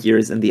 2 more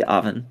years in the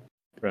oven.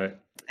 Right.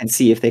 And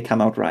see if they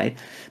come out right.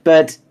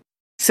 But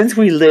since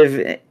we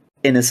live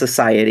in a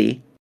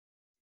society,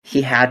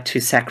 he had to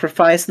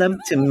sacrifice them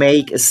to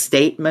make a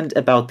statement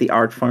about the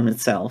art form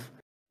itself.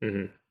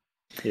 Mm-hmm.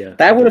 Yeah,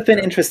 that would have been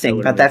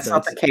interesting, but that's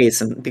not the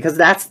case, and because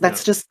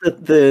that's just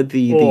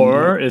the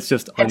or it's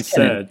just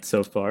unsaid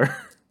so far.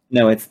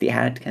 No, it's the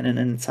headcanon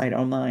inside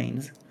our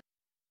minds.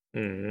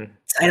 Mm-hmm.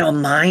 Inside our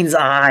minds'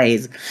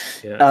 eyes.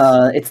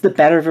 Yes. It's the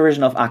better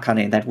version of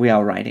Akane that we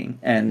are writing,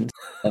 and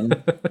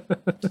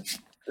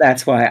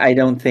that's why I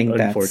don't think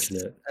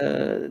unfortunate.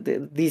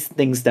 These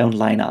things don't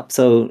line up.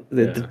 So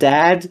the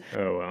dad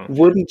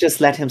wouldn't just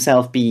let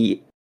himself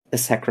be a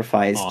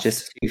sacrifice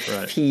just to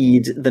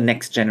feed the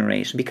next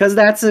generation, because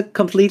that's a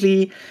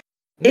completely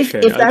if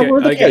that were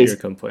the case. Your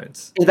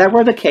complaints. If that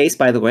were the case,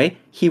 by the way,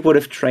 he would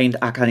have trained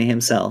Akane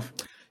himself.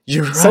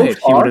 You're right. So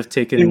far, he would have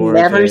taken more.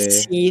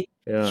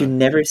 You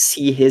never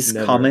see his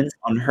comments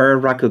on her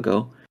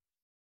Rakugo.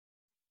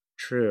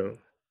 True.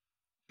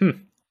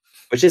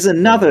 Which is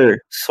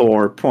another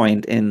sore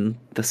point in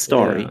the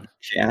story,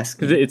 if you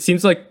ask me. It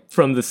seems like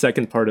from the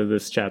second part of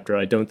this chapter,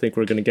 I don't think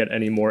we're going to get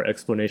any more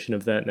explanation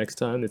of that next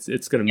time.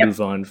 It's going to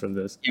move on from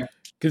this.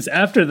 Because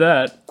after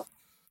that,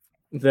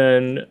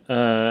 then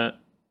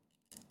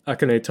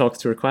Akane talks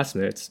to her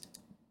classmates.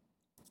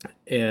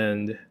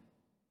 And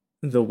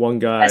the one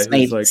guy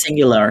who's like...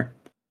 singular.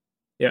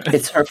 Yeah.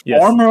 It's her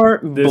former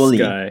bully.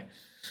 This guy.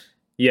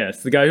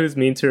 Yes, the guy who was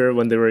mean to her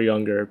when they were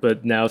younger,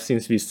 but now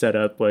seems to be set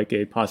up like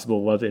a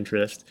possible love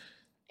interest.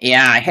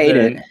 Yeah, I hate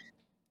it.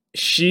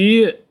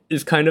 She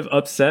is kind of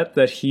upset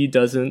that he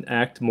doesn't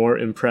act more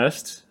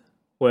impressed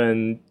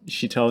when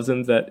she tells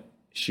him that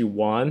she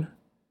won.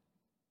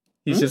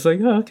 He's just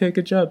like, oh, okay,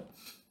 good job.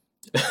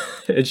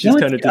 And she's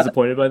kind of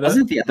disappointed by that.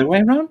 Wasn't it the other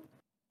way around?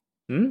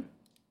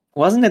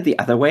 Wasn't it the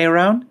other way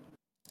around?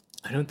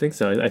 I don't think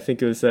so. I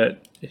think it was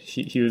that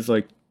he was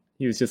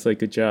just like,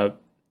 good job.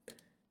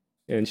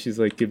 And she's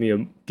like, give me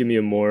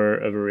a more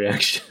of a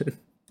reaction.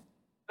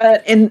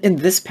 But in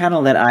this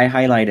panel that I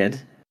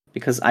highlighted,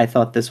 because I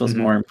thought this was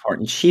more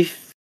important, she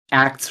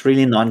acts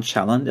really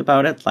nonchalant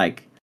about it.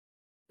 Like,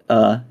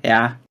 I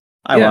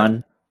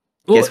won.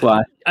 Well, guess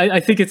what? I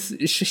think it's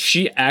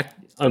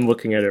I'm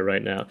looking at it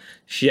right now.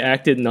 She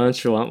acted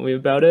nonchalantly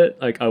about it.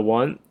 Like, I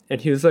won. And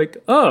he was like,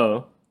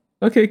 oh,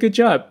 okay, good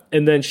job.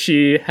 And then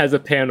she has a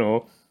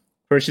panel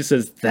where she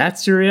says,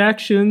 that's your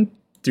reaction?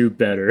 Do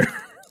better.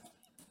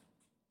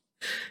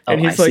 And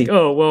he's like,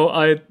 oh,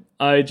 well,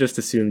 I just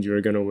assumed you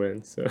were going to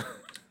win. So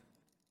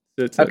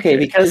it's okay.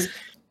 Because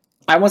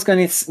I was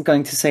going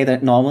to say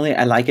that normally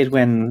I like it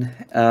when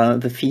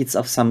the feats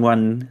of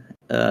someone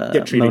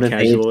get treated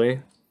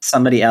casually.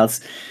 Somebody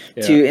else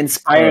to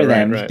inspire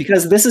them. Right.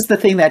 Because this is the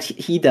thing that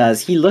he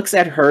does. He looks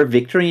at her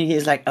victory and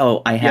he's like,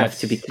 oh, I have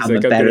to become a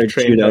better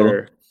judo.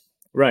 Better.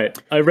 Right.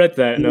 I read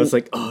that and I was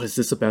like, oh, is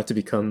this about to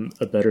become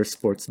a better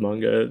sports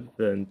manga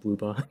than Blue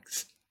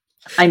Box?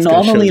 I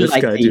normally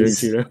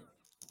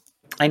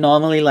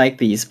like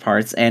these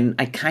parts, and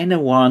I kind of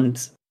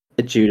want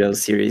a judo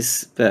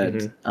series,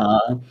 but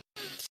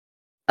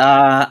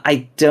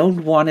I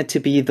don't want it to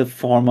be the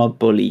former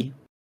bully.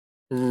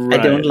 Right.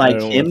 I don't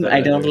like him.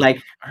 I don't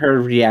like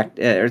her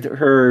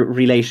her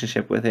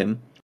relationship with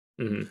him.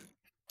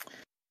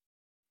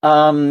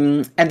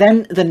 And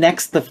then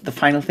the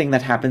final thing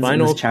that happens in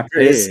this chapter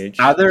is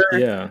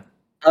other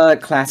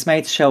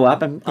classmates show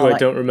up and I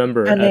don't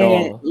remember at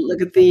all.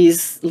 Look at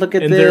these. Look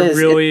at and this.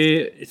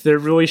 They're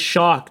really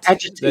shocked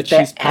that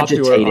she's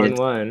popular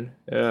online.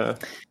 Yeah.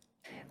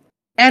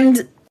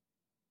 And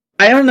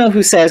I don't know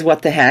who says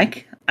what the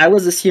heck. I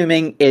was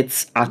assuming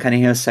it's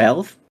Akane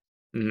herself.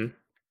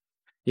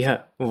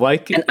 Yeah,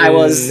 like in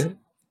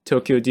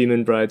Tokyo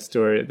Demon Bride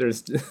story,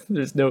 there's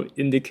no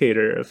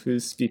indicator of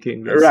who's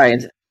speaking this.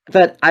 Right.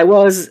 But I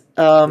was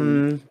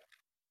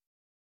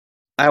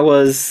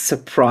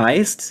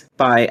surprised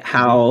by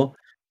how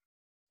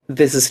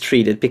this is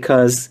treated,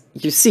 because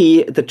you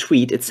see the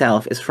tweet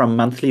itself is from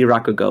Monthly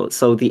Rakugo.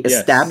 So the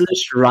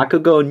established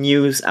Rakugo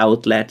news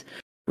outlet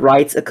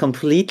writes a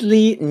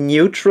completely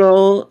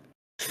neutral,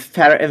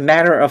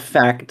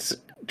 matter-of-fact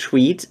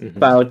tweet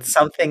about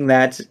something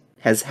that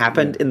has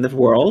happened in the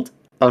world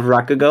of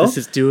Rakugo. This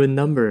is doing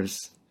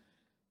numbers.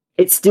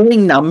 It's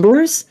doing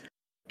numbers,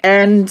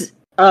 and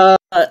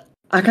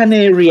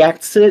Akane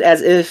reacts to it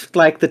as if,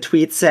 like, the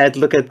tweet said,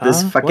 "Look at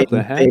this fucking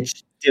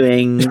bitch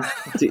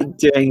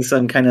doing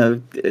some kind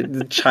of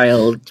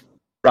child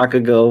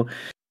Rakugo,"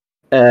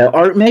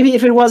 or maybe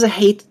if it was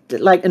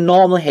a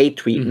normal hate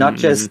tweet, not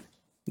just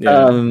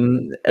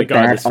a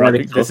bad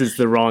article. This is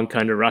the wrong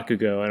kind of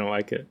Rakugo. I don't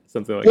like it.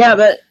 Something like that. Yeah,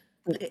 but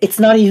it's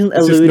not even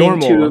alluding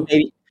to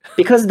maybe.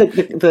 Because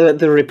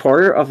the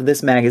reporter of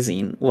this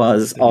magazine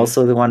was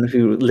also the one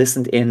who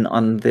listened in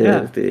on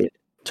the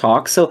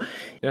talk, so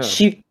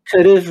she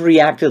could have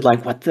reacted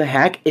like, "What the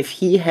heck?" if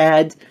he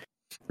had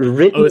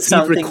written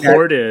something. He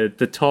recorded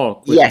the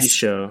talk with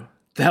Isho.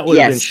 that would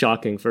have been Yes.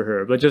 shocking for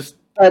her. But just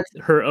But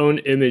her own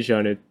image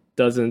on it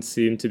doesn't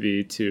seem to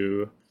be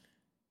too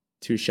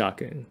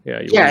shocking.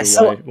 Yeah, you yeah, wonder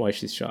so why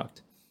she's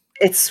shocked.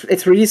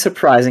 it's really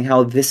surprising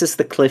how this is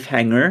the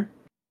cliffhanger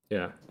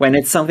Yeah, when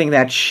it's something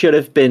that should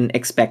have been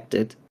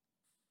expected,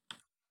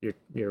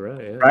 you're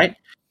right. Yeah. right?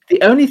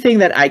 The only thing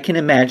that I can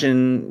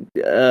imagine,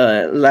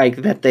 like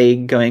that they're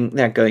going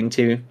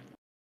to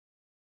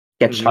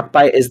get shocked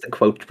by is the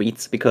quote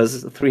tweets,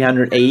 because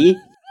 380,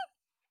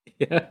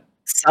 Yeah.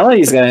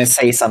 somebody's going to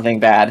say something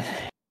bad.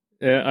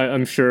 Yeah,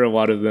 I'm sure a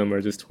lot of them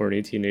are just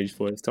horny teenage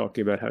boys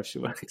talking about how she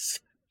likes.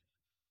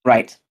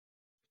 Right.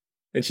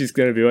 And she's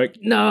gonna be like,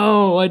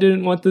 "No, I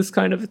didn't want this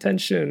kind of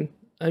attention.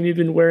 I'm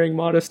even wearing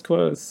modest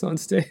clothes on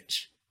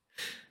stage."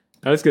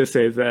 I was gonna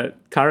say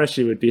that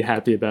Karashi would be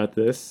happy about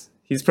this.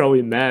 He's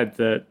probably mad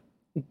that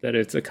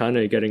it's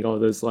Akane getting all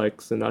those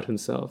likes and not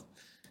himself,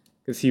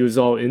 because he was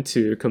all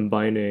into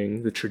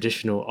combining the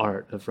traditional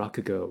art of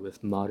Rakugo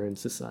with modern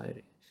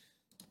society.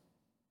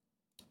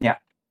 Yeah.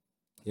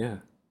 Yeah.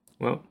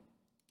 Well,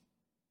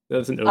 that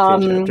was an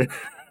okay chapter.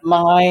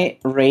 My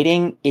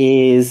rating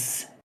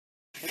is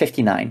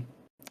 59.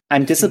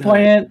 I'm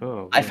disappointed.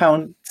 Oh, I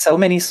found so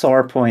many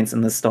sore points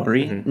in the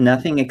story. Mm-hmm.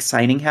 Nothing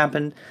exciting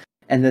happened,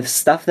 and the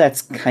stuff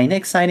that's kind of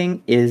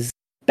exciting is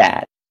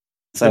bad.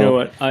 So you know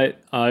what?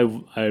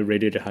 I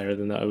rated it higher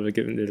than that. I would have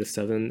given it a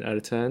 7 out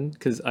of 10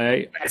 because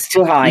it's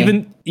too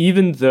high.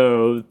 Even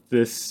though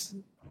this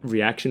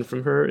reaction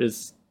from her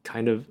is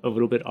kind of a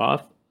little bit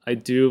off, I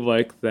do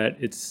like that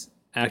it's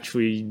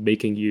actually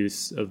making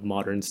use of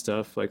modern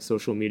stuff like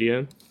social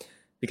media,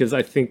 because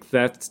I think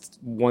that's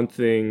one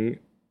thing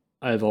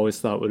I've always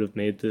thought would have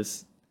made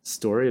this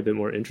story a bit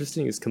more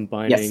interesting, is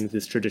combining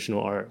this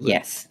traditional art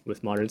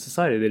with modern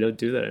society. They don't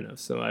do that enough.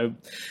 So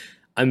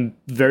I'm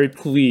very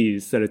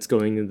pleased that it's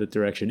going in the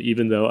direction,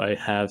 even though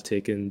I've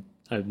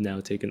now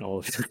taken all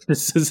of the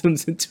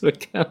criticisms into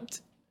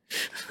account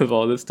of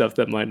all the stuff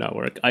that might not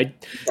work. I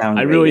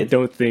really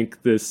don't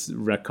think this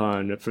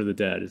retcon for the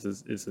dead is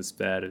as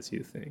bad as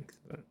you think.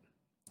 But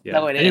yeah.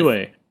 No,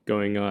 anyway,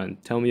 going on.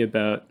 Tell me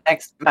about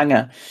next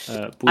manga.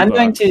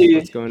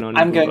 What's going on?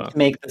 I'm going to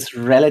make this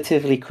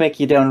relatively quick.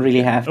 You don't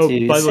really have to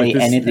say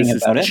anything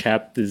about it.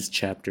 This is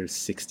chapter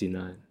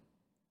 69.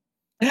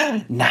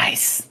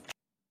 Nice.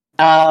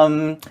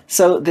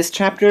 So in this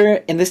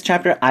chapter,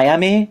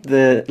 Ayame,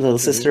 the little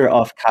sister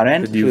of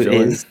Karen, who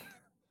is,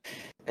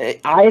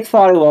 I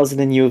thought it was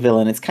the new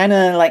villain. It's kind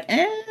of like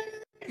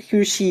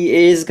who she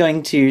is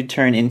going to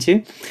turn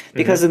into,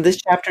 because in this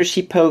chapter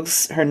she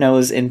pokes her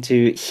nose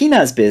into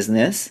Hina's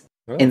business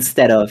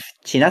instead of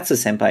Chinatsu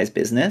Senpai's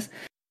business,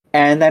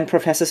 and then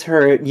professes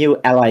her new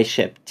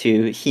allyship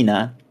to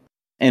Hina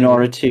in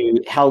order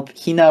to help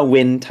Hina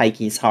win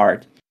Taiki's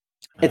heart.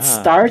 It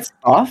starts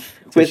off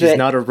with she's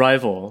not a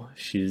rival.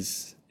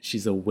 She's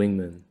a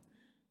wingman.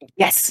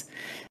 Yes.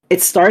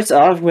 It starts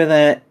off with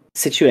a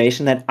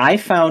situation that I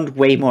found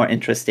way more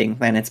interesting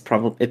than it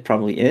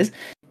probably is.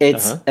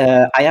 It's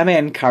Ayame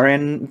and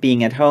Karen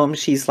being at home.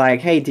 She's like,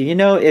 "Hey, do you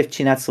know if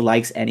Chinatsu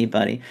likes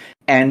anybody?"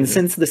 And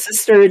since the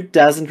sister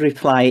doesn't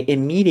reply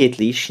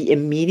immediately, she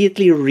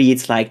immediately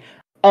reads like,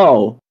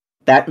 "Oh,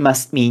 that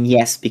must mean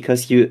yes,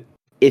 because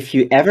if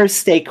you ever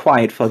stay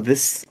quiet for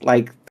this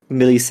like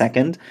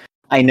millisecond,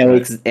 I know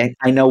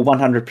I know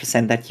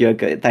 100% that you're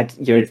good, that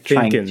you're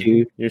trying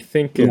to." You're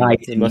thinking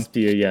it must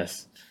be a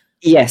yes.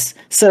 Yes.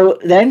 So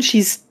then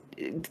she's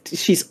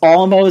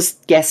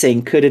almost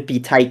guessing, could it be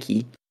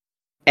Taiki?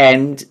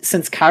 And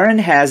since Karen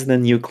has the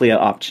nuclear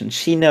option,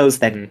 she knows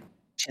that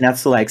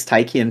Chinatsu likes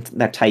Taiki and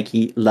that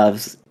Taiki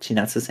loves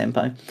Chinatsu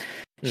Senpai.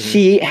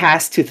 She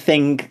has to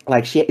think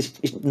like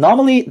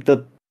normally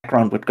the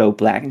background would go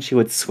black and she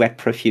would sweat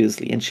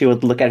profusely and she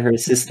would look at her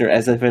sister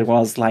as if it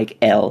was like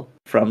L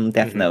from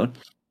Death Note.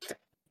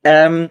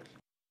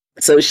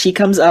 So she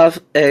comes up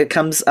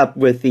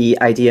with the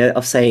idea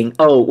of saying,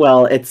 "Oh,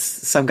 well, it's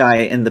some guy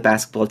in the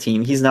basketball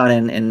team. He's not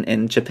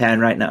in Japan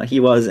right now.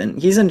 He's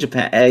in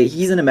Japan.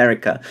 He's in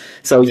America,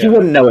 so he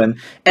wouldn't know him."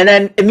 And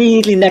then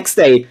immediately next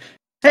day,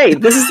 hey,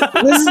 this is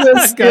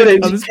a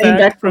student who came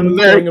back from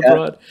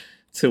America.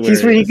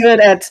 He's really good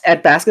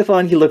at basketball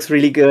and he looks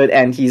really good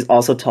and he's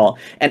also tall.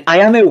 And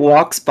Ayame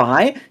walks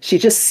by. She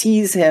just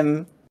sees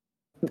him.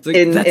 It's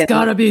like, that's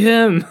gotta be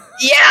him.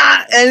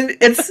 Yeah, and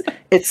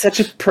it's such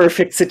a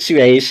perfect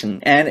situation,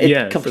 and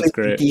it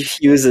completely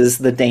diffuses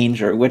the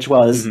danger, which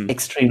was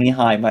extremely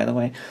high, by the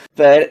way.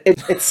 But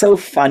it's so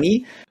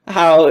funny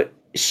how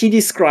she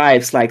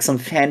describes like some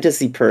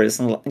fantasy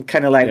person,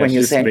 kind of like when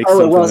you say,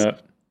 "Oh,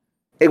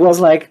 it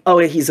was like, oh,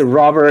 he's a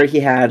robber.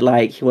 He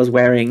was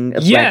wearing a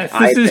black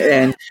eye,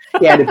 and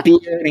he had a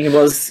beard, and he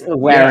was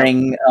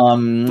wearing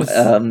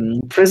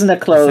prisoner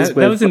clothes."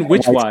 That was in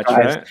Witch Watch,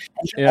 right?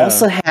 And he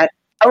also had.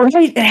 Oh,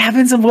 right, it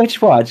happens in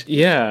Witch Watch.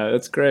 Yeah,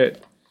 that's great.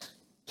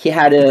 He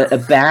had a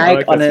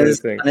bag on his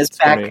back,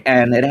 funny.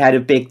 And it had a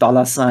big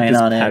dollar sign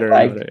on it.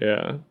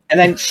 And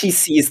then she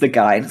sees the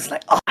guy, and it's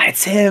like, oh,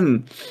 it's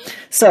him.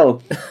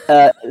 So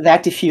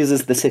that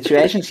diffuses the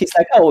situation. She's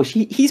like, oh,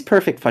 he's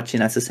perfect for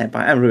Chinatsu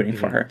Senpai. I'm rooting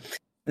for her.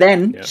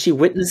 Then she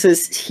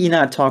witnesses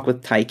Hina talk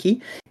with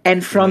Taiki,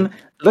 and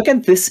look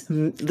at this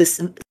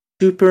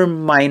super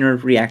minor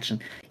reaction.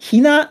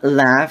 Hina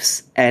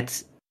laughs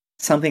at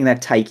something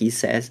that Taiki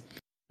says.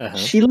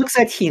 She looks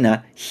at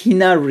Hina.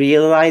 Hina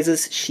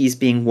realizes she's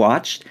being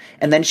watched,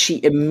 and then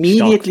she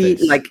immediately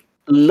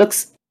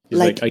looks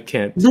like I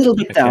can't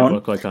down.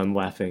 Look like I'm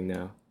laughing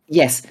now.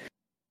 Yes,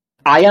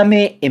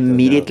 Ayame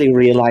immediately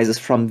realizes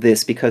from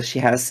this, because she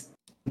has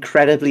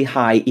incredibly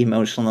high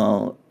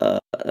emotional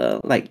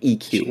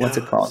EQ. What's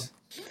it called?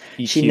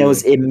 EQ. She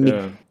knows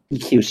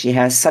EQ. She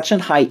has such a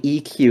high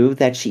EQ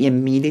that she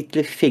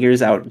immediately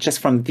figures out, just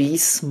from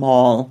these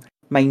small,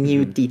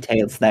 minute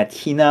details, that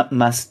Hina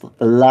must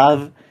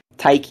love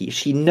Taiki.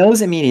 She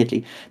knows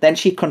immediately. Then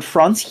she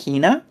confronts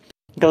Hina,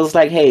 goes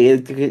like, hey,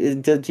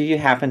 do you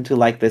happen to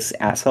like this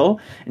asshole?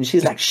 And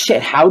she's like,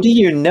 shit, how do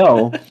you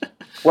know?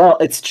 Well,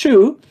 it's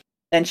true.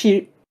 And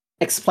she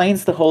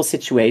explains the whole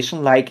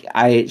situation, like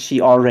she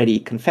already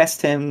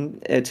confessed to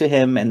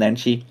him, and then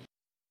she,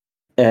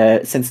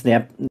 since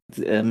they're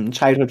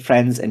childhood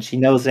friends, and she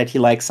knows that he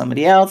likes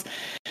somebody else,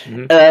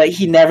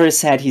 he never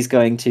said he's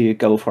going to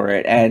go for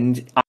it.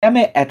 And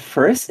Ayame at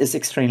first is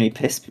extremely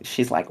pissed.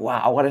 She's like,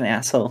 "Wow, what an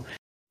asshole!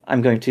 I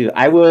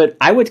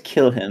would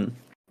kill him.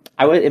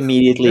 I would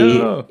immediately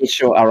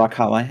Isho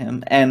Arakawa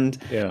him." And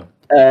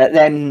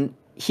then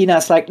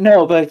Hina's like,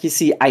 "No, but you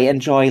see, I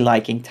enjoy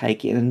liking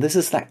Taiki," and this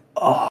is like,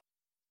 oh.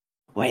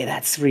 Wait,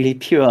 that's really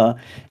pure.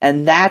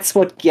 And that's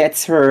what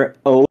gets her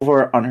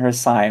over on her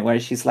side, where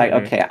she's like,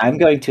 okay, I'm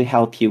going to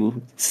help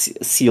you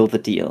seal the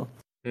deal.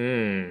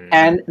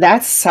 And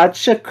that's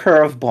such a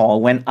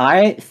curveball, when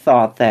I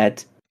thought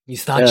that... You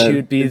thought she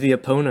would be the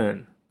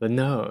opponent, but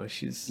no,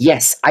 she's...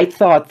 Yes, I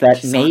thought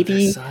that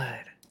maybe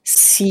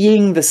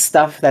seeing the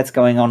stuff that's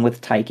going on with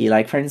Taiki,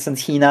 like, for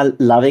instance, Hina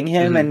loving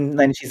him, and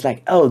then she's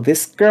like, oh,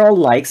 this girl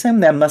likes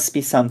him, there must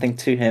be something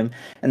to him.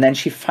 And then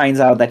she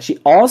finds out that she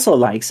also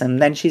likes him,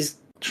 then she's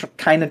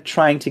kind of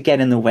trying to get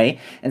in the way,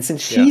 and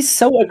since she's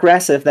so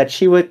aggressive, that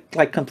she would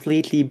like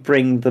completely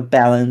bring the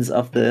balance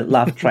of the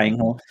love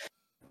triangle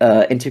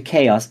into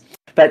chaos.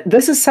 But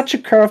this is such a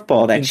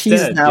curveball that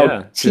she's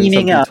now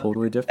teaming up.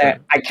 Totally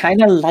different. I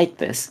kind of like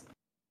this.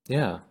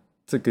 Yeah,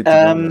 it's a good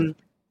development.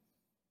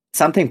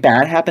 Something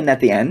bad happened at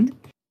the end.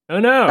 Oh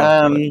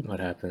no! What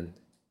happened?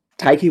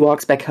 Taiki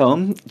walks back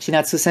home.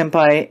 Chinatsu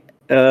Senpai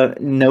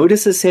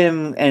notices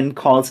him and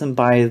calls him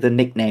by the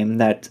nickname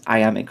that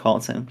Ayame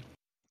calls him.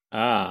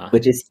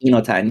 Which is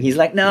Inota. And he's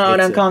like, no,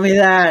 don't call me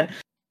that.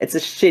 It's a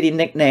shitty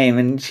nickname.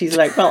 And she's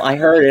like, well, I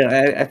heard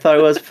it. I thought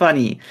it was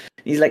funny.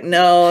 And he's like,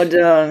 no,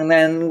 don't. And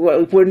then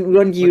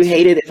wouldn't you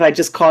hate it if I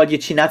just called you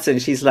Chinatsu?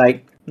 And she's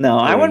like, no,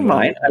 I wouldn't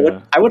mind. I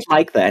would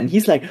like that. And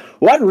he's like,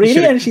 what,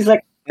 really? And she's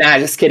like, nah,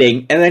 just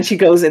kidding. And then she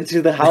goes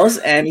into the house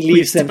and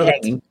leaves him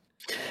hanging.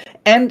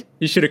 And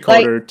you should have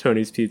called her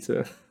Tony's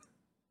Pizza.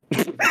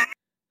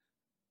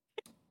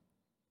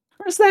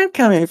 Where's that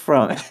coming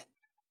from?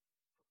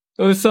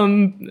 It was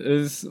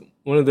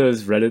one of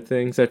those Reddit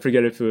things. I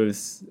forget if it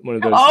was one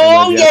of those.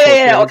 Oh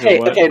yeah. Okay,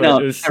 no,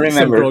 I remember.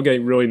 Some girl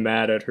getting really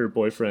mad at her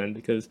boyfriend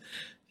because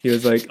he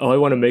was like, "Oh, I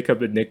want to make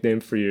up a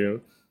nickname for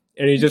you,"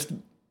 and he just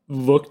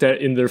looked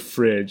in their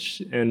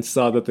fridge and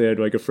saw that they had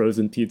like a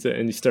frozen pizza,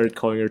 and he started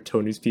calling her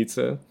Tony's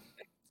Pizza,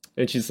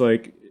 and she's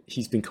like,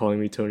 "He's been calling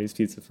me Tony's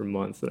Pizza for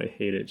months, and I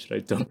hate it. Should I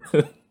dump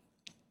it?"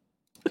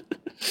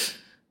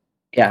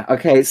 Yeah.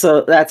 Okay.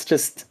 So that's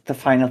just the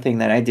final thing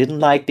that I didn't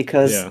like,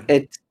 because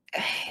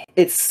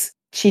it's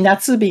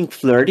Chinatsu being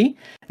flirty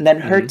and then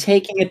her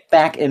taking it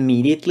back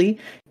immediately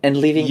and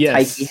leaving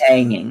Taiki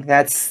hanging.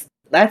 That's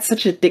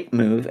such a dick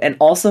move, and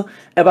also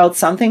about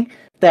something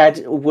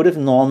that would have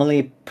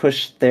normally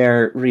pushed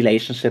their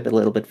relationship a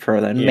little bit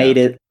further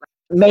and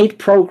made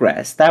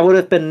progress. That would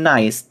have been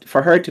nice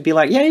for her to be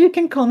like, yeah, you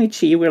can call me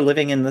Chi. We're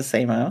living in the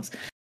same house.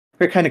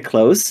 We're kind of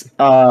close.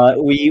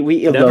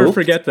 We eloped. Never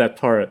forget that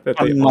part, that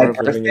they are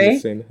living in the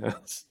same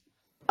house.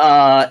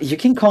 You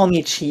can call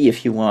me Chi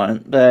if you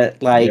want,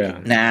 but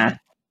nah.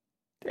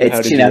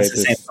 It's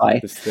Chinatsu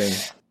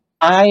Senpai.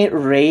 I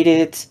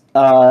rated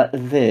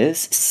this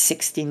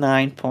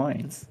 69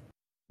 points.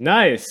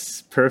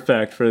 Nice.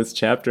 Perfect for this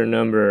chapter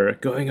number.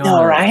 Going on.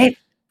 All right.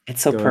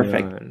 It's so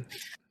perfect.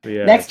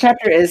 Next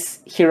chapter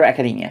is Hero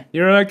Academia.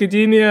 Hero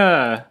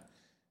Academia.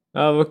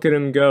 Oh, look at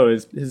him go.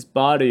 His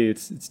body,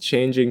 it's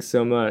changing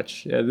so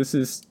much. Yeah, this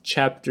is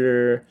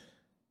chapter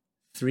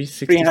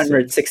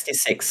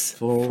 366.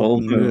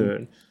 Full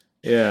moon.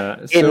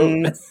 Yeah.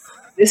 In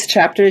this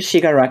chapter,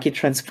 Shigaraki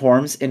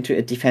transforms into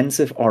a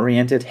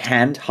defensive-oriented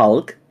hand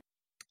Hulk.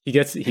 He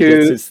gets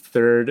his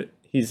third.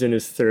 He's in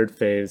his third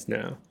phase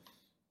now.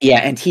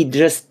 Yeah, and he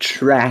just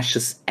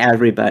trashes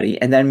everybody.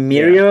 And then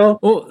Mirio... Yeah.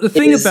 Well, the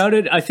thing about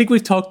it, I think we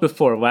talked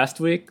before. Last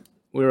week,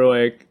 we were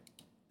like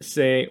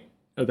saying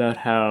about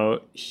how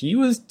he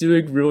was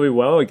doing really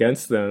well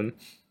against them,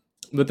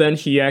 but then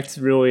he acts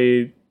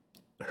really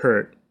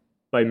hurt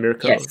by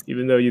Mirko,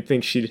 even though you'd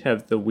think she'd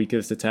have the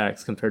weakest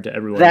attacks compared to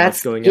everyone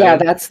else going out. Yeah,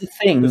 that's the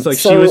thing. It's like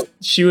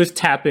she was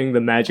tapping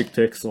the magic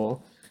pixel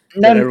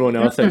that everyone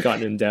else had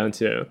gotten him down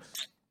to.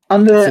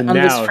 on So this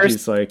now first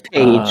he's like,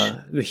 page,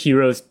 the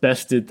heroes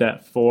bested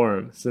that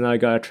form, so now I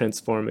gotta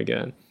transform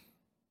again.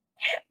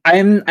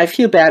 I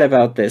feel bad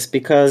about this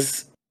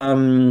because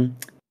on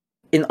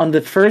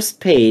the first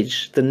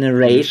page, the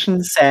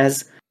narration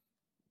says,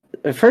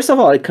 first of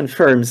all, it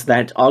confirms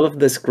that all of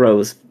this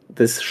growth,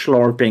 this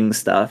slurping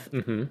stuff,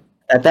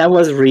 that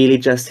was really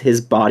just his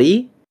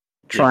body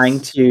trying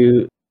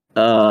to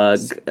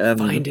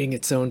finding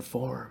its own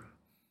form.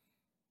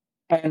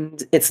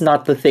 And it's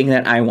not the thing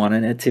that I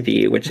wanted it to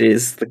be, which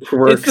is the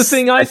quirks. It's the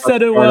thing I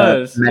said it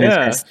was.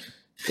 Yeah.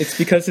 It's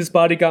because his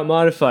body got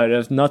modified. It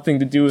has nothing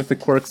to do with the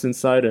quirks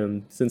inside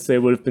him, since they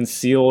would have been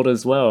sealed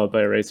as well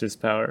by Eraser's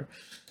power.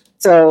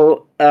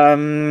 So,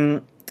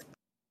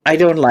 I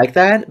don't like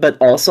that, but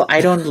also I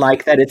don't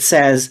like that it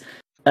says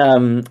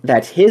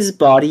that his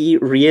body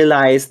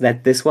realized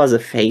that this was a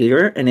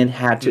failure and it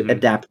had to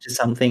adapt to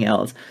something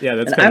else. Yeah,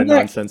 that's kind of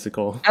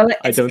nonsensical.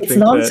 It's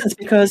nonsense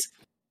because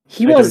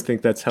I don't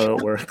think that's how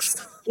it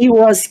works. He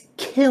was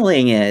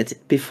killing it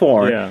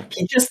before. Yeah.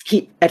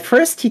 At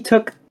first he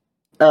took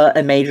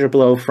a major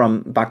blow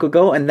from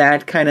Bakugo, and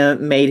that kind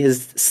of made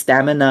his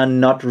stamina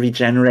not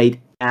regenerate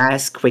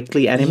as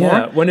quickly anymore.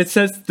 Yeah, when it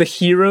says the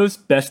heroes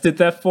bested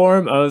that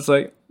form, I was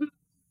like,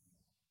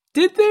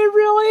 did they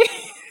really?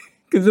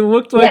 Because it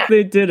looked like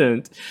they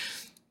didn't.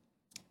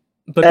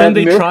 But then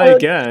they try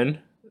again.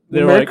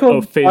 They're like,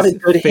 oh, phase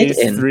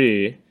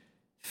 3.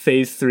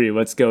 Phase 3,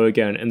 let's go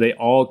again. And they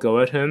all go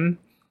at him.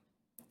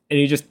 And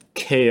he just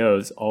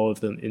KOs all of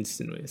them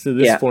instantly. So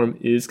this form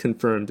is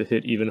confirmed to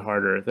hit even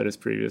harder than his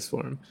previous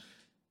form.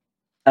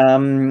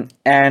 And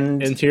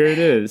here it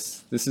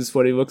is. This is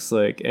what he looks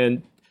like.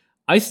 And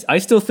I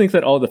still think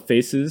that all the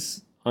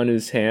faces on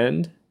his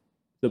hand,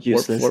 the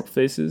warp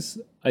faces,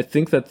 I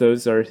think that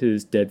those are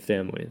his dead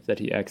family that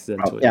he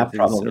accidentally with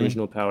his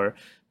original power,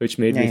 which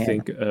made me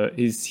think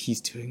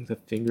he's doing the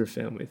finger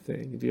family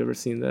thing. Have you ever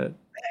seen that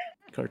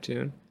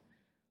cartoon?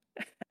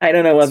 I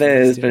don't know what that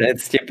is, but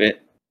it's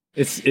stupid.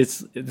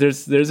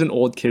 There's an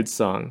old kid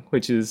song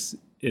which is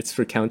it's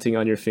for counting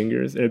on your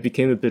fingers, and it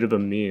became a bit of a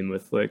meme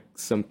with like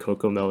some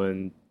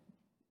Cocomelon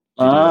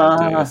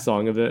doing a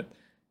song of it.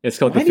 It's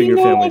called the Finger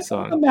Family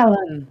song.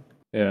 Cocomelon?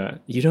 Yeah,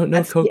 you don't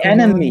know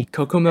Cocomelon?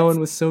 Cocomelon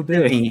was so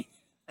big.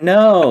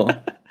 No,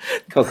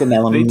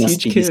 Cocomelon. They must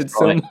teach be kids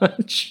destroyed. so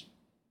much.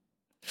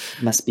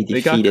 Must be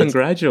defeated. They got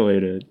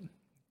congratulated,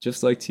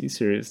 just like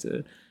T-Series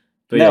did.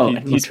 But no,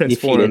 he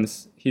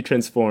transforms. He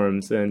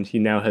transforms, and he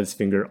now has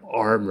finger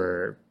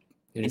armor.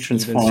 And he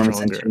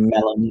transforms into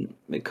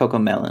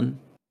Cocomelon.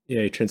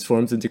 Yeah, he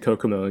transforms into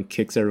Cocomelon,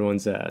 kicks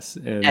everyone's ass,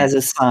 and as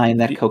a sign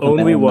that Cocomelon.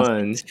 The only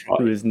one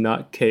who is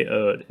not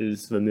KO'd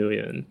is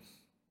Vermilion,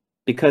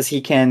 because he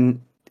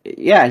can.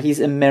 Yeah, he's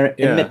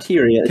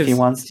immaterial if he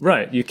wants to.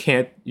 Right,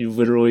 you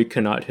literally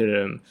cannot hit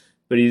him,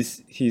 but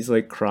he's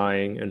like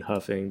crying and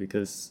huffing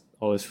because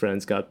all his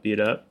friends got beat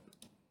up.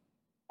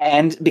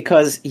 And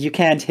because you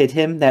can't hit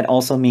him, that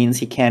also means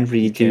he can't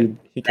really do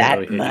that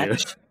really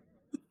much.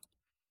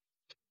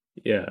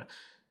 Yeah.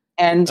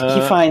 And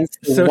he finds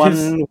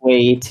one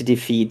way to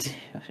defeat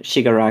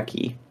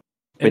Shigaraki.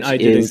 And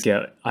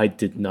I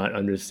did not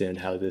understand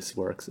how this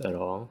works at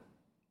all.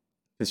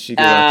 Because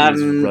Shigaraki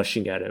is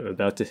rushing at him,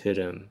 about to hit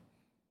him.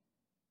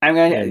 I'm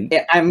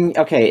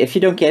okay. If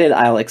you don't get it,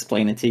 I'll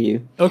explain it to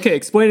you. Okay,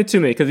 explain it to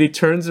me, because he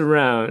turns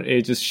around and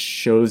it just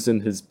shows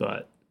him his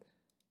butt.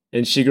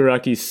 And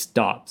Shigaraki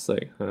stops,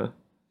 like, huh?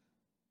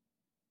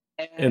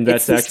 And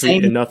that's actually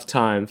enough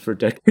time for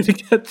Deku to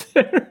get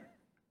there.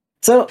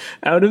 So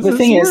how does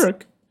this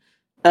work?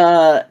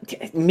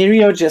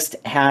 Mirio just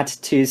had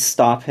to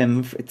stall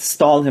him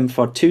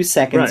for 2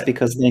 seconds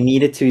because they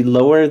needed to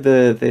lower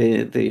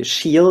the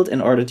shield in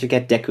order to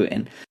get Deku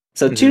in.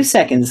 So 2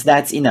 seconds,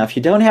 that's enough.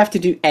 You don't have to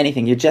do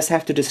anything. You just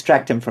have to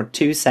distract him for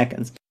 2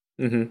 seconds.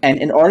 And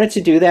in order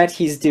to do that,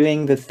 he's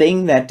doing the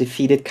thing that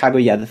defeated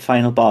Kaguya, the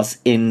final boss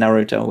in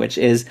Naruto, which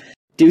is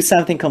do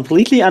something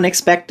completely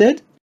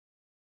unexpected.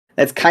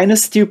 That's kind of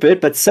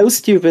stupid, but so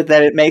stupid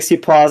that it makes you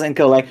pause and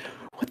go like,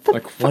 what the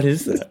fuck? What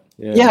is that?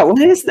 Yeah,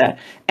 what is that?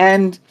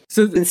 And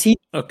since he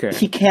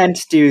can't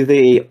do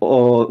the,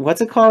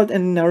 what's it called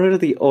in Naruto?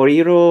 The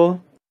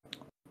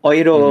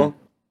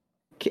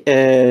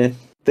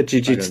the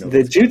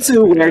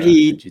jutsu where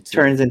he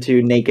turns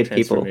into naked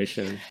people.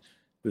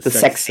 The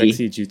sexy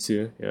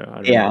jutsu, I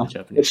don't know the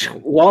Japanese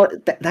name. Well,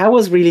 that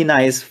was really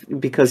nice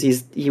because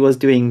he was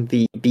doing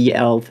the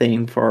BL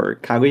thing for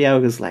Kaguya.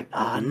 It was like,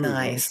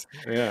 nice,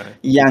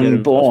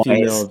 young boys.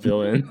 Female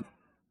villain.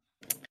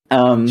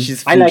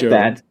 She's Fujo. I like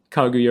that.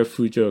 Kaguya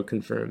Fujo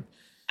confirmed.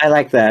 I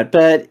like that,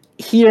 but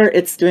here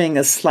it's doing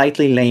a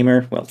slightly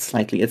lamer. Well,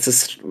 slightly.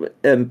 It's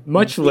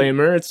much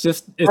lamer. It's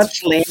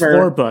much lamer.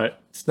 Floor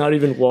butt. It's not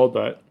even wall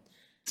butt.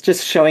 It's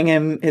just showing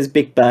him his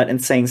big butt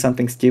and saying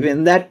something stupid,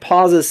 and that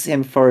pauses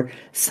him for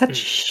such a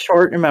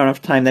short amount of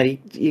time that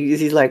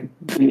he's like.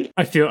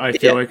 I feel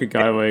like a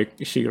guy like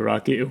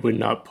Shigaraki, it would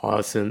not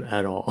pause him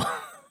at all.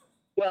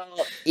 Well,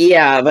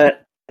 yeah,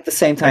 but at the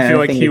same time, I feel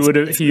like he would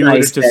have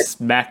just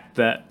smacked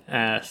that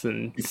ass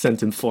and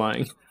sent him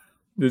flying.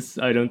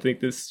 I don't think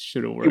this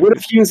should have He worked. would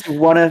have used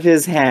one of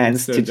his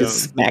hands so to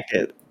just dumb. smack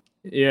it.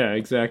 Yeah,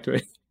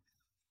 exactly.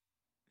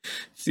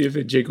 See if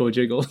it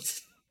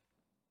jiggles.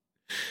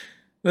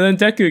 And then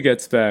Deku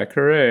gets back.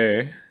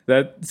 Hooray!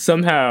 That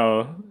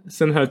somehow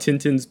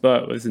Tintin's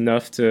butt was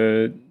enough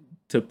to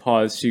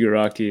pause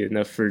Shigaraki,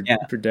 enough for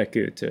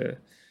Deku to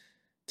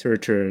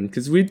return.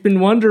 Because we'd been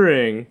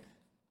wondering,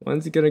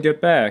 when's he gonna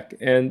get back?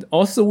 And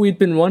also we'd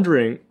been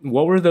wondering,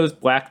 what were those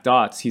black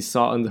dots he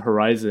saw on the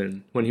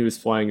horizon when he was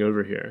flying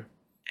over here?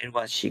 It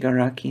was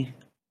Shigaraki.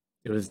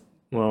 It was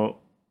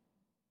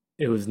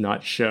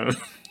not shown.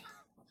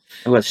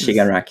 It was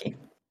Shigaraki.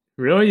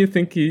 Really? You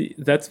think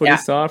that's what he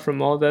saw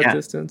from all that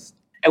distance?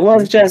 It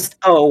was just,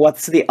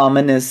 what's the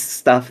ominous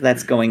stuff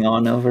that's going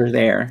on over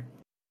there?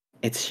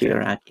 It's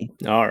Shigaraki.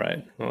 All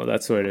right. Well,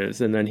 that's what it is.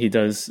 And then he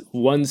does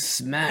one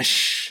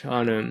smash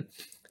on him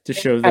to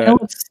show that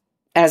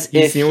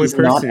he's the only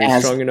person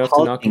who's strong enough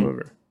to knock him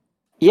over.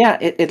 Yeah,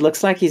 it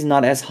looks like he's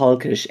not as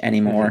hulkish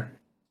anymore.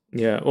 Mm-hmm.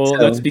 Yeah, well,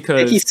 that's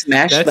because he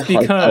smashed the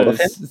Hulk out of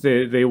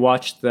him. They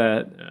watched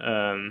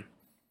that.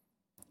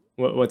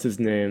 What's his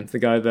name? The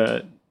guy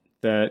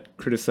that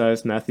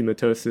criticized Matthew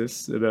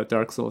Matosis about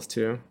Dark Souls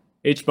 2.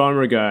 H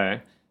Bomber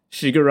guy.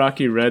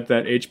 Shigaraki read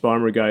that H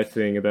Bomber guy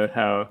thing about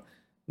how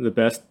the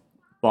best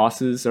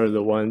bosses are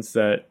the ones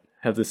that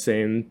have the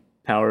same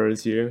power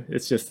as you.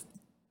 It's just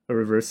a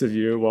reverse of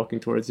you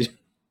walking towards you.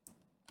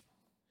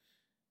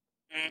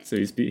 So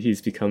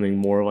he's becoming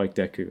more like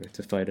Deku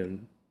to fight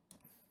him,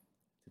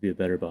 to be a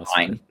better boss.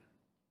 Fine.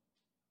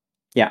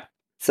 Yeah.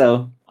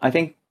 So I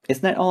think,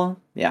 isn't that all?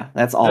 Yeah,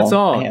 that's all. That's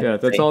all. Yeah,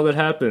 that's all that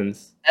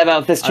happens.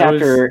 About this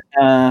chapter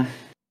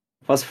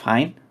was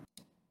fine.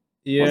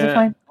 Yeah. Was it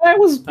fine? It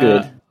was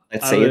good.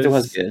 Let's say it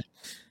was good.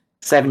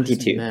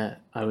 72.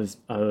 I was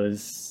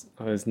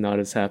not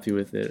as happy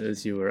with it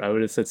as you were. I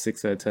would have said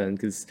 6 out of 10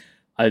 because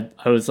I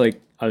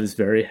was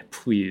very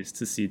pleased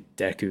to see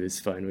Deku is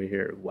finally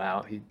here.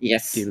 Wow, he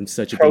gave him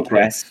such a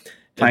progress. Big hit.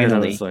 Finally, and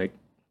then I was like,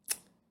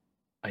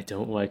 I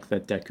don't like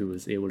that Deku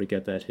was able to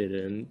get that hit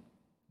in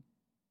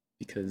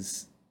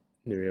because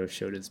Mirio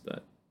showed his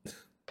butt.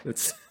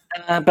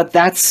 But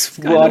that's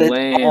what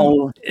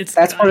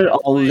it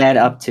all led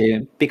up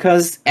to,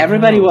 because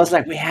everybody was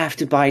like, we have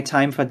to buy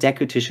time for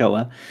Deku to show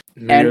up.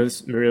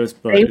 Mirio's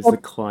butt is the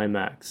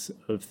climax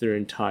of their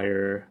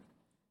entire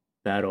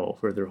battle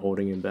where they're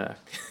holding him back.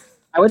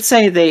 I would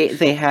say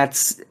they had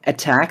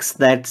attacks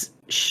that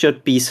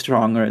should be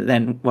stronger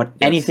than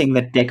anything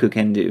that Deku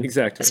can do.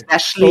 Exactly.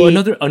 Especially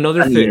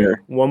another thing.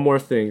 One more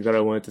thing that I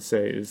wanted to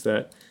say is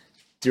that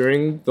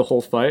during the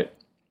whole fight,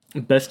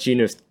 Best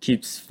Genius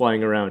keeps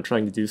flying around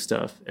trying to do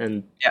stuff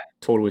and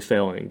totally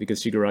failing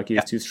because Shigaraki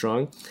is too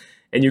strong.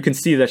 And you can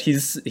see that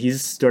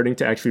he's starting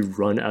to actually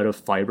run out of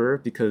fiber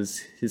because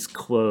his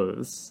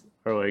clothes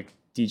are like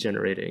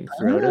degenerating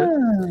throughout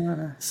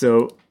it.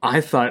 So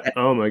I thought,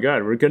 oh my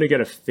god, we're gonna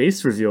get a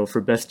face reveal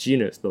for Best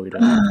Genius, but we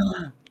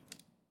don't.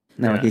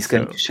 No, he's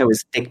going to show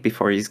his dick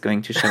before he's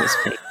going to show his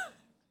face.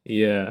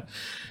 Yeah.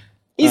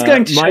 He's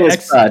going to show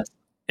his butt.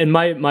 And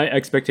my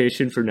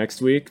expectation for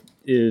next week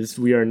is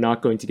we are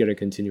not going to get a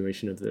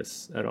continuation of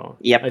this at all.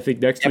 Yep. I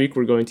think next week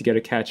we're going to get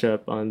a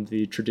catch-up on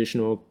the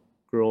traditional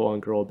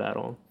girl-on-girl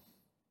battle.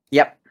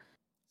 Yep.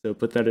 So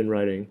put that in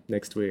writing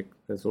next week.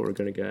 That's what we're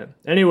going to get.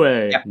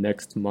 Anyway,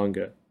 next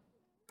manga.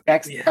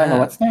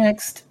 What's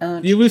next?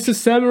 The Elusive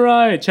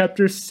Samurai,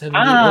 chapter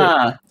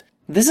 78.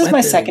 This is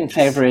my second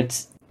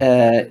favorite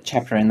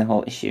chapter in the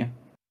whole issue.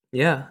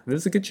 Yeah,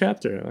 this is a good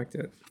chapter. I liked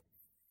it.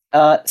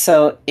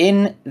 So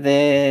in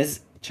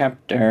this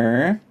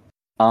chapter,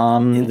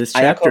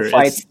 Ayako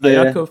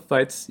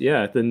fights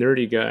the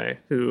nerdy guy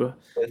who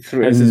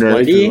has his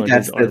nerdy.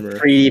 That's the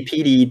 3D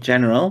PD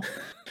general.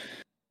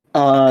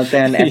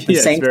 Then at the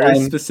same very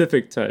time,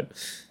 specific type.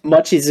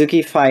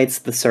 Mochizuki fights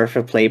the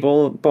surfer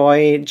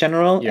playboy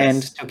general,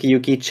 and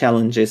Tokiyuki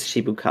challenges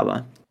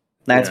Shibukawa.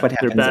 That's what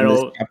happens in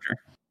this chapter.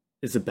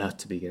 Is about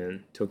to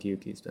begin,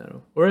 Tokiyuki's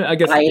battle, or I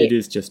guess it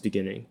is just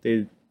beginning.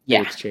 They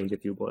exchange a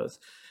few blows.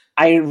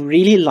 I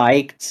really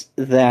liked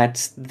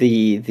that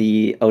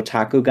the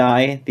otaku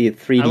guy, the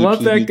 3D. I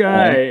love that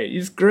guy.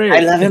 He's great. I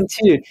love him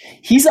too.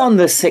 He's on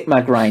the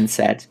Sigma grind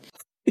set.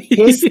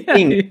 His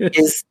thing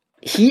is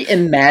he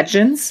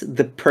imagines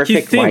the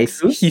perfect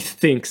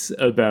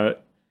waifu.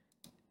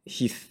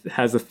 He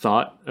has a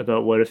thought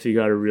about what if he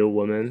got a real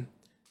woman.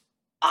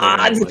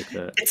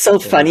 It's so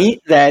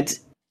funny that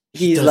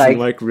he's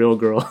like real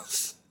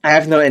girls. I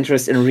have no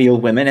interest in real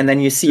women, and then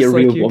you see a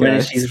real woman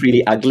and she's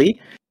really ugly.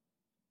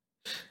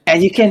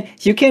 And you can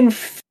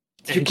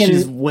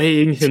she's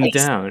weighing him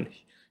down.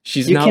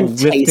 She's not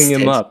lifting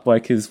him up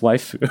like his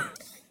waifu.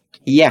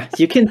 Yeah,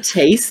 you can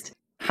taste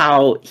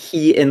how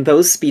he in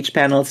those speech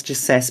panels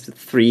just says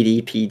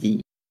 3D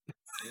PD.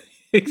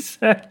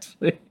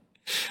 Exactly.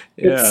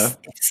 Yeah.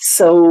 It's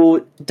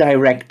so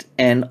direct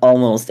and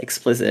almost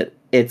explicit.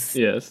 It's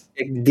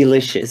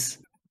delicious.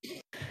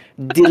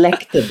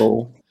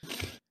 Delectable.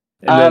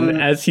 And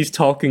then as he's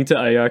talking to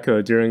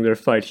Ayako during their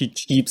fight, he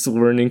keeps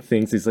learning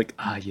things. He's like,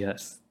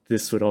 yes,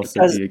 this would also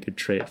Because be a good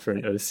trait for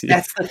an OC.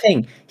 that's the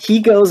thing. He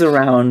goes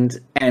around,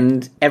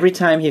 and every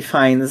time he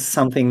finds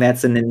something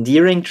that's an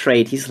endearing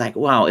trait, he's like,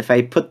 wow, if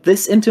I put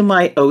this into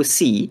my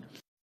OC,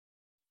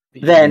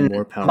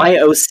 then my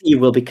OC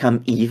will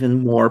become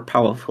even more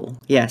powerful.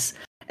 Yes.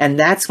 And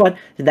that's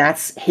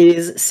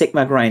his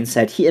Sigma grind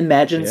set. He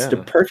imagines the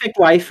perfect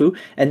waifu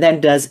and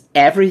then does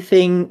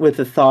everything with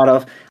the thought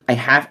of,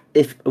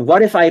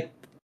 what if I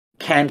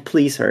can't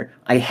please her?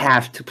 I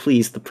have to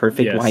please the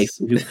perfect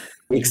waifu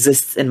who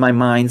exists in my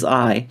mind's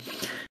eye.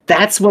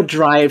 That's what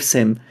drives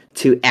him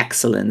to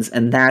excellence,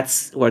 and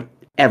that's what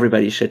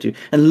everybody should do.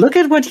 And look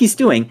at what he's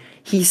doing.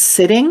 He's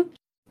sitting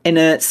in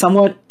a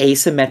somewhat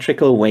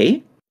asymmetrical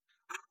way.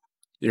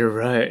 You're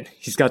right.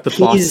 He's got the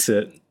boss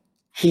sit.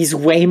 He's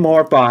way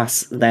more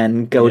boss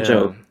than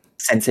Gojo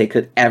Sensei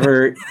could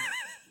ever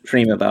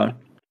dream about.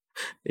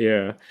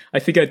 Yeah. I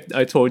think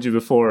I told you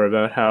before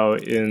about how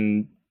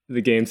in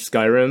the game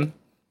Skyrim,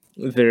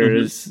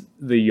 there's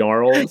the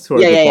Jarls who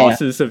are the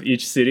bosses of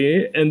each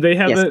city, and they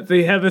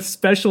have a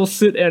special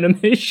sit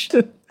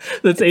animation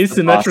that's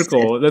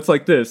asymmetrical. That's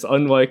like this.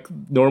 Unlike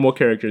normal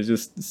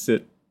characters,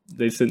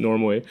 they sit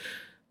normally.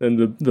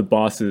 And the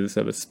bosses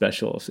have a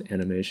special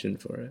animation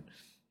for it.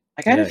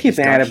 I kind of feel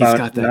bad about he's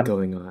got that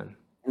going on.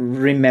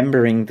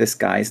 Remembering this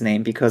guy's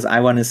name, because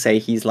I want to say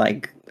he's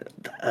like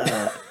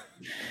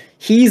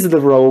he's the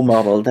role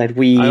model that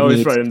we I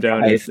always write him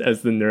down as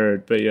the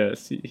nerd, but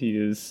yes, he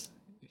is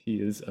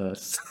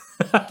us.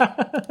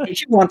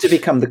 If you want to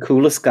become the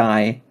coolest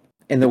guy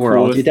in the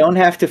world, you don't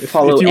have to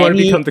follow if you want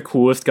to become the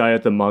coolest guy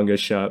at the manga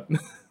shop,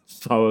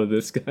 follow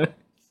this guy's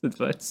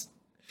advice.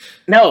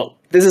 No,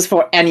 this is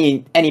for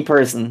any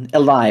person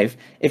alive.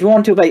 If you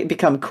want to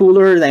become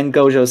cooler than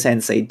Gojo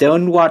Sensei,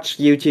 don't watch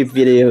YouTube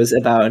videos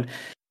about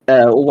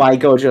why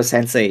Gojo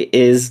Sensei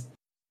is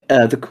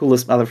the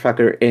coolest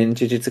motherfucker in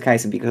Jujutsu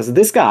Kaisen, because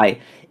this guy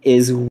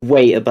is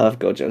way above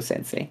Gojo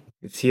Sensei.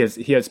 He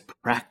has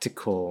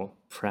practical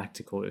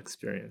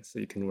experience that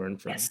you can learn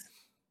from. Yes.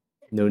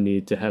 No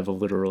need to have a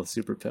literal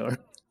superpower.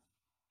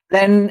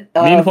 Then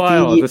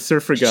meanwhile, the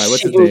surfer guy,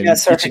 what's his name?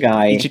 Surfer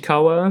guy.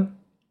 Ichikawa?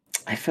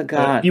 I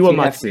forgot.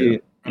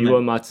 Iwamatsu.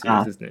 Iwamatsu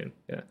is his name.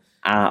 Yeah.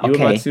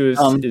 Okay.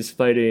 Iwamatsu is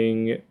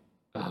fighting.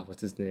 What's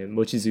his name?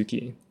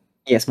 Mochizuki.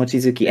 Yes,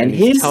 Mochizuki. And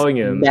his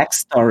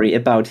backstory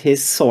about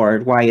his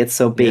sword, why it's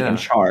so big and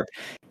sharp,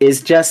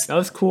 is just... That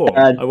was cool.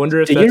 I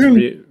wonder if that's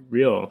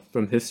real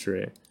from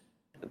history.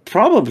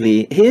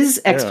 Probably. His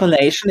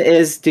explanation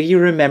is, do you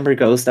remember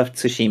Ghost of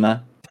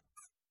Tsushima?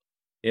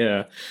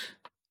 Yeah.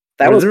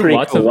 That was pretty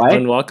lots cool, of right?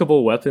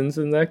 unlockable weapons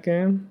in that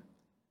game?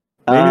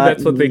 Maybe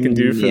that's what they can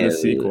do for the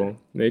sequel.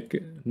 Make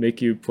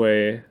you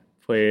play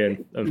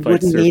and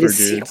fight surfer need a dudes.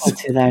 Sequel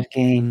to that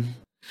game.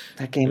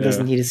 That game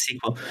doesn't need a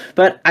sequel.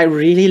 But I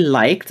really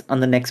liked on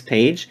the next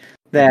page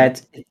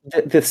that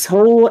this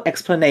whole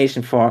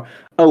explanation for,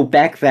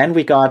 back then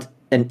we got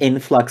an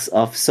influx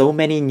of so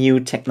many new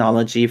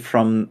technology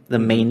from the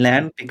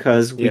mainland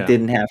because we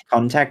didn't have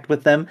contact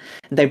with them.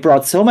 They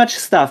brought so much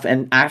stuff,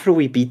 and after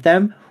we beat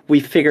them, we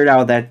figured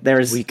out that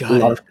there's a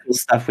lot of cool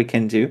stuff we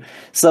can do.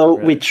 So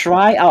we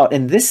try out,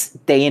 in this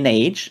day and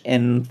age,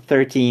 in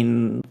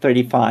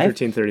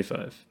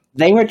 1335,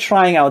 they were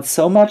trying out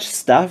so much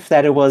stuff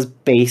that it was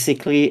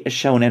basically a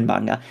shonen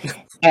manga.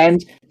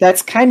 And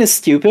that's kind of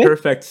stupid.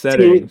 Perfect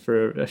setting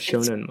for a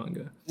shonen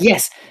manga.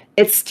 Yes,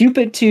 it's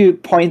stupid to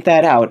point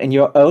that out in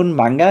your own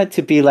manga,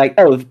 to be like,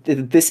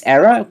 this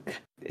era,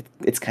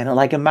 it's kind of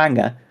like a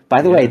manga.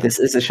 By the way, this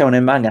is a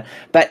shonen manga.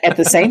 But at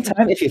the same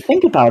time, if you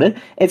think about it,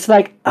 it's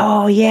like,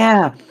 oh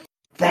yeah,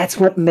 that's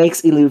what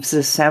makes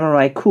Elusive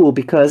Samurai cool,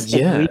 because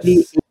it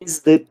really is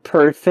the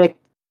perfect...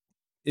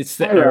 It's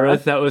the era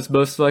that was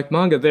most like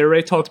manga. They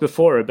already talked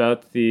before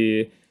about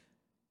the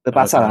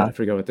Basara. I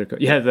forgot what they're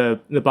called. Yeah, the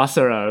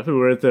Basara, who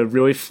were the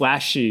really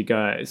flashy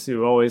guys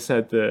who always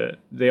had to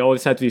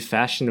be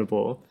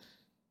fashionable.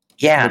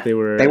 Yeah, but they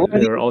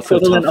were also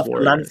tough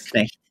warriors.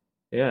 Landsknecht.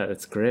 Yeah,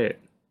 that's great.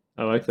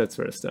 I like that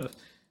sort of stuff.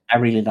 I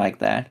really like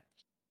that.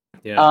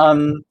 Yeah.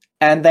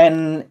 And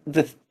then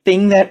the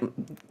thing that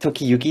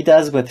Tokiyuki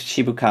does with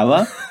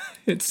Shibukawa,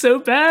 it's so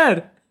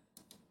bad.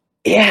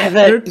 Yeah,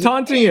 they're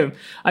taunting him.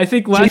 I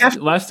think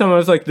last time I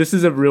was like, this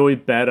is a really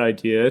bad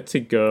idea to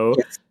go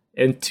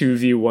and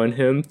 2v1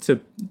 him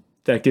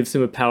that gives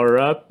him a power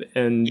up,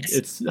 and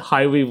it's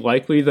highly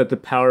likely that the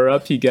power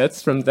up he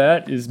gets from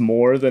that is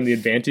more than the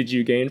advantage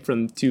you gain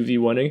from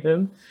 2v1ing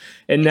him.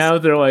 And now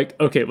they're like,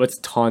 okay, let's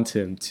taunt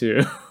him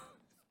too.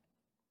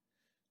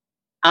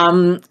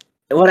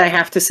 What I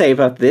have to say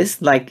about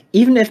this, like,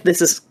 even if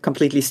this is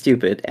completely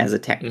stupid as a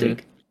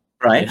tactic,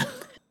 right?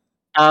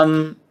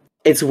 Yeah.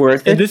 It's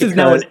worth it. And this is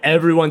now when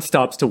everyone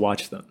stops to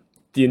watch them.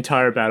 The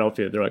entire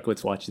battlefield, they're like,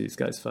 let's watch these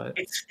guys fight.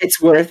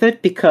 It's worth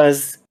it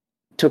because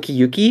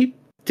Tokiyuki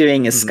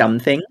doing a scum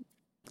thing,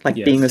 like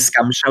being a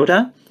scum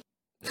shota,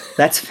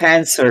 that's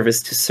fan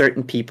service to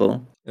certain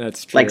people.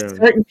 That's true. Like,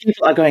 certain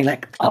people are going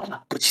like,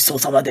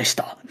 gochisousama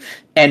deshita,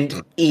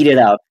 and eat it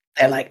up.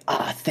 They're like,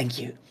 thank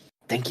you.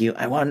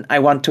 I want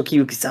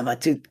Tokiyuki-sama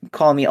to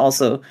call me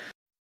also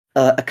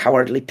a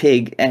cowardly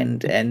pig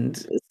and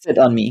sit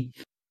on me.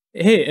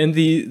 Hey, and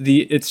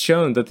the it's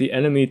shown that the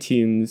enemy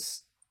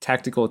team's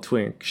tactical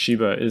twink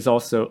Shiba is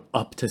also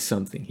up to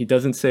something. He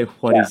doesn't say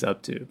what Yeah. he's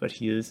up to, but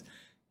he He says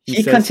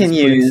he's putting some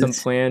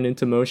continues. plan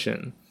into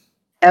motion.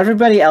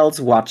 Everybody else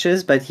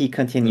watches, but he Mm.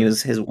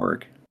 continues his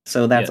work.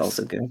 So that's Yes.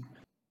 also good.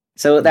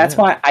 So that's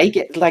Yeah. why I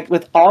get, like,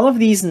 with all of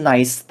these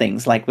nice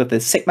things, like with the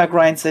Sigma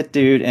Grindset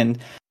dude and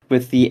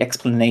with the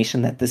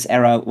explanation that this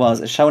era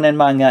was a shonen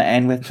manga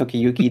and with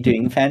Tokiyuki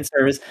doing fan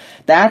service,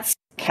 that's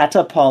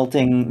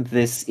catapulting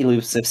this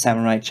Elusive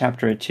Samurai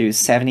chapter to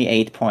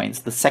 78 points,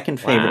 the second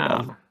favorite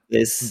of Wow.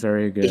 this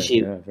Very good.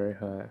 issue. Yeah, very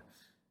high.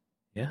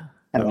 Yeah,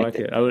 I I liked like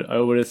it. it. I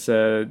would have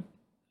said,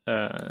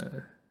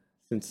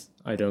 since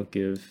I don't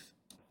give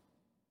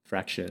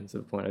fractions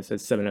of a point, I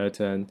said 7 out of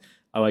 10.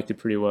 I liked it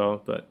pretty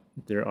well, but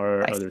there are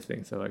Nice. other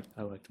things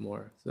I liked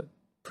more. So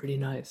pretty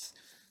nice.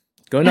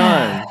 Going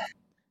on.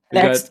 We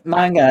Next got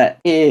manga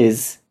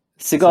is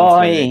something.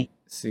 Sugoi.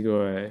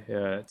 Sugoi.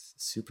 Yeah, it's a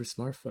super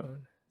smartphone.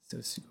 So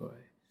Sugoi.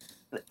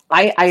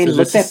 I So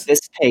looked this at is, this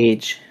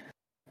page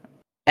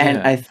and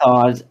yeah. I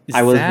thought I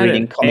Is was that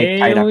reading an comic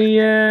Kaidak.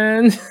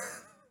 alien?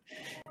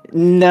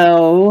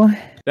 No.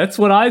 That's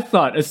what I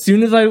thought. As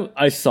soon as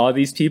I saw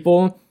these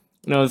people,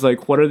 and I was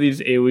like, what are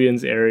these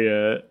aliens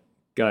area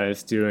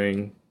guys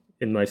doing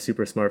in my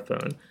super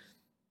smartphone?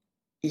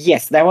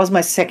 Yes, that was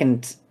my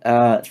second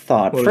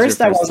thought. What was your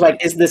First, I first was thought?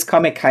 like, is this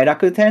comic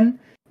Kairakuten?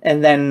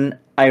 And then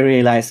I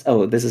realized,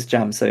 oh, this is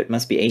Jump, so it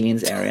must be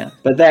Aliens Area.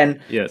 But then,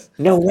 Yes.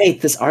 no,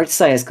 wait, this art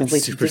style is It's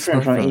completely super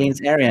different from smartphone.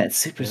 Aliens Area. It's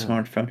super Yeah.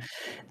 smartphone.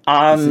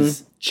 This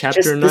is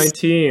chapter Just this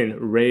 19,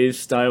 raise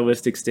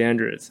stylistic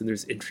standards. And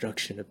there's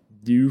introduction of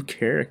new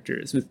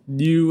characters with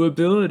new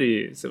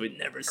abilities that we'd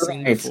never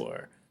seen Right.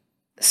 before.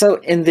 So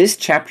in this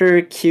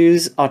chapter,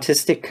 Q's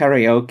autistic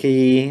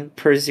karaoke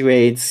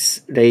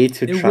persuades Rei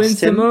to It trust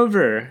wins him him.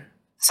 over.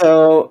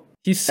 So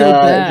He's so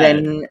bad,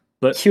 then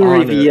but Q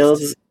honest.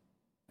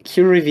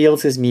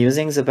 reveals his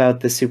musings about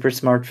the super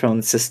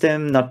smartphone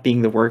system not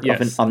being the work of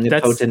an Yes,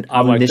 omnipotent,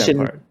 I like that omniscient,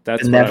 part.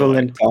 That's what I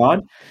benevolent liked.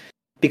 god.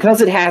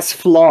 Because it has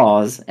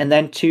flaws, and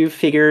then two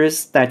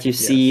figures that you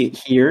see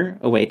Yes. here.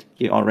 Oh wait,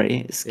 you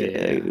already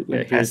Yeah. went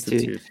Here's past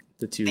to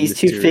the two these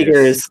two mysterious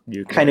figures.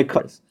 new Kind of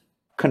characters.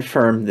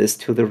 confirm this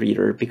to the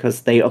reader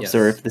because they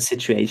observe Yes. the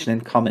situation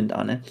and comment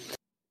on it.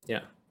 Yeah.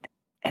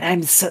 And I'm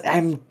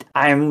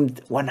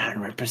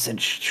 100%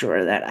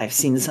 sure that I've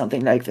seen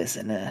something like this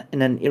in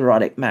an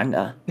erotic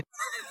manga.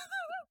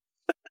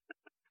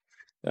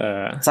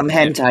 Some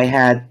hentai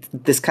had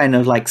this kind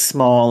of like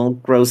small,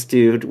 gross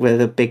dude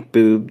with a big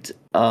boobed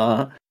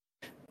Some,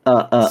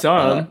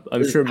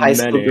 I'm sure high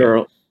school many.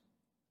 girl.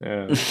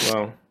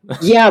 Well,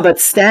 Yeah, but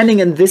standing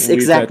in this we'll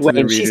leave exact that to way, the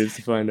and readers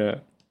to find out.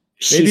 Maybe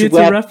she's it's a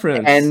wet,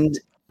 reference.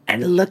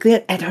 and look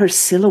at her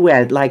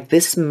silhouette. Like,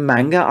 this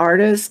manga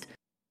artist,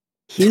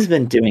 he's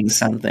been doing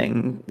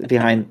something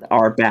behind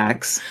our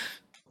backs.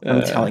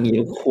 I'm telling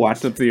you what.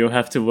 Something you'll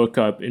have to look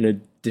up in a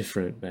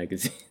different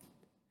magazine.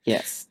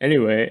 Yes.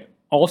 Anyway,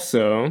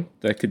 also,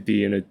 that could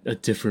be in a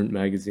different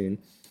magazine.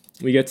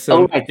 We get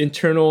some right.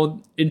 internal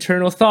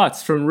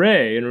thoughts from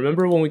Ray. And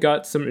remember when we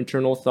got some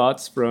internal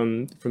thoughts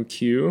from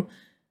Q?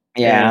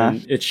 Yeah.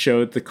 And it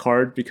showed the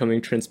card becoming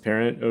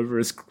transparent over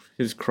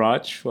his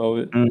crotch while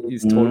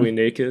he's Mhm. totally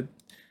naked.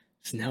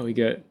 So now we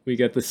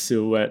get the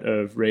silhouette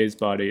of Ray's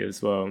body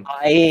as well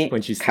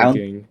when she's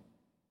thinking.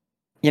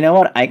 You know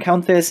what? I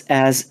count this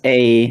as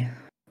a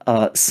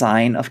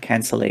sign of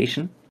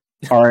cancellation,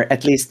 or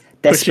at least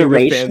Pushing the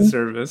fan desperation.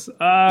 service.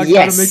 Gotta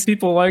Yes. make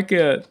people like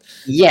it.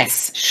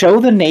 Yes, show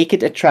the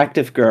naked,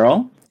 attractive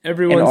girl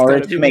Everyone's in order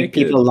gotta to be make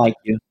naked. people like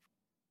you.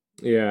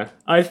 Yeah,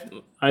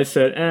 I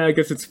said, I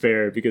guess it's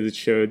fair because it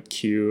showed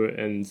Q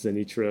and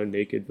Zenitra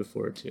naked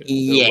before too. So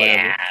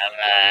Yeah.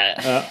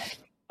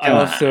 I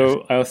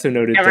also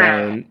noted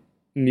down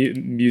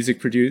music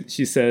produce.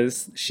 She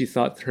says she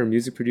thought her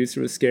music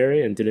producer was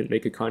scary and didn't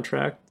make a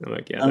contract. I'm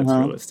like, yeah, that's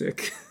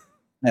realistic.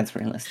 That's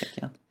realistic,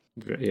 yeah.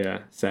 Yeah,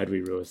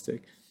 sadly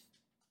realistic.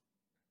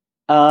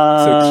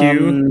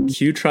 So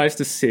Q tries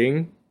to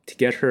sing to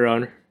get her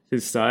on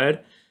his side,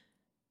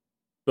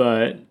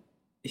 but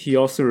he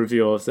also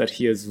reveals that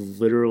he has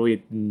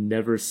literally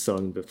never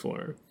sung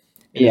before.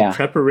 And in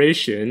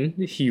preparation,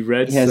 he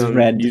read some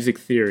music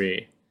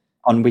theory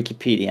on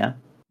Wikipedia.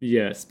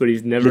 Yes, but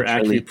he's never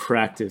actually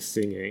practiced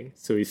singing,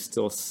 so he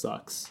still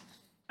sucks.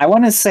 I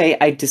want to say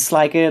I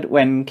dislike it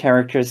when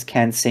characters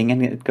can't sing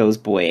and it goes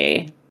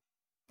boy.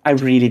 I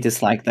really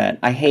dislike that.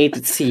 I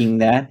hate seeing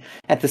that.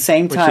 At the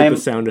same time, what should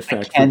the sound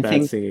effect for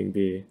bad singing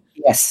be?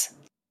 Yes,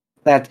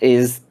 that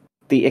is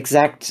the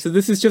exact. So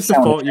this is just a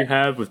fault you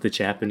have with the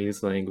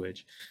Japanese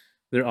language.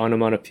 Their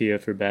onomatopoeia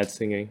for bad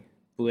singing.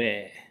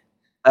 Bleh.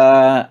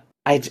 I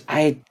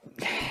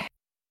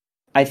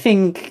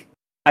think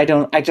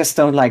I just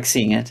don't like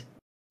seeing it.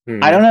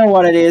 I don't know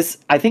what it is.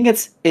 I think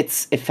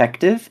it's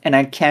effective, and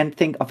I can't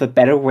think of a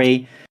better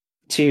way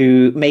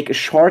to make a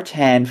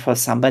shorthand for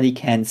somebody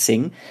can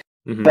sing.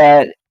 Mm-hmm.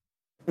 But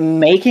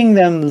making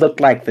them look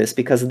like this,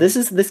 because this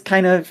is this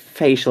kind of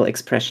facial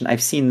expression.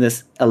 I've seen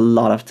this a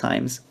lot of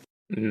times.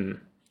 Mm.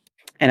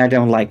 And I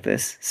don't like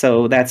this.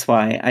 So that's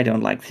why I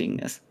don't like seeing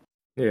this.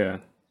 Yeah.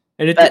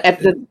 And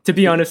to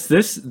be honest,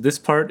 this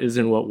part is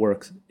not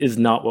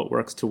what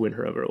works to win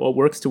her over. What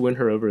works to win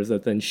her over is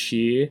that then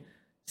she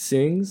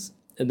sings,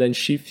 and then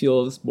she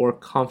feels more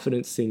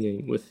confident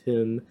singing with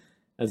him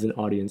as an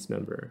audience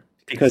member.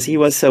 Because he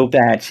was so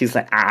bad, she's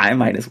like, I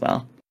might as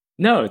well.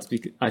 No,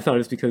 I thought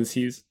it's because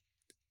he's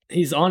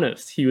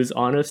honest. He was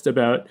honest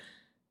about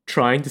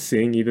trying to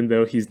sing even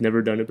though he's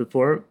never done it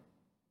before.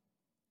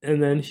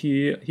 And then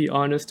he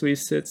honestly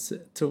sits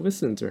to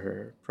listen to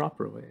her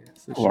properly.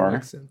 So she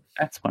likes him.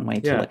 That's one way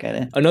to look at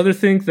it. Another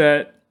thing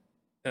that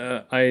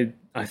I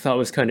thought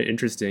was kind of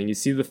interesting. You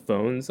see the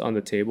phones on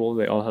the table;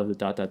 they all have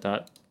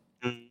the ...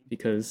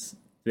 because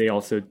they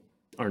also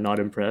are not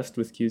impressed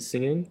with Q's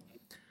singing.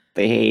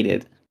 They hate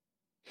it.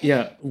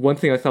 Yeah, one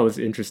thing I thought was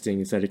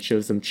interesting is that it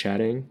shows them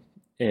chatting,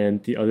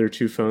 and the other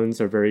two phones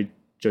are very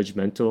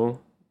judgmental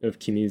of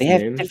Kimi's name.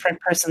 They have different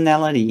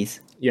personalities.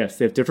 Yes,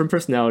 they have different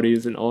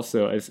personalities, and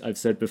also, as I've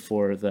said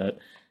before, that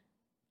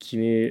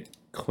Kimi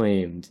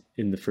claimed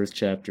in the first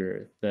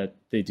chapter that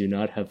they do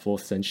not have full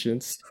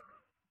sentience.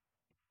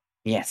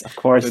 Yes, of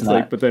course it's not.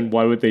 Like, but then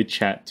why would they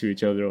chat to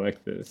each other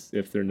like this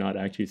if they're not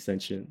actually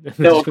sentient?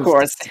 No, of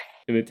course.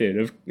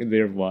 Imitative.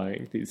 They're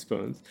lying, these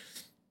phones.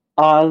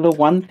 The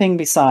one thing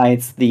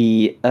besides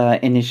the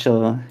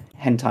initial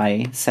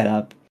hentai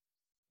setup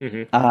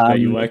that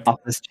you liked of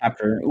this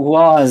chapter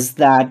was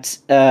that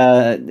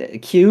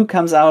Q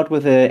comes out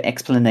with an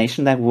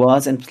explanation that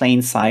was in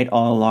plain sight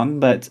all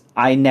along, but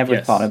I never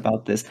thought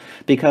about this,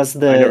 because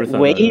the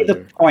way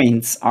the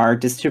points are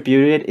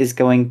distributed is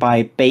going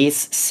by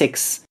base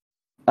 6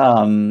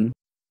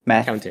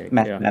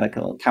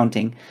 mathematical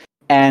counting.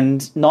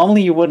 And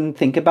normally you wouldn't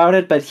think about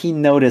it, but he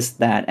noticed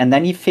that. And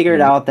then he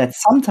figured out that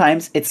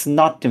sometimes it's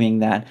not doing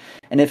that.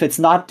 And if it's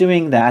not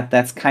doing that,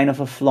 that's kind of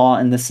a flaw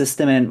in the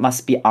system, and it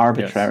must be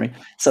arbitrary.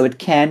 Yes. So it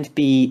can't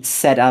be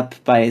set up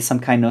by some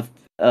kind of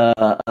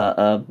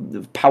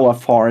power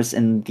force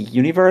in the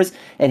universe.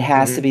 It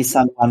has to be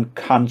someone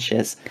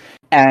conscious.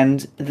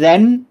 And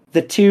then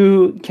the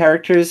two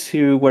characters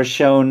who were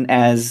shown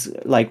as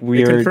like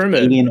weird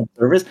alien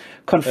observers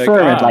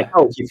confirm it, like,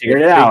 oh, you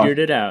figured it out. Figured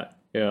it out,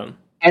 yeah.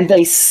 And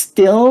they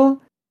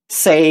still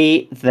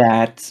say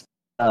that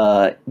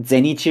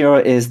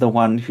Zenichiro is the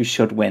one who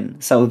should win.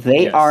 So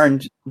they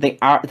aren't. They're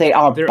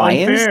biased,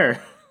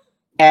 unfair.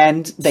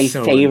 And they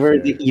favor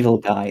the evil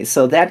guy.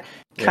 So that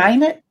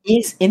kind of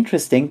is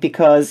interesting,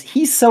 because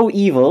he's so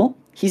evil.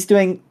 He's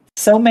doing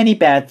so many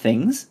bad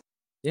things.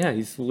 Yeah,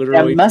 he's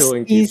literally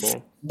killing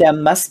people. There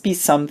must be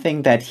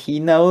something that he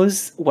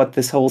knows what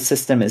this whole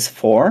system is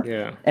for,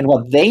 and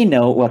what they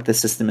know what the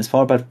system is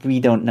for, but we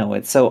don't know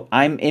it. So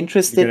I'm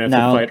interested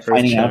now in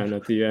finding out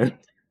at the end.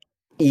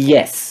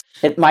 Yes,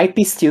 it might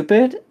be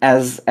stupid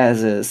as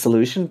a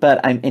solution,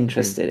 but I'm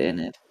interested in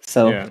it.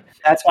 So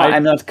that's why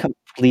I'm not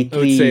completely.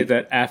 I would say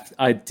that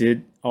I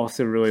did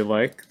also really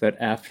like that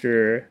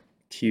after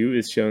Q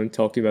is shown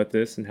talking about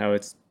this and how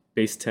it's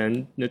base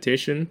 10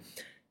 notation,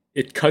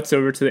 it cuts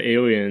over to the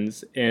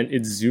aliens and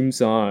it zooms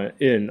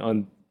in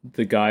on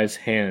the guy's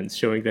hands,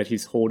 showing that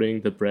he's holding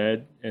the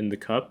bread and the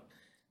cup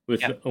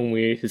with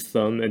only his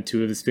thumb and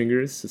 2 of his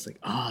fingers. It's like,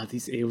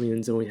 these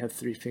aliens only have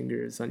 3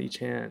 fingers on each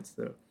hand,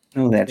 so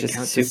that's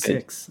just stupid.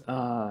 6.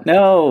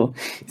 No,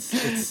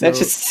 it's that's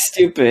just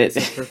stupid.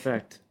 It's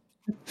perfect.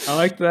 I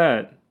like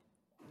that.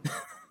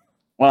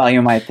 Well,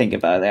 you might think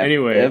about that.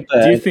 Anyway,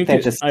 do you think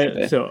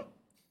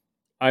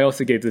I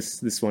also gave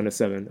this one a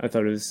 7. I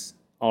thought it was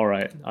all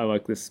right. I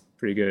like this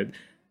pretty good.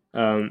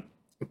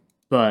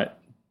 But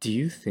do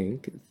you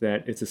think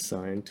that it's a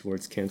sign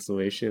towards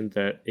cancellation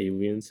that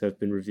aliens have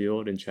been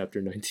revealed in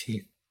chapter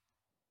 19?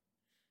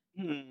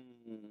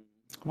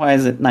 Why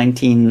is it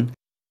 19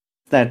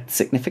 that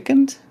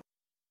significant?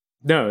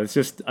 No, it's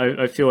just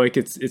I feel like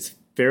it's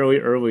fairly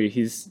early.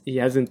 He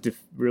hasn't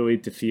really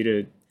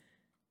defeated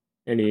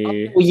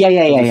any.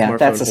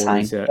 That's a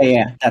sign.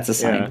 Yeah, that's a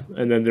sign.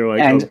 Yeah, and then they're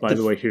like, by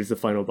the way, here's the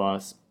final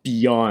boss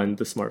beyond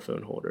the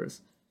smartphone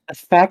holders. The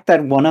fact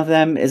that one of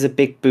them is a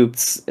big boobed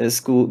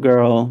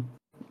schoolgirl,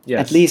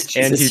 at least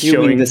she's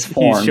assuming this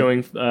form. He's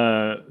showing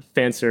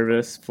fan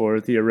service for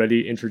the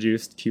already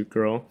introduced cute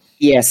girl.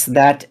 Yes,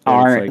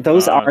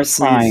 those are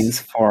signs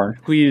for.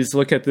 Please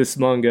look at this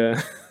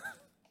manga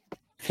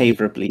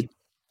favorably.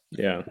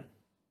 Yeah.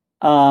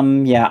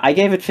 I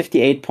gave it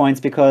 58 points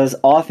because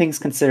all things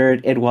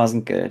considered, it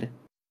wasn't good.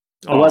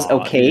 It was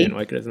okay. I didn't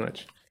like it as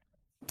much.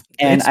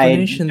 And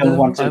I don't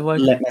want to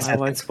let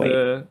myself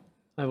sway.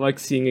 I like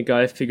seeing a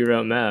guy figure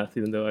out math,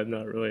 even though I'm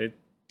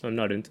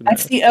not into math.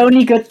 That's the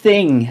only good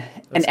thing.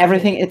 And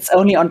everything, it's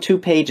only on 2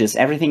 pages.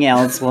 Everything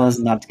else was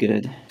not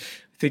good.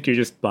 I think you're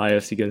just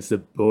biased against the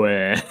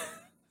boy.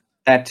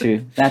 That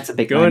too. That's a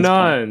big going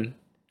on. Point.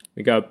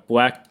 We got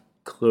Black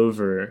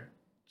Clover,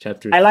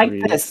 chapter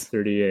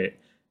 38.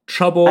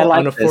 Trouble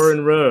on a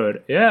foreign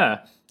road.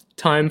 Yeah.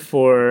 Time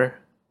for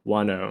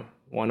Wano.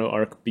 Wano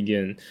arc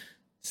begin.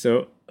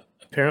 So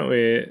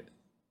apparently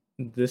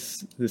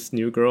this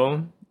new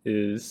girl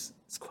is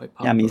quite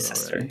popular Yami's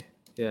sister. already.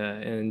 Yeah,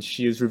 and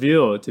she is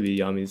revealed to be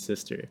Yami's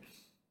sister.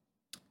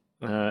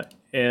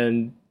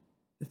 And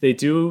they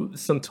do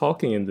some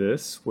talking in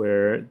this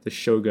where the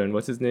shogun,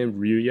 what's his name,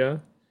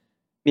 Ryuya?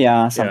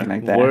 Yeah, something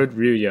like that. Lord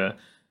Ryuya.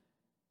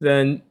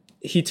 Then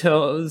he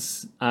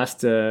tells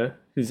Asta,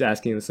 who's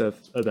asking himself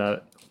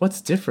about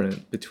what's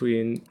different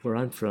between where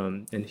I'm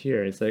from and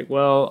here. It's like,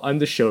 well, I'm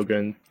the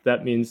shogun.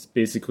 That means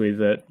basically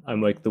that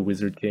I'm like the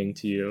wizard king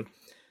to you.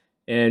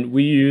 And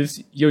we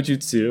use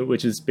yojutsu,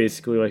 which is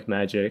basically like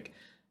magic.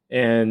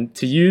 And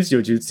to use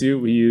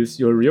yojutsu, we use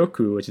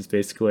yoryoku, which is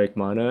basically like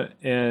mana.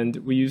 And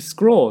we use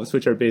scrolls,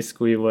 which are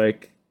basically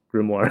like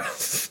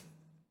grimoires.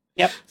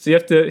 Yep. So you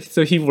have to.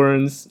 So he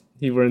learns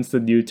the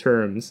new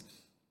terms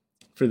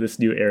for this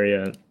new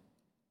area,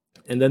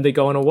 and then they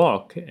go on a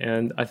walk.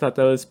 And I thought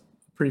that was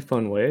a pretty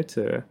fun way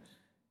to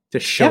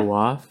show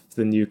off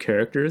the new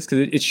characters,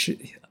 because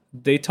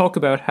they talk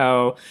about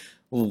how,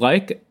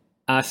 like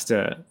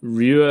Asta,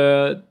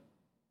 Ryua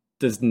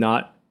does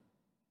not.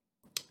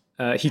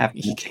 He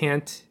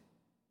can't.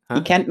 Huh?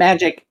 He can't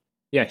magic.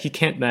 Yeah, he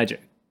can't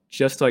magic,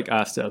 just like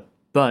Asta,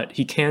 but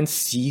he can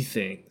see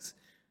things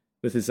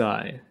with his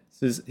eye.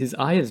 So his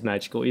eye is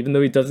magical, even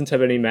though he doesn't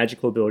have any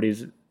magical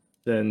abilities.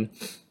 Then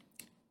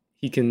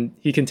he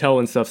can tell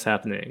when stuff's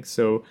happening.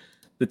 So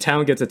the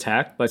town gets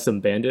attacked by some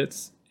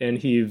bandits, and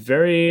he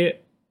very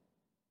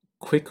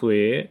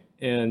quickly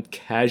and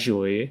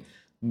casually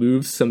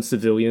moves some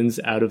civilians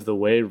out of the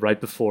way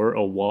right before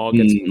a wall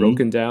gets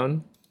broken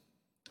down.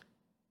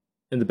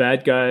 And the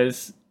bad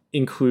guys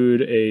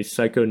include a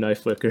psycho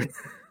knife flicker.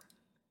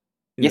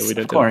 Yes, we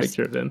don't of course. have a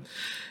picture of them.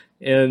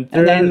 And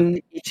they're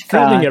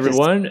threatening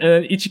everyone, and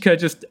then Ichika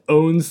just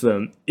owns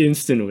them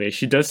instantly.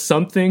 She does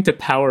something to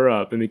power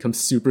up and become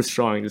super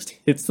strong, just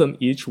hits them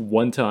each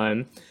one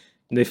time,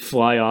 and they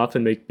fly off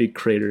and make big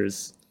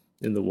craters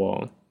in the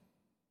wall.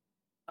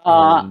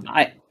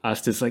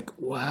 Asta's like,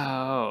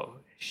 wow,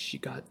 she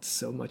got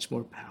so much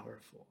more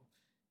powerful.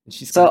 And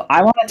she's so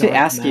I wanted to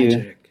ask magic.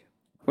 You,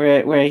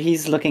 where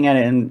he's looking at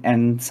it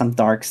and some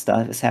dark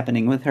stuff is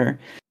happening with her.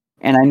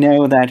 And I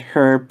know that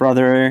her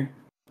brother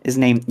is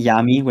named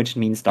Yami, which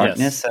means darkness.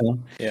 Yes. So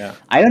yeah,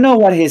 I don't know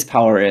what his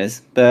power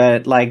is,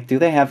 but like, do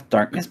they have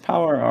darkness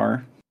power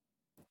or?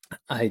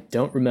 I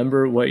don't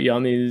remember what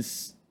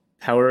Yami's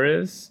power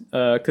is,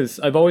 because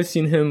I've always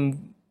seen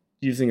him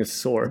using a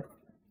sword.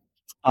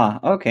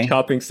 Okay.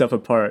 Chopping stuff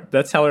apart.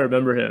 That's how I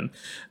remember him.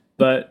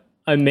 But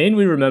I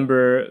mainly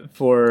remember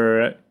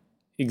for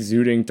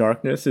exuding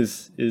darkness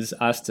is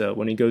Asta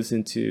when he goes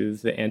into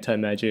the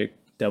anti-magic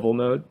devil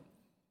mode.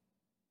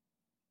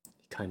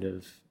 Kind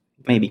of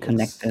maybe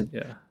connected.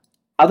 Yeah.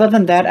 Other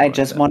than that, I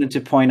just wanted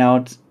to point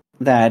out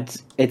that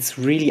it's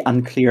really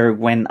unclear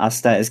when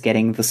Asta is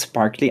getting the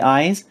sparkly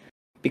eyes,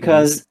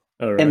 because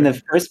in the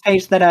first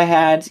page that I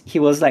had, he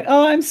was like,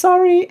 "Oh, I'm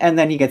sorry," and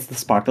then he gets the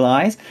sparkle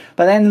eyes.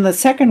 But then in the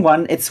second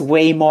one, it's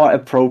way more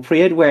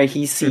appropriate, where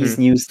he sees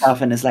new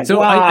stuff and is like, so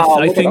 "Wow,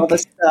 look at all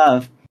this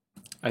stuff."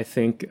 I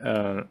think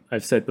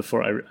I've said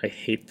before, I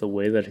hate the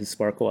way that his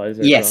sparkle eyes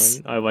are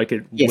drawn. I like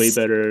it way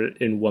better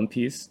in One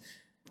Piece.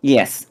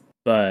 Yes.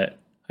 But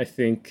I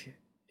think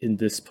in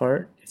this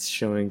part, it's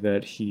showing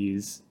that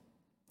he's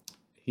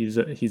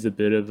a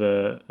bit of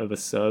a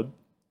sub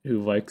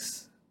who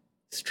likes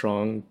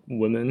strong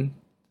women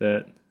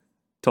that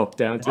talk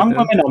down to him.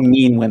 Strong women or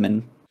mean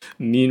women?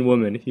 Mean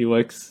women. He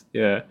likes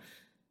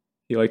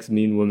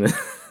mean women.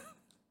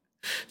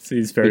 So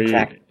he's very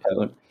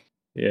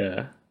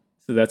yeah.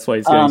 So that's why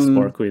he's getting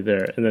sparkly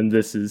there. And then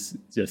this is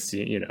just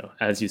seeing,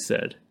 as you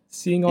said,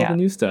 seeing all the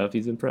new stuff.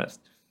 He's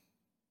impressed.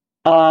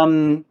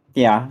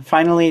 Yeah,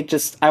 finally,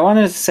 I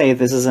wanted to say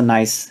this is a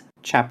nice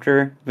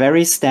chapter.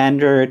 Very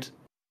standard.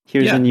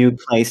 Here's a new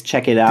place.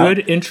 Check it out.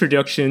 Good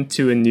introduction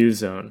to a new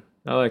zone.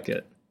 I like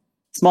it.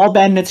 Small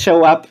bandits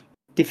show up,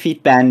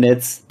 defeat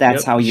bandits.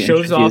 That's how you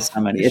introduce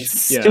somebody. It's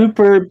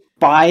super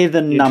by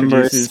the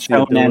numbers.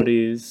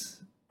 Shonen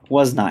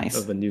was nice.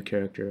 Of a new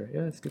character.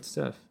 Yeah, it's good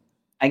stuff.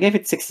 I gave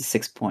it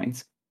 66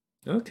 points.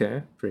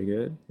 Okay, pretty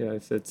good. Yeah, I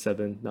said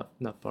 7.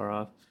 Not far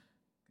off.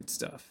 Good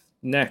stuff.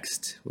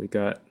 Next, we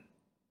got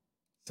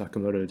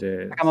Sakamoto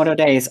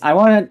Days.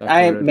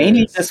 I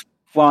mainly just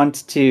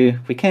want to.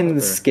 We can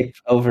skip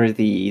over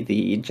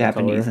the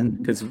Japanese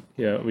because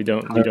we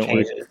don't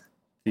like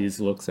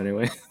these looks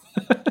anyway.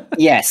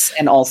 Yes,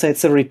 and also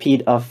it's a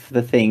repeat of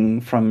the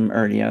thing from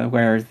earlier,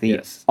 where the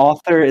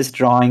author is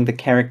drawing the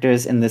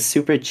characters in this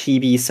super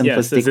chibi,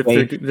 simplistic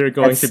way. They're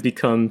going to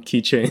become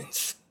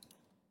keychains.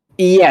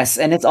 Yes,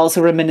 and it's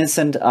also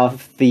reminiscent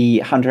of the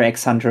Hunter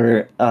x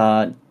Hunter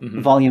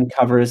volume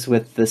covers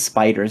with the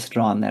spiders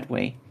drawn that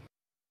way.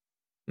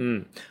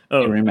 Oh,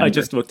 I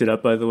just looked it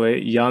up, by the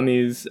way.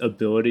 Yami's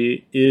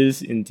ability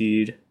is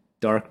indeed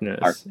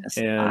darkness.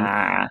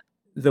 And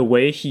the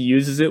way he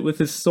uses it with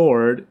his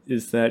sword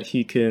is that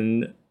he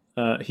can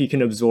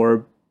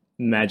absorb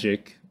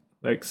magic.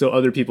 So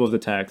other people's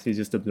attacks, he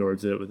just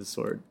absorbs it with his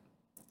sword.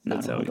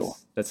 That's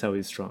how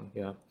he's strong,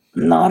 yeah.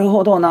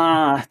 Naruhodo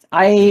na.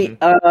 I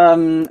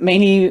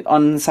mainly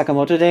on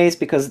Sakamoto days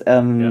because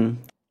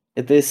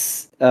Yep.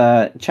 this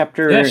Yeah,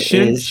 chapter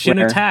Shin is Shin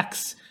where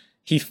attacks.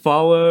 He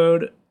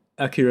followed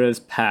Akira's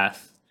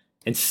path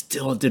and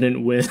still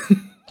didn't win.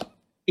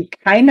 he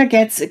kind of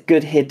gets a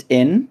good hit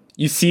in,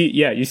 You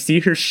see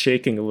her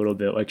shaking a little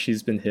bit like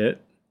she's been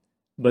hit,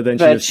 but then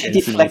she but just she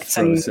instantly deflects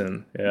him throws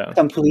him. Yeah.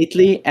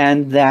 completely,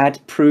 and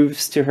that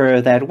proves to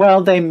her that,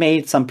 well, they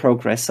made some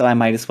progress, so I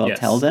might as well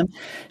tell Yes. them.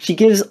 She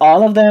gives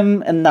all of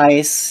them a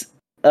nice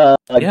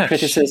Yeah,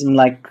 criticism,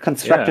 like yeah.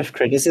 constructive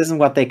criticism,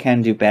 what they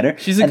can do better,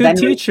 She's a and good then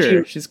she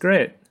teacher. She's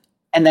great.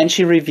 and then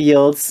she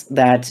reveals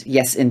that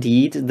yes,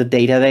 indeed, the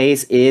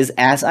database is,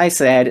 as I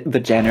said, the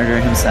janitor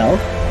himself.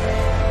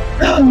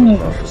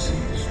 Prophecy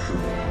is true.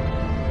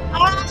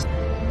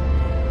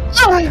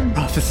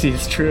 Prophecy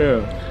is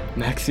true.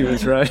 Maxie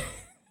was right.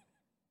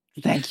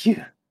 Thank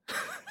you.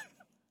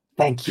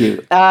 Thank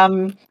you.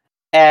 And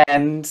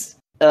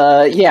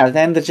yeah,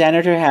 then the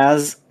janitor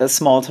has a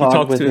small talk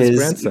talks with to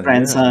his his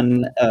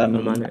grandson,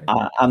 Amane.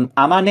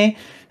 Amane,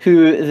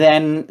 who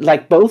then,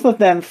 like, both of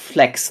them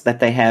flex that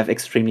they have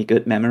extremely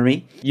good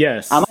memory.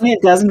 Yes. Amane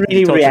doesn't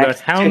He really talks about react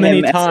how to many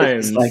him as if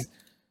he's like, times.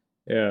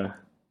 Yeah.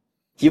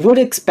 you would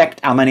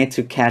expect Amane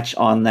to catch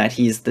on that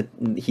he's the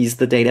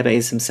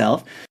database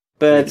himself,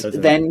 but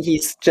doesn't. then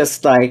he's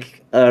just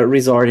like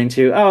resorting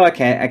to, oh,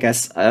 okay, I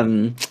guess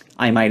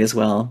I might as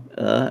well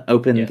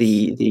open Yes.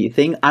 the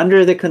thing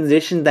under the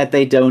condition that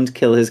they don't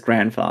kill his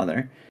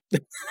grandfather.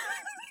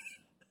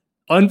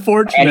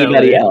 Unfortunately.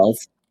 Anybody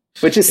else.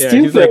 Which is Yeah,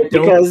 stupid he's like,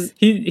 don't. because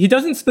He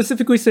doesn't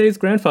specifically say his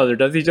grandfather,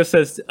 does he? He just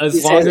says, he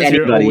as long says as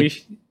you're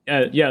anybody.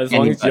 only, yeah, as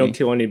long as you don't Anybody.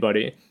 kill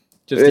anybody,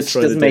 just Which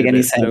destroy the doesn't make any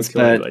database. Don't sense,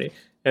 kill but anybody.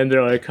 And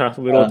they're like, huh,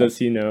 little does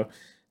he know.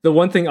 The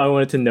one thing I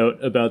wanted to note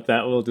about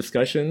that little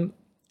discussion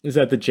is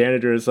that the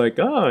janitor is like,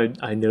 oh,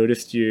 I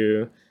noticed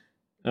you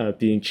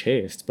being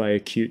chased by a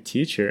cute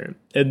teacher,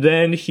 and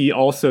then he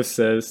also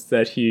says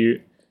that he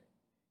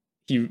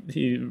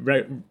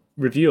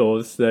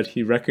reveals that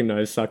he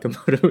recognized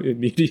Sakamoto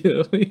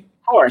immediately.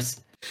 of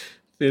course.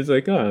 He's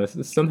like, oh,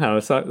 somehow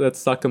that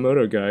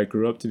Sakamoto guy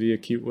grew up to be a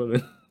cute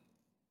woman.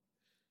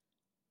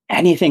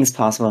 Anything's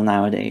possible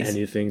nowadays.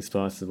 Anything's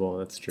possible.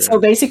 That's true. So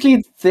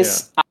basically,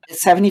 this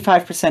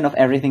 75% of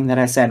everything that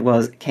I said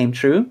came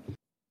true.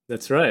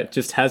 That's right.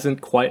 Just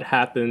hasn't quite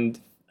happened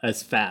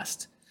as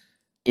fast.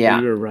 Yeah,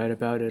 we were right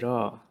about it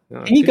all.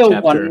 No, can you good go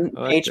chapter. one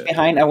page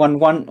behind? I want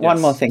one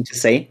more thing to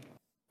say.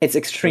 It's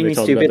extremely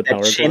talk about stupid the that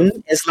power Shin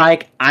glove? is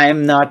like,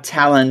 I'm not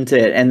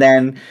talented, and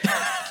then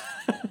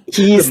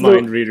he's The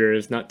mind reader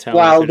is not talented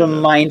while the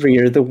enough. mind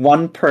reader, the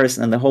one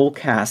person in the whole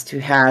cast who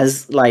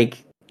has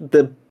like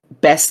the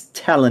best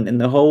talent in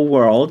the whole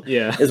world,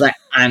 Yeah. is like,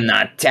 I'm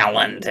not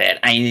talented.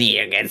 I need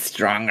to get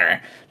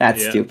stronger.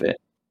 That's stupid.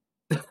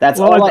 That's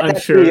Well, all. I'm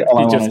That's sure really all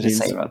he I just wanted to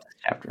say means about this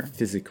chapter.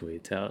 physically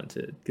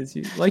talented, because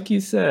like you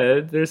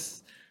said,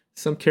 there's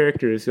some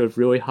characters who have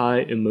really high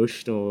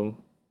emotional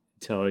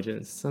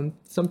intelligence.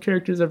 Some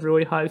characters have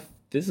really high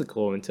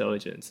physical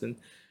intelligence, and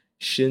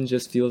Shin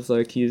just feels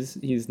like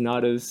he's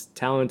not as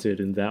talented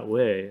in that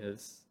way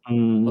as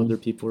other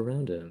people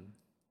around him.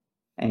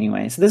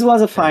 Anyway, so this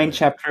was a fine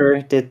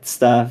chapter. Did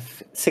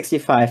stuff.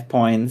 65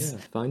 points. Yeah,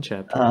 fine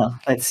chapter.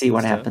 Let's see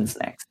what happens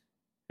next.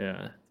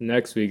 Yeah,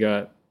 next we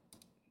got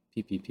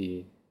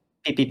PPP.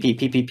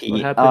 PPP. What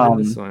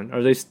happened in this one?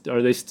 Are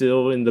they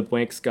still in the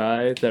blank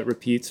sky that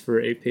repeats for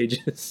 8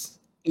 pages?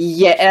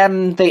 Yeah,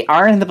 they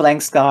are in the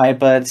blank sky,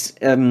 but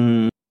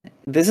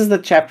this is the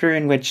chapter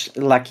in which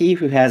Lucky,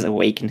 who has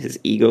awakened his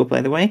ego,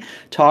 by the way,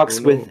 talks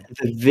with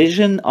the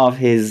vision of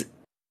his,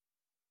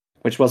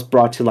 which was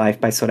brought to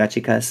life by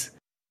Sorachika's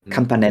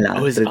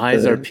Campanella. Oh, his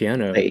eyes are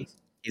pianos.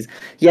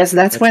 Yes,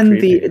 that's when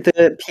creepy.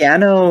 the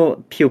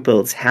piano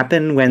pupils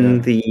happen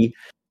when the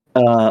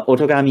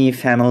Otogami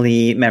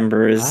family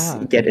members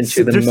get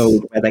into the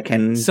mode where they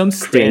can some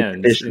create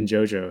stands vision. in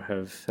JoJo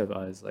have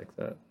eyes like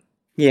that.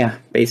 Yeah,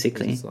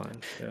 basically.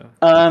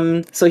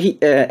 Yeah. So he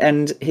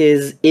and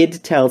his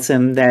id tells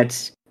him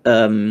that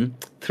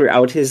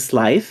throughout his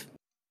life,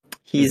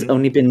 he's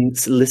only been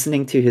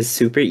listening to his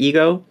super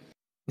ego,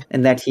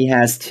 and that he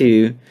has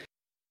to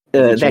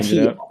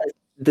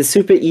the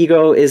super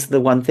ego is the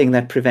one thing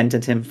that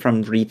prevented him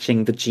from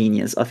reaching the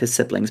genius of his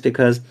siblings,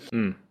 because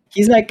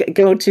he's like,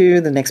 go to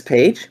the next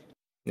page.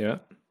 Yeah.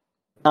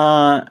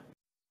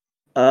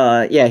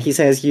 Yeah, he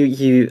says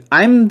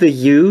I'm the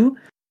you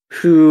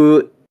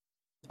who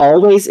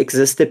always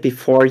existed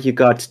before you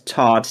got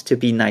taught to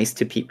be nice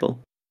to people.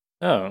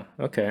 Oh,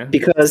 okay.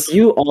 Because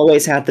you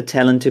always had the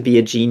talent to be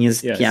a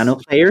genius piano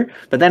player,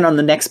 but then on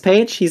the next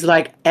page, he's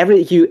like,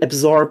 you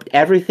absorbed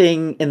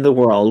everything in the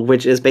world,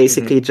 which is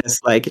basically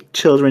just like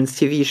children's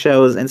TV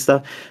shows and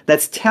stuff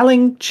that's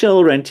telling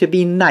children to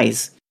be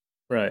nice.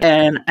 Right.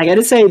 And I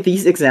gotta say,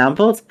 these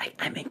examples,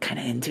 I'm kind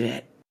of into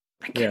it.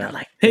 I kind of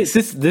like this.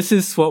 Hey, this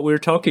is what we were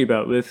talking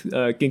about with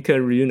Ginka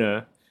and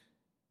Ryuna.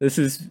 This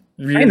is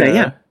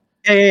Ryuna.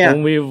 Yeah.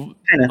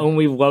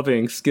 Only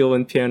loving skill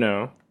in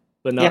piano,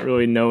 but not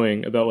really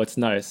knowing about what's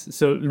nice.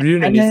 So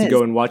Ryuna needs to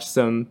go and watch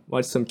some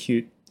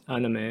cute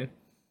anime.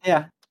 Yeah,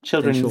 Then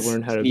she'll children's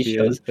learn how to TV be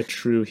shows. a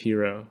true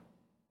hero.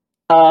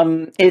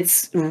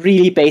 It's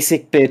really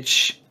basic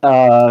bitch,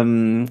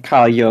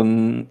 Carl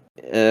Jung,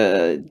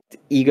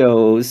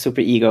 ego,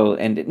 super ego,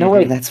 and no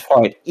wait, that's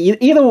Freud.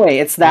 Either way,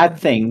 it's that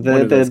thing,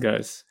 One of those the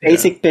guys.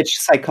 basic bitch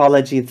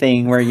psychology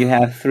thing where you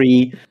have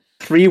three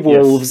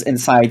wolves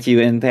inside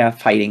you and they are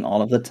fighting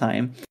all of the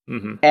time.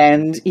 Mm-hmm.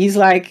 And he's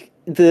like,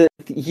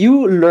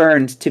 you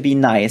learned to be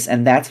nice,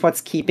 and that's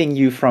what's keeping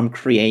you from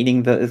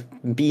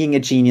being a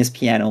genius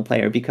piano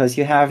player, because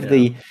you have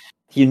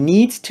you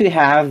need to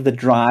have the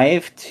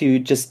drive to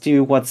just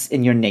do what's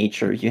in your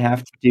nature. You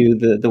have to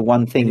do the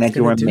one thing that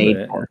you were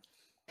made for.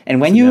 And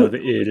when you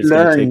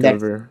learn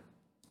that,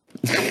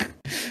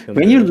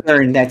 when you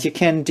learn that you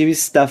can do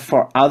stuff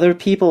for other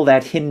people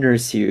that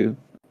hinders you,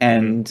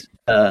 and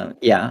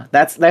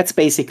that's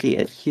basically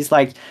it. He's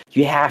like,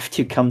 you have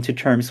to come to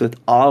terms with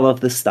all of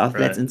the stuff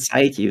that's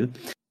inside you.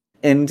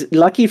 And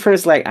Lucky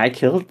first, like, I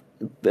killed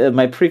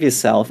my previous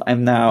self.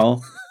 I'm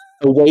now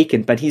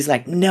awakened, but he's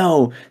like,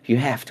 no, you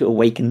have to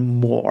awaken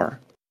more.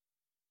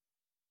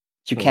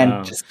 You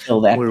can't just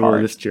kill that part. Where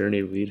will this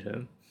journey lead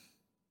him?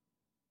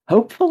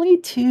 Hopefully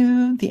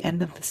to the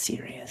end of the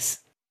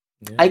series.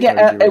 Yeah, I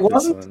get it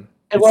wasn't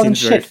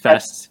seems very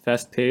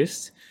fast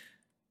paced.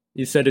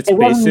 You said it's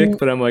basic,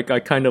 but I'm like, I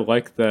kind of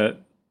like that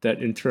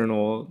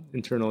internal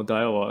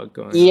dialogue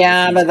going.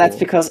 Yeah, but that's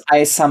because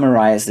I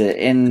summarized it.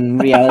 In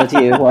reality,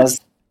 it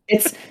was.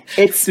 It's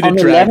Did on it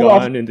the drag level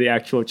on in the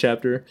actual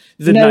chapter?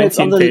 Is it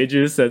 19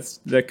 pages?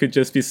 That could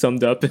just be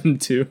summed up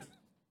into.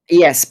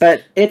 Yes,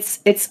 but it's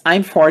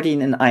I'm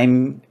 14 and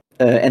I'm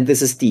and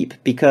this is deep,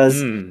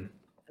 because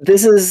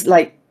this is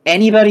like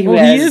anybody who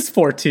he is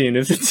 14,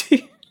 isn't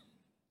he?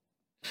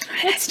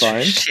 That's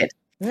fine. Shit.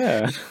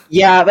 Yeah.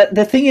 Yeah, but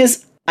the thing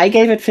is, I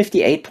gave it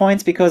 58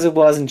 points because it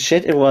wasn't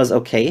shit. It was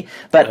okay.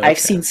 But I've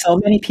seen so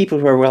many people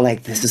who were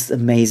like, "This is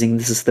amazing.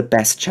 This is the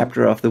best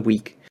chapter of the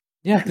week."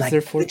 Yeah, because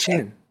they're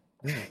 14.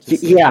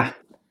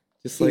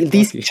 Just like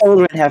these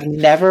children have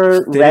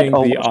never read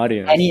or watched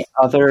any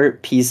other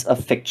piece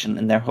of fiction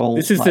in their whole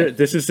life.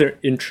 This is their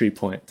entry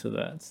point to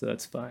that, so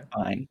that's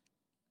fine.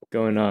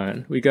 Going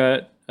on, we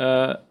got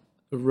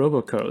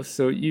Roboco.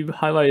 So you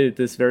highlighted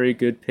this very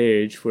good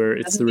page where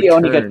it's the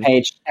return. Only good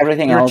page.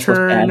 Everything else was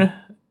bad.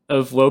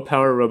 Of low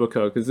power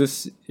Roboco, because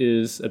this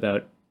is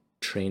about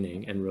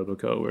training and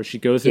Roboco, where she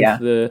goes into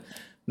the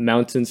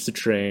mountains to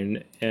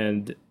train,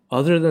 and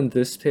other than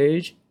this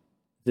page,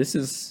 this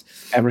is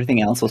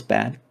everything else was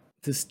bad.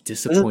 This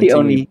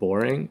disappointingly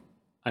boring.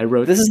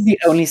 This is the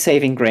only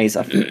saving grace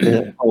of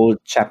the whole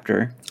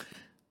chapter.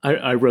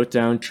 I wrote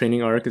down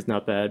training arc is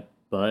not bad,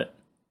 but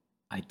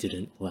I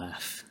didn't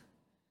laugh.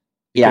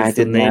 Yeah, I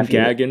didn't laugh. The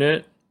main gag in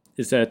it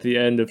is at the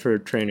end of her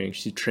training.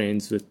 She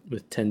trains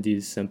with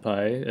Tendi's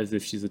senpai as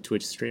if she's a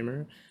Twitch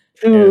streamer.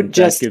 Who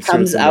just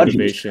comes out of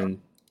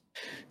motivation.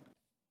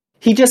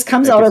 He just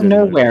comes out of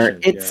nowhere.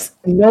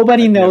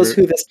 Nobody knows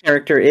who this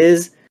character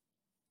is.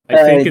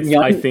 I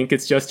think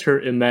it's just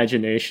her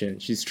imagination.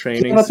 She's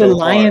training so the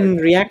lion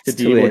hard reacts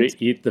to be able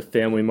to eat the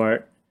Family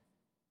Mart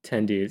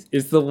tendies.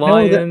 Is the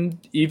lion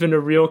even a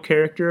real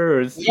character,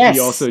 or is he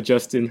also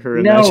just in her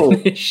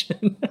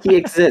imagination? He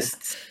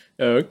exists.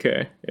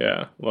 Okay,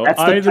 yeah. Well,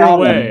 either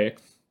way,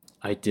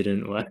 I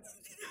didn't laugh.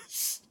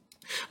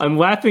 I'm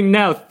laughing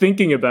now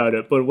thinking about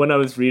it, but when I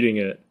was reading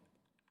it,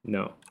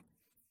 no.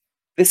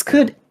 This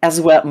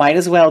might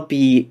as well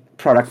be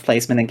product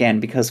placement again,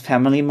 because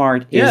Family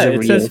Mart is a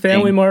real thing. Yeah, it says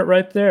Family Mart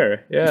right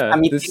there. Yeah,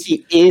 it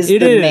is the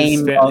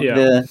name of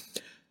the...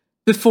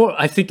 Before,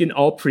 I think in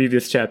all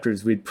previous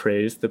chapters we'd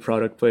praised the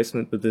product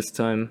placement, but this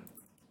time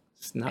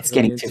it's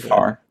getting too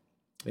far.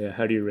 Yeah,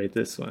 how do you rate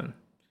this one?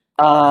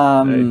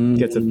 It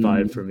gets a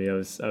 5 for me. I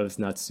was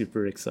not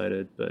super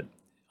excited, but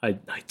I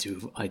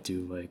do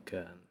like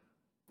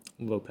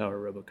low power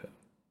Roboco.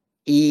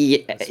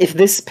 If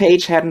this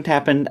page hadn't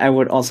happened, I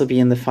would also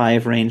be in the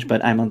 5 range,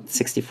 but I'm on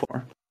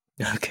 64.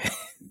 Okay.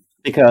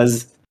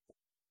 Because,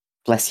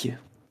 bless you.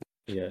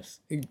 Yes.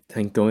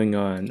 And going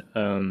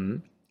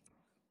on,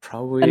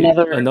 probably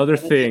another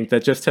thing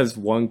that just has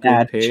one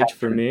good page chapter.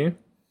 For me.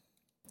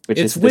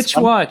 It's Witch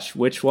Watch,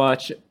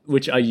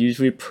 which I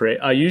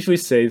usually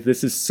say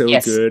this is so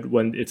good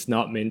when it's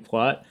not main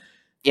plot.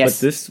 Yes.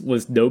 But this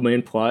was no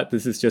main plot.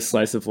 This is just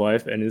slice of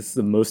life, and it's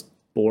the most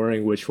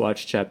boring Witch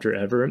Watch chapter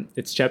ever.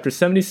 It's chapter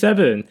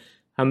 77,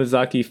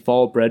 Hamazaki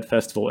Fall Bread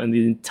Festival, and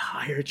the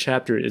entire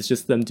chapter is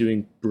just them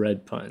doing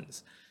bread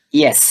puns.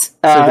 Yes.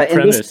 So the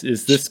premise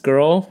is this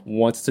girl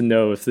wants to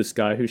know if this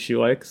guy who she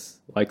likes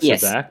her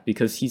back,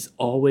 because he's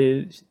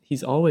always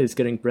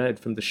getting bread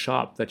from the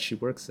shop that she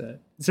works at.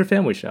 It's her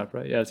family shop,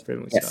 right? Yeah, it's her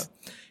family shop.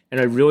 And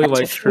I really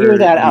liked her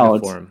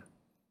uniform.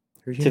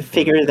 To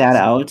figure that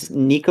out,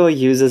 Nico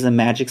uses a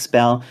magic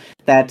spell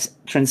that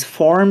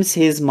transforms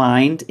his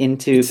mind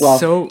into it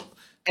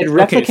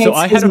replicates so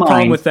I had a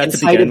problem with that to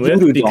begin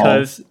with,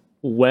 because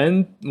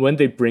when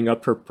they bring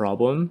up her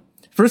problem,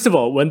 first of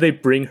all, when they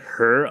bring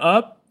her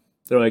up,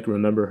 they're like,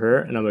 remember her?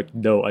 And I'm like,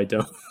 no, I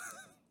don't.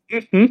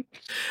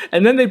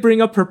 And then they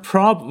bring up her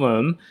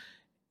problem,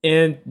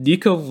 And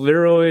Nico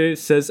literally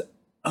says,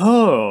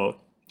 "Oh,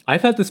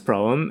 I've had this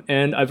problem,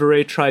 and I've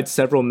already tried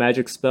several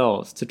magic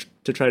spells to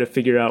try to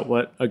figure out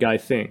what a guy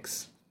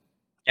thinks."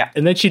 Yeah.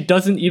 And then she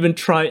doesn't even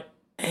try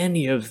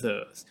any of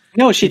those.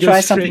 No, she goes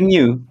tries something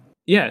new.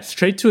 Yeah,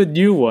 straight to a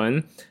new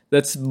one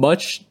that's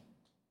much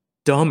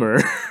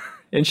dumber,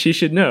 and she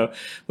should know,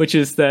 which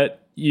is that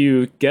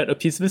you get a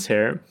piece of his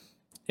hair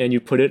and you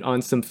put it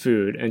on some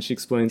food. And she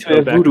explains, To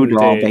a back in voodoo the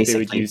doll, day, they would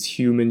basically. use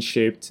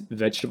human-shaped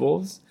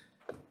vegetables,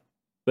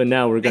 but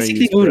now we're going to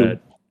Basically use voodoo. bread.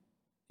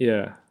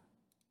 Yeah.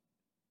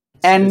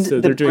 And so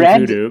the they're doing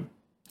bread voodoo,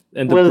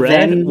 and the will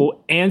bread then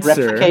will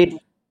answer replicate.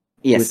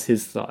 Yes. with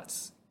his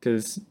thoughts,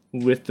 because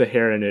with the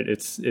hair in it,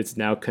 it's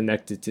now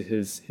connected to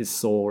his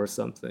soul or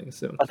something.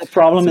 So, But the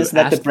problem so is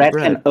that the ask bread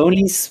can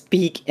only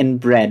speak in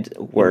bread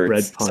words.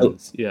 bread So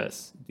puns.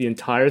 Yes, the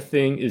entire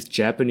thing is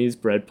Japanese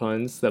bread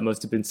puns that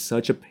must have been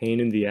such a pain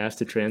in the ass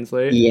to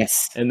translate.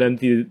 yes. And then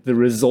the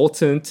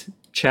resultant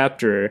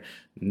chapter,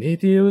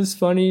 maybe it was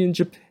funny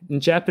in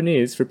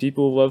Japanese for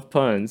people who love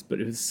puns,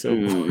 but it was so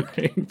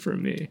boring for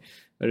me.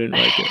 I didn't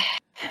like it.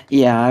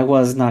 Yeah, it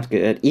was not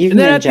good. Even And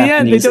then in at Japanese, the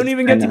end, they don't it's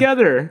even get kinda-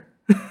 together.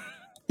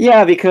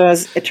 Yeah,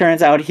 because it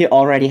turns out he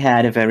already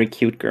had a very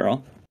cute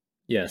girl.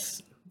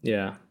 Yes.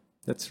 Yeah,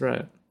 that's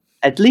right.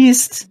 At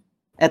least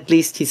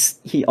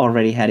he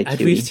already had a At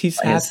cutie least he's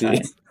by his happy.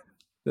 side.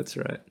 That's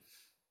right.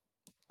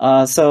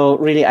 So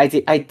really, I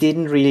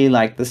didn't really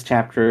like this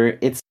chapter.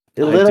 It's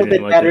a I little didn't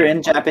bit like better it.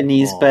 in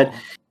Japanese, but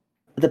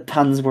the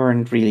puns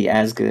weren't really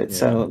as good.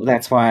 So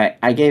that's why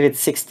I gave it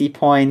 60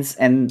 points,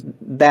 and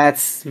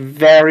that's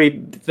very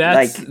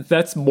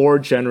that's more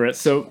generous.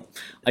 So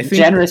I think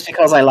generous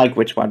because I like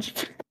Witch Watch.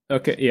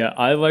 Okay, yeah,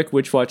 I like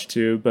Witch Watch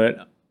too,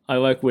 but I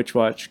like Witch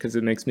Watch because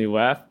it makes me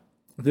laugh.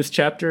 This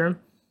chapter,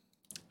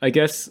 I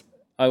guess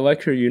I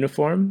like her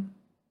uniform.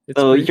 It's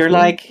So pretty you're cool.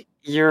 like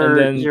And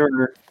then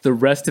you're the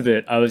rest of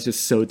it, I was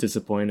just so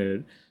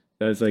disappointed.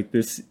 I was like,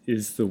 this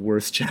is the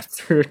worst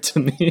chapter to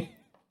me.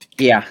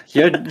 yeah,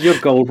 you're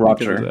Gold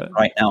Because of Roger that.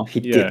 right now. He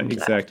Yeah, didn't laugh.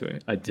 exactly.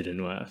 I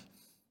didn't laugh.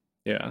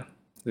 Yeah.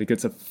 It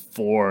gets a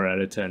 4 out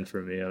of 10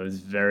 for me. I was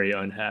very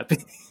unhappy.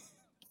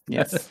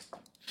 Yes.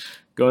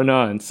 Going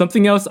on.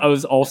 Something else I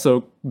was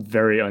also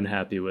very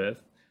unhappy with.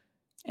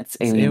 It's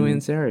It's alien.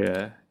 Aliens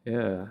area.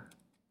 Yeah.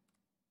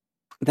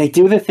 They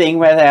do the thing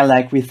where they're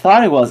like, we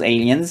thought it was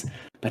aliens,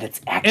 but it's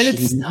And actually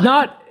it's not.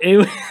 not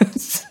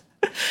aliens.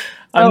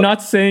 I'm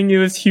not saying it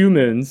was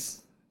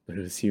humans, but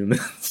it was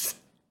humans.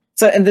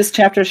 So in this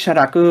chapter,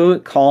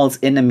 Sharaku calls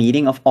in a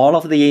meeting of all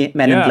of the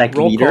Men in Black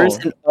roll leaders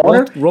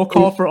call. Roll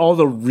call for all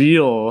the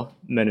real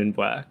Men in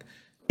Black.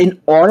 in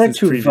order Since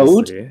to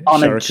vote previously,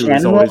 on a Sharaku was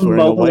general always wearing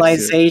a white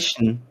suit.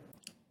 mobilization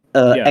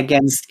Yeah.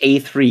 against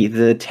A3,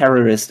 the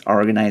terrorist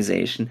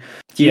organization,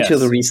 due to Yes.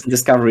 the recent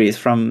discoveries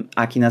from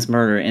Akina's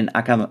murder in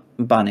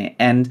Akabane.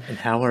 And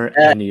how are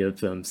any of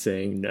them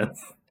saying no?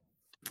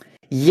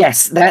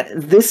 yes,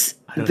 this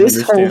don't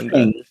whole understand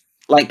thing,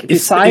 like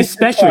besides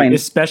the point,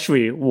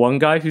 Especially one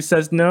guy who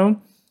says no,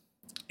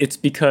 it's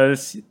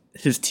because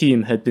his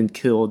team had been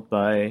killed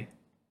by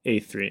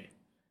A3.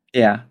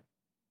 yeah,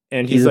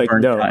 And He's he's a like,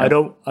 burnt no,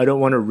 child. I don't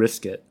want to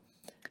risk it.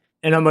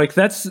 And I'm like,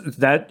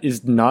 that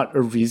is not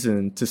a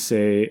reason to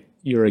say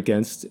you're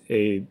against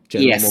a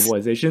general Yes.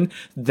 mobilization.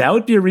 That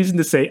would be a reason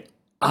to say,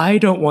 I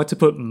don't want to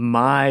put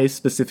my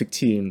specific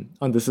team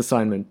on this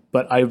assignment,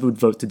 but I would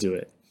vote to do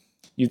it.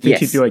 You'd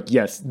think Yes. he'd be like,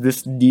 yes,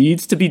 this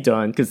needs to be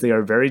done because they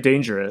are very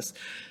dangerous,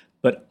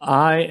 but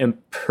I am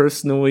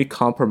personally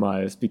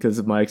compromised because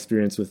of my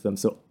experience with them,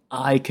 so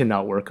I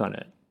cannot work on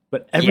it.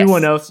 But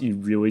everyone Yes. else, you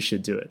really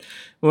should do it.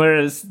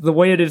 Whereas the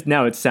way it is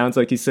now, it sounds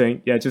like he's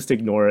saying, yeah, just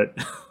ignore it.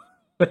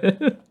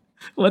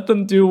 Let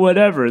them do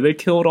whatever. They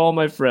killed all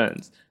my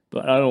friends,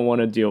 but I don't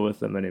want to deal with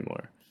them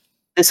anymore.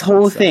 this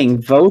whole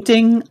thing,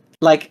 voting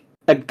like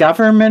a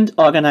government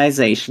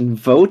organization,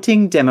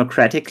 voting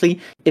democratically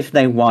if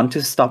they want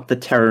to stop the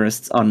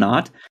terrorists or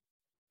not,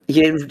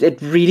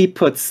 it really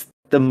puts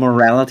the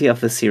morality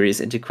of the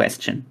series into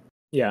question.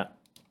 Yeah.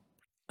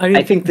 I mean,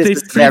 I think this they've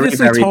is very,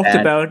 previously very talked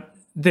bad. about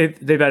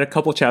they've had a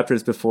couple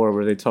chapters before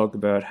where they talk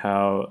about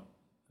how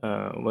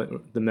what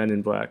the Men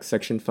in Black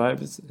Section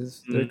 5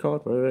 is they're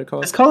called. What are they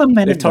called? Let's call them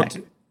Men They've in Black.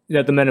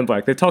 Yeah, the Men in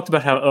Black. They talked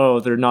about how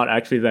they're not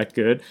actually that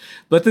good,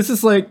 but this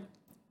is like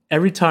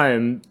every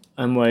time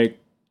I'm like,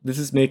 this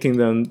is making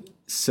them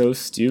so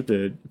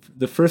stupid.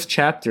 The first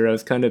chapter, I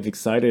was kind of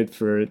excited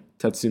for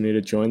Tatsumi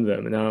to join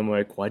them, and now I'm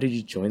like, why did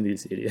you join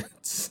these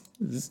idiots?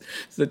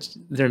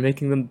 They're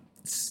making them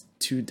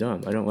too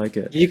dumb. I don't like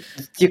it.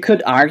 You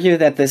could argue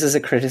that this is a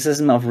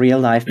criticism of real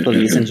life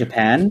police in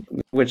Japan,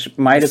 which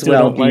might as Still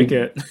well don't be. like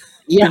it.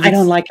 Yeah, I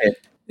don't It's- like it.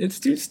 It's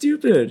too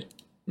stupid.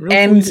 Real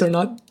And- police are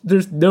not.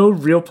 There's no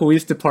real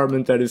police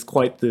department that is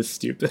quite this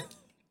stupid.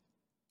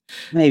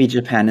 Maybe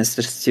Japan is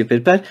just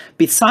stupid, but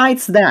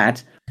besides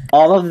that,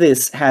 all of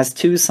this has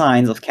two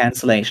signs of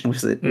cancellation,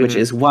 which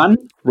is one,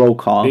 roll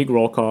call, Big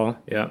roll call.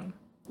 Yeah.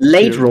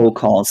 late two. roll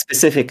call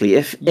specifically.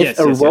 If Yes,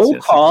 a yes, roll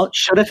yes. call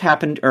should have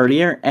happened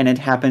earlier and it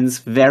happens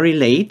very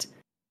late,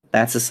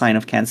 that's a sign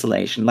of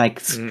cancellation.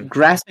 Like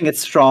grasping at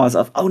straws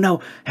of, oh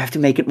no, I have to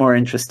make it more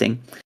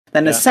interesting.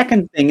 Then the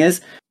second thing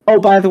is, oh,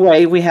 by the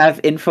way, we have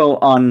info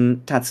on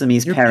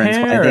Tatsumi's parents,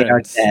 why they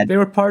are dead. They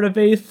were part of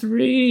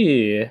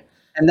A3.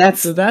 And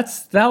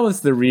that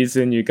was the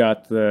reason you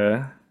got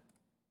the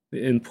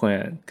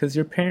implant, because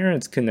your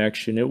parents'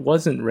 connection. It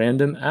wasn't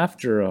random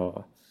after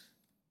all.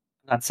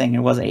 I'm not saying it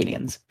was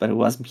aliens, but it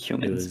was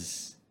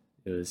humans.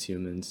 It was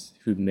humans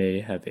who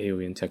may have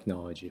alien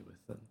technology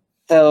with them.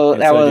 So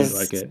that was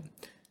like it.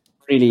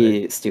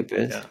 Really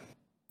stupid. Yeah.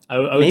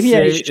 I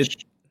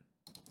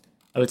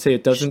would say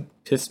it doesn't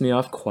piss me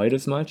off quite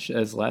as much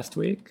as last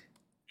week.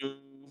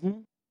 Mm-hmm.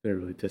 It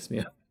really pissed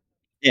me off.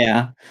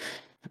 Yeah.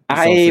 This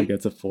also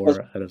gets a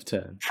 4 out of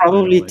 10.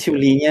 Probably too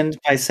lenient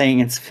by saying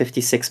it's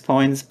 56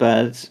 points,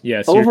 but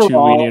yes, overall, you're too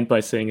lenient by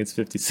saying it's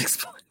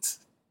 56 points.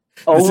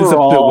 This is a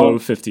below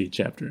 50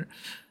 chapter.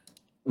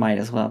 Might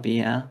as well be,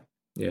 yeah.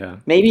 Yeah.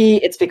 Maybe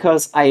it's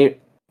because I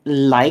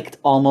liked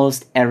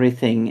almost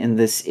everything in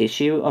this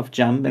issue of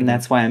Jump, and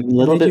that's why I'm a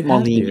little bit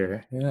more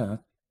lenient. Yeah.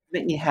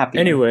 Make me happy.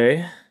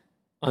 Anyway,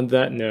 on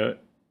that note,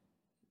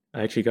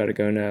 I actually got to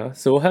go now.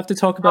 So we'll have to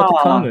talk about the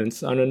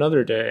comments on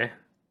another day.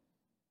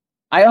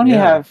 I only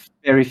have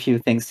very few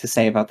things to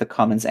say about the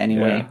comments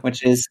anyway,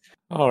 which is...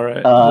 All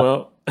right.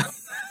 Well,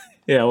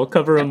 yeah, we'll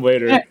cover them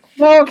later.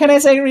 No, can I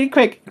say really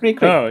quick?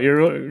 Oh,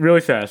 you're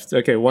really fast.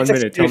 Okay, 1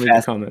 minute. Tell me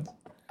the comments.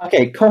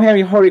 Okay,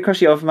 Kohari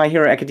Horikoshi of My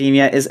Hero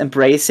Academia is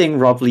embracing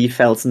Rob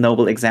Liefeld's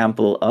noble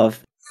example of,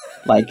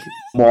 like,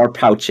 more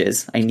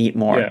pouches. I need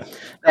more. Yeah.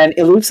 And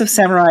Elusive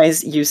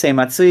Samurai's Yusei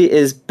Matsui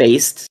is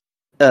based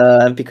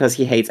because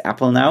he hates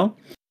Apple now.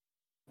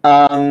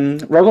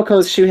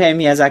 Roboco's Shuhei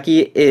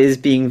Miyazaki is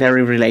being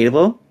very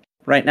relatable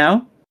right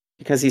now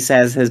because he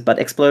says his butt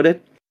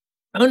exploded.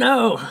 Oh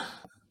no!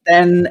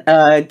 Then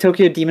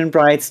Tokyo Demon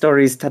Bride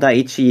Stories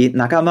Tadaichi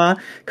Nakama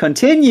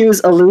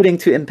continues alluding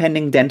to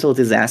impending dental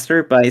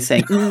disaster by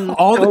saying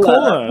all the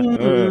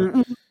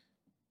cola.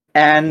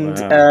 And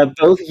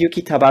both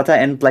Yuki Tabata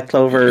and Black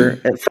Clover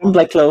from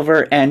Black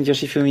Clover and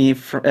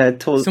Yoshifumi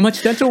told so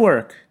much dental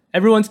work.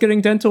 Everyone's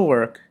getting dental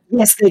work.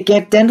 Yes, they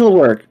get dental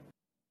work.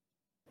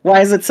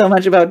 Why is it so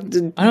much about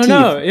I don't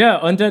know. Yeah,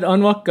 Undead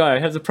Unluck guy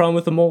has a problem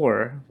with the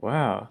molar.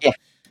 Wow. Yeah.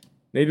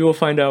 Maybe we'll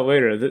find out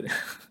later.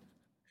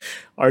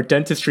 Our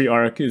dentistry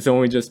arc is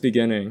only just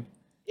beginning.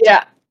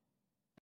 Yeah,